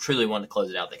they truly wanted to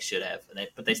close it out, they should have,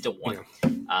 but they still won.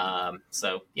 Yeah.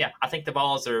 So yeah, I think the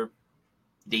Vols are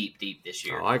deep this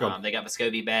year. I like them. They got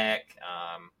Muscovy back.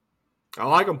 I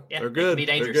like them. Yeah, they're good. Be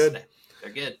dangerous. They're good.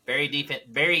 They're good.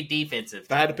 Very defensive.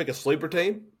 If I had to pick a sleeper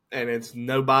team, and it's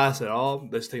no bias at all,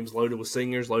 this team's loaded with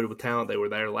seniors, loaded with talent. They were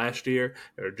there last year.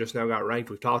 They're just now got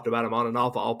ranked. We've talked about them on and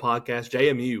off all podcasts.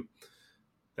 JMU.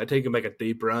 That team can make a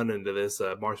deep run into this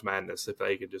March Madness if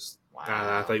they could just. Wow.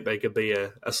 I think they could be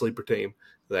a sleeper team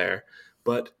there.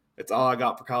 But it's all I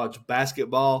got for college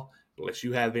basketball. Unless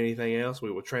you have anything else,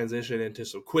 we will transition into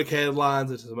some quick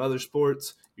headlines, into some other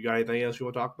sports. You got anything else you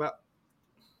want to talk about?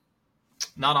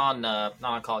 Not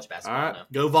on college basketball. All right, no.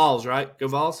 Go Vols, right? Go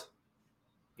Vols.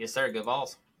 Yes, sir. Go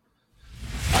Vols.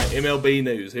 All right, MLB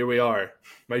news. Here we are.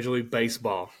 Major League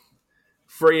Baseball.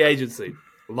 Free agency.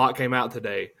 A lot came out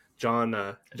today. John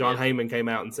Heyman came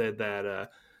out and said that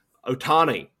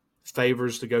Ohtani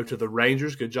favors to go to the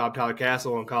Rangers. Good job, Tyler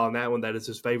Castle, on calling that one. That is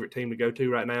his favorite team to go to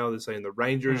right now. They're saying the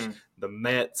Rangers, the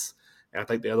Mets, and I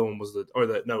think the other one was it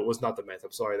was not the Mets.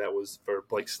 I'm sorry, that was for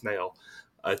Blake Snell.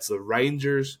 It's the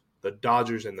Rangers, the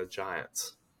Dodgers, and the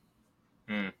Giants.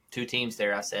 2 teams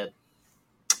there, I said.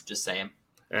 Just saying.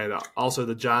 And also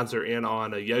the Giants are in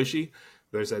on Yoshi.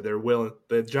 They said they're willing.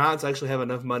 The Giants actually have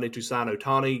enough money to sign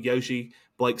Ohtani, Yoshi,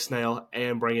 Blake Snell,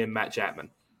 and bring in Matt Chapman.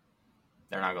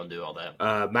 They're not going to do all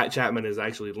that. Matt Chapman is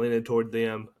actually leaning toward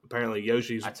them. Apparently,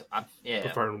 Yoshi's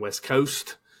preferring West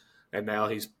Coast, and now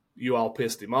you all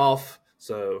pissed him off.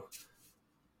 So,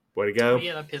 way to go.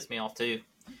 Yeah, that pissed me off too.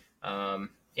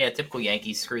 Typical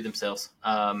Yankees screw themselves.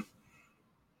 I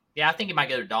think he might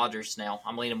go to Dodgers now.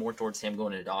 I'm leaning more towards him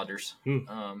going to the Dodgers. Is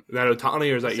that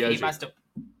Ohtani or is that Yoshi?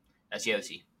 That's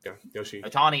Yoshi. Yeah, Yoshi.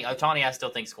 Ohtani, I still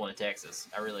think is going to Texas.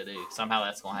 I really do. Somehow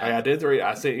that's going to happen. I did read.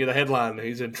 I sent you the headline.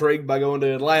 He's intrigued by going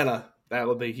to Atlanta. That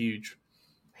would be huge.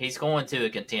 He's going to a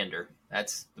contender.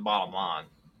 That's the bottom line.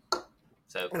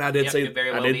 So, and I did see. Could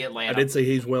very well be Atlanta. I did see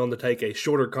he's willing to take a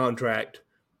shorter contract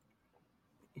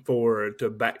to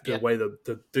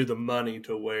do the money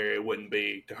to where it wouldn't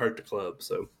be to hurt the club.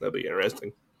 So that'd be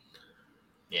interesting.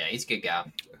 Yeah, he's a good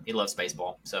guy. He loves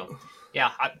baseball. So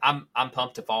yeah, I'm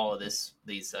pumped to follow these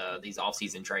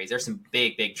offseason trades. There's some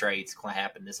big trades going to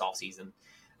happen this offseason.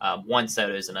 Juan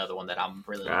Soto is another one that I'm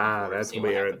really looking forward to. That's going to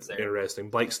be interesting.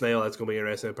 Blake Snell, that's going to be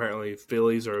interesting. Apparently,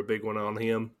 Phillies are a big one on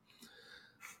him.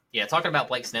 Yeah, talking about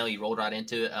Blake Snell, you rolled right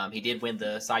into it. He did win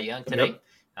the Cy Young today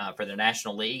for the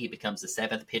National League. He becomes the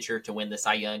 7th pitcher to win the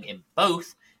Cy Young in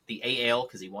both the AL,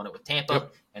 because he won it with Tampa,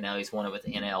 and now he's won it with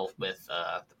the NL with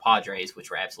the Padres,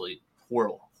 which were absolutely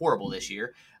horrible this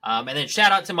year. And then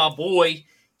shout out to my boy,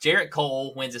 Jarrett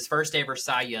Cole, wins his first ever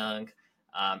Cy Young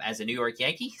as a New York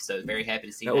Yankee. So very happy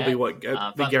to see that. That will be what?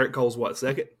 Garrett Cole's what,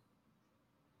 second?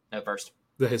 No, first.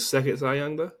 His second Cy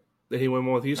Young, though? Did he win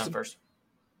more with Houston? No, first.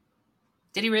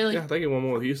 Did he really? Yeah, I think he won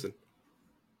more with Houston.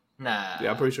 Nah.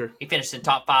 Yeah, I'm pretty sure. He finished in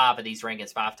top 5 of these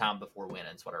rankings 5 times before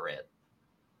winning, is what I read.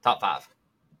 Top 5.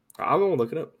 I'm going to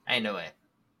look it up. Ain't no way.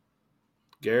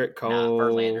 Garrett Cole.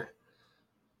 Verlander.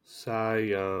 Cy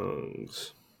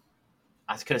Youngs.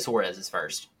 I could have swore it was his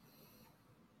first.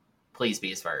 Please be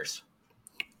his first.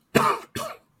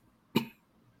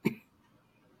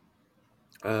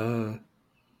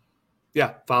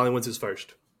 Yeah, finally wins his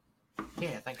first.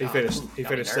 Yeah, thank God. He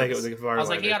finished second with the Verlander. I was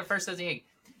like, he got a first, doesn't he?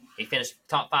 He finished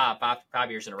top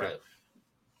 5 years in a row.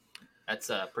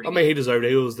 That's pretty good. He deserved it.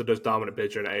 He was the most dominant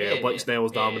pitcher in the AL. Blake Snell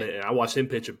was dominant, and I watched him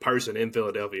pitch in person in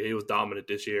Philadelphia. He was dominant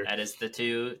this year. That is the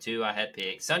two I had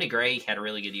picked. Sonny Gray had a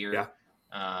really good year,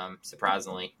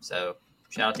 surprisingly. So,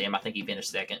 shout out to him. I think he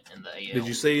finished second in the AL. Did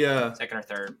you see second or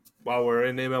third? While we're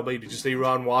in the MLB, did you see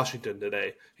Ron Washington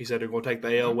today? He said they're going to take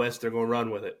the AL West. They're going to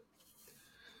run with it.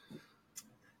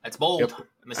 That's bold. Yep.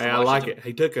 Hey, I like it.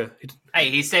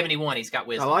 He's 71. He's got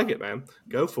wisdom. I like it, man.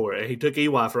 Go for it. He took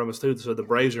EY from us, too. So the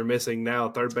Braves are missing now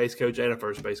a third base coach and a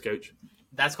first base coach.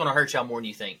 That's going to hurt y'all more than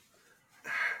you think.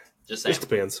 Just saying. Just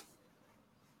depends.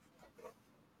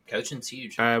 Coaching's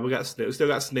huge. We still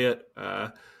got Snit.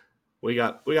 We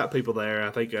got people there. I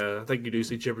think you do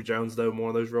see Chipper Jones, though, in one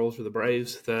of those roles for the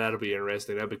Braves. That'll be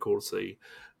interesting. That'd be cool to see.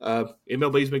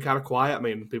 MLB's been kind of quiet.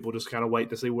 People just kind of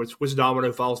wait to see which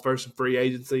domino falls first in free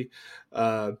agency.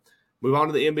 Move on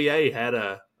to the NBA. Had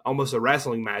almost a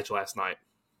wrestling match last night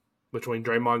between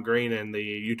Draymond Green and the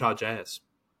Utah Jazz.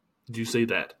 Did you see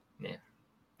that? Yeah.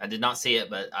 I did not see it,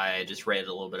 but I just read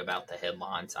a little bit about the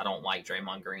headlines. I don't like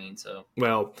Draymond Green, so.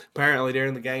 Well, apparently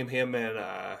during the game, him and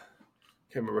I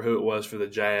can't remember who it was for the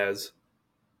Jazz,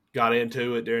 got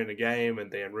into it during the game,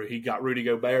 and then he got Rudy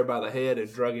Gobert by the head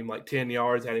and drug him like 10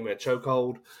 yards, had him in a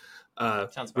chokehold.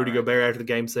 Rudy Gobert after the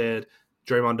game said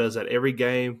Draymond does that every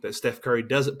game, that Steph Curry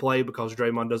doesn't play because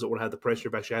Draymond doesn't want to have the pressure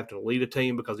of actually having to lead a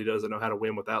team because he doesn't know how to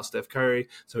win without Steph Curry,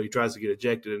 so he tries to get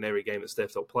ejected in every game that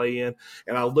Steph don't play in.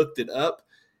 And I looked it up,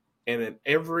 and in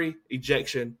every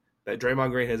ejection that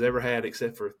Draymond Green has ever had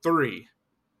except for 3,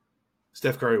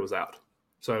 Steph Curry was out.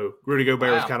 So Rudy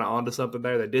Gobert was kind of onto something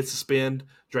there. They did suspend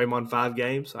Draymond 5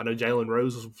 games. I know Jalen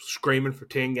Rose was screaming for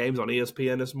 10 games on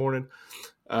ESPN this morning.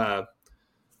 But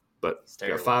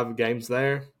got 5 games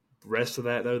there. The rest of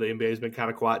that, though, the NBA's been kind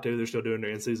of quiet, too. They're still doing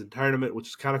their in-season tournament, which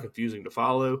is kind of confusing to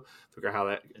follow. Figure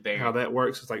out how that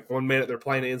works. It's like 1 minute they're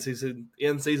playing an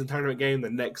in-season tournament game, the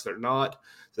next they're not.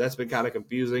 So that's been kind of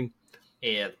confusing.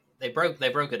 Yeah, they broke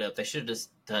it up. They should have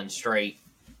just done straight,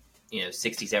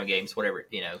 67 games, whatever,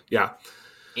 Yeah.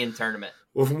 In tournament.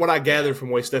 Well, from what I gathered from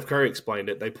the way Steph Curry explained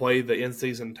it, they play the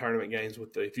in-season tournament games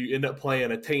if you end up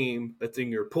playing a team that's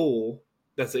in your pool,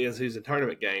 that's the in-season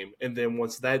tournament game. And then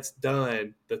once that's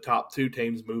done, the top 2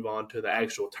 teams move on to the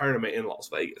actual tournament in Las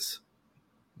Vegas.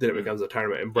 Then it becomes a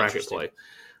tournament and bracket play.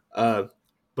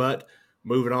 But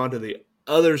moving on to the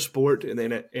other sport in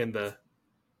the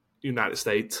United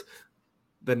States,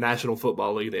 the National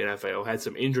Football League, the NFL, had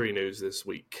some injury news this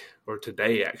week, or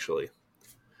today actually.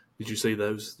 Did you see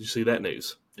those? Did you see that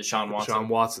news? Deshaun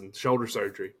Watson, shoulder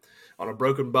surgery on a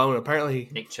broken bone. Apparently,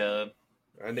 Nick Chubb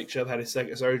had his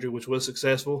second surgery, which was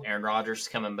successful. Aaron Rodgers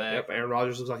coming back. Yep, Aaron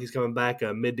Rodgers looks like he's coming back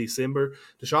mid-December.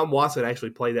 Deshaun Watson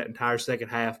actually played that entire second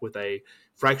half with a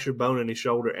fractured bone in his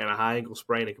shoulder and a high ankle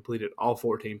sprain and completed all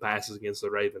 14 passes against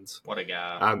the Ravens. What a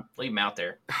guy. Leave him out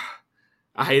there.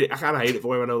 I hate it. I kind of hate it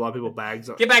for him. I know a lot of people bags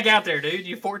on. Get back out there, dude.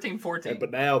 You 14-14.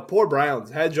 But now, poor Browns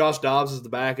had Josh Dobbs as the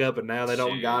backup, and now they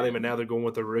don't got him, and now they're going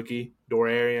with the rookie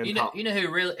Dorian. You know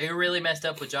who really messed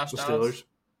up with Josh Dobbs? Steelers.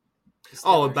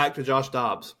 Oh, and back to Josh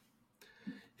Dobbs.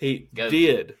 He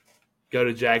did go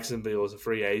to Jacksonville as a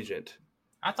free agent.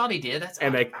 I thought he did.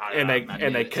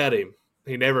 They cut him.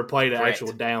 He never played an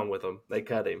actual down with them. They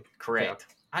cut him. Correct.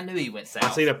 Yeah. I knew he went south.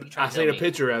 I seen a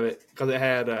picture of it because it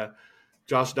had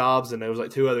Josh Dobbs and there was like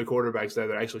two other quarterbacks there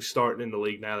that are actually starting in the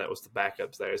league now. That was the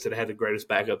backups there. It said it had the greatest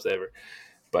backups ever.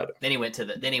 But then he went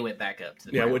back up to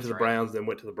the Browns, went to the Browns, then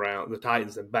went to the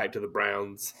Titans, then back to the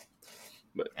Browns.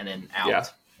 And then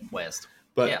out west.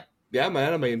 But yeah,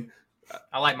 man. I mean,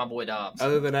 I like my boy Dobbs.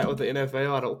 Other than that, with the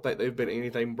NFL, I don't think they've been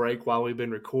anything break while we've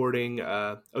been recording.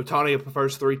 Ohtani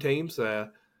prefers three teams: the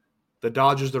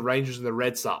Dodgers, the Rangers, and the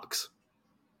Red Sox.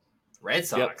 Red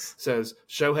Sox says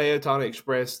Shohei Ohtani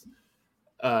expressed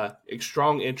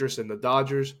strong interest in the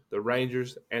Dodgers, the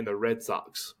Rangers, and the Red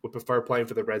Sox. Would prefer playing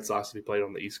for the Red Sox if he played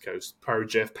on the East Coast. Per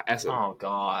Jeff Passan. Oh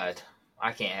God,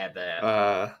 I can't have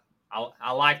that.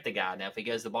 I like the guy. Now if he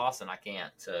goes to Boston, I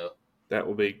can't. So that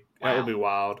would be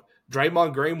wild.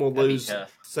 Draymond Green will lose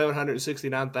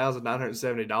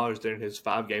 $769,970 during his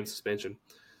 5-game suspension.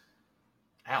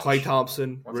 Ouch. Klay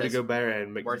Thompson, Rudy Gobert,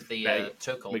 and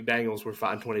McDaniels were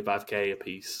fined $25,000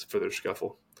 apiece for their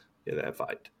scuffle in that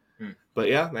fight. But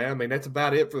yeah, man, I mean, that's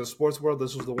about it for the sports world.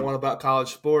 This was the one about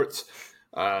college sports.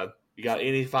 You got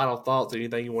any final thoughts,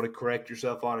 anything you want to correct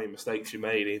yourself on, any mistakes you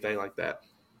made, anything like that?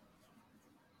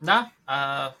 No,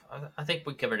 I think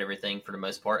we covered everything for the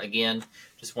most part. Again,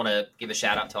 just want to give a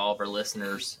shout out to all of our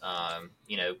listeners.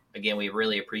 Again, we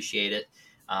really appreciate it.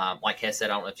 Like Hess said,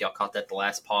 I don't know if y'all caught that the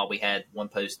last pod. We had one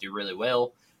post do really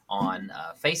well on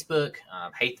Facebook.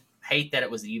 Hate that it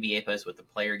was the UVA post with the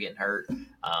player getting hurt,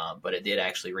 but it did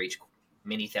actually reach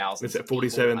many thousands. It's at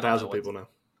 47,000 people now.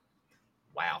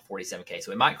 Wow, 47K. So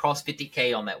we might cross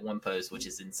 50K on that one post, which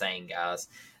is insane, guys.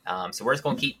 So we're just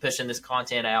going to keep pushing this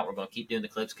content out. We're going to keep doing the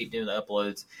clips, keep doing the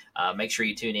uploads. Make sure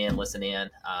you tune in, listen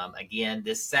in. Again,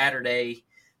 this Saturday,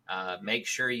 make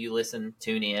sure you listen,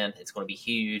 tune in. It's going to be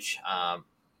huge.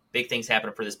 Big things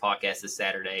happening for this podcast this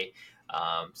Saturday.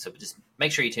 So just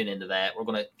make sure you tune into that. We're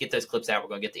going to get those clips out. We're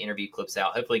going to get the interview clips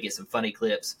out. Hopefully get some funny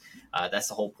clips. That's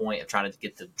the whole point of trying to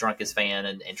get the drunkest fan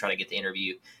and try to get the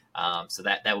interview. So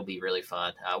that will be really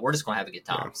fun. We're just going to have a good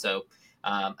time. Yeah. So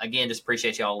again, just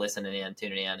appreciate y'all listening in,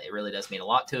 tuning in. It really does mean a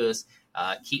lot to us.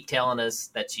 Keep telling us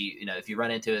that if you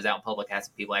run into us out in public, had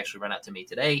some people actually run out to me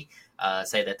today,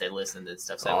 say that they listened and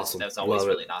stuff. So awesome. That's always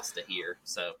really nice to hear.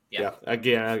 So yeah.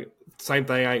 Again, same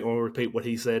thing. I ain't going to repeat what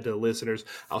he said to the listeners.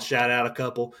 I'll shout out a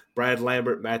couple: Brad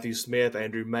Lambert, Matthew Smith,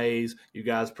 Andrew Mays. You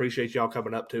guys, appreciate y'all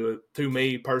coming up to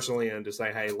me personally and just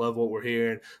saying, hey, love what we're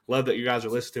hearing. Love that you guys are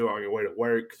listening to it on your way to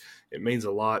work. It means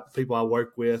a lot. People I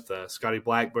work with, Scotty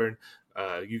Blackburn.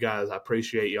 You guys, I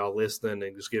appreciate y'all listening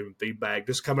and just giving feedback.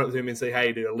 Just come up to him and say,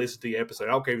 hey, did I listen to your episode?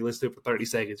 I don't care if you listen to it for 30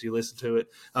 seconds. You listen to it.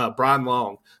 Brian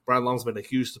Long. Brian Long's been a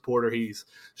huge supporter. He's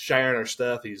sharing our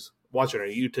stuff. He's watching our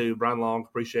YouTube. Brian Long,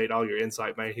 appreciate all your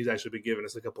insight, man. He's actually been giving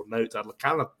us a couple of notes. I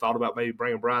kind of thought about maybe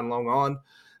bringing Brian Long on,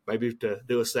 maybe to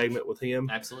do a segment with him.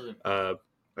 Absolutely.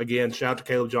 Again, shout out to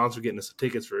Caleb Johnson for getting us the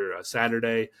tickets for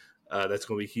Saturday. That's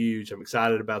going to be huge. I'm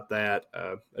excited about that.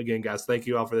 Again, guys, thank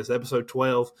you all for this episode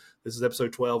 12. This is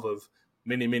episode 12 of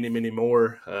many, many, many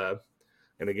more.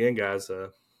 And again, guys,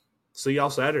 see y'all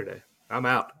Saturday. I'm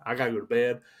out. I got to go to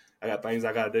bed. I got things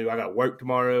I got to do. I got to work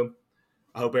tomorrow.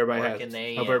 I hope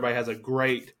everybody has a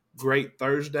great, great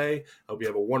Thursday. Hope you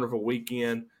have a wonderful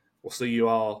weekend. We'll see you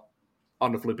all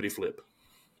on the Flippity Flip.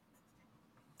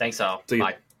 Thanks all. See you.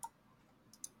 Bye.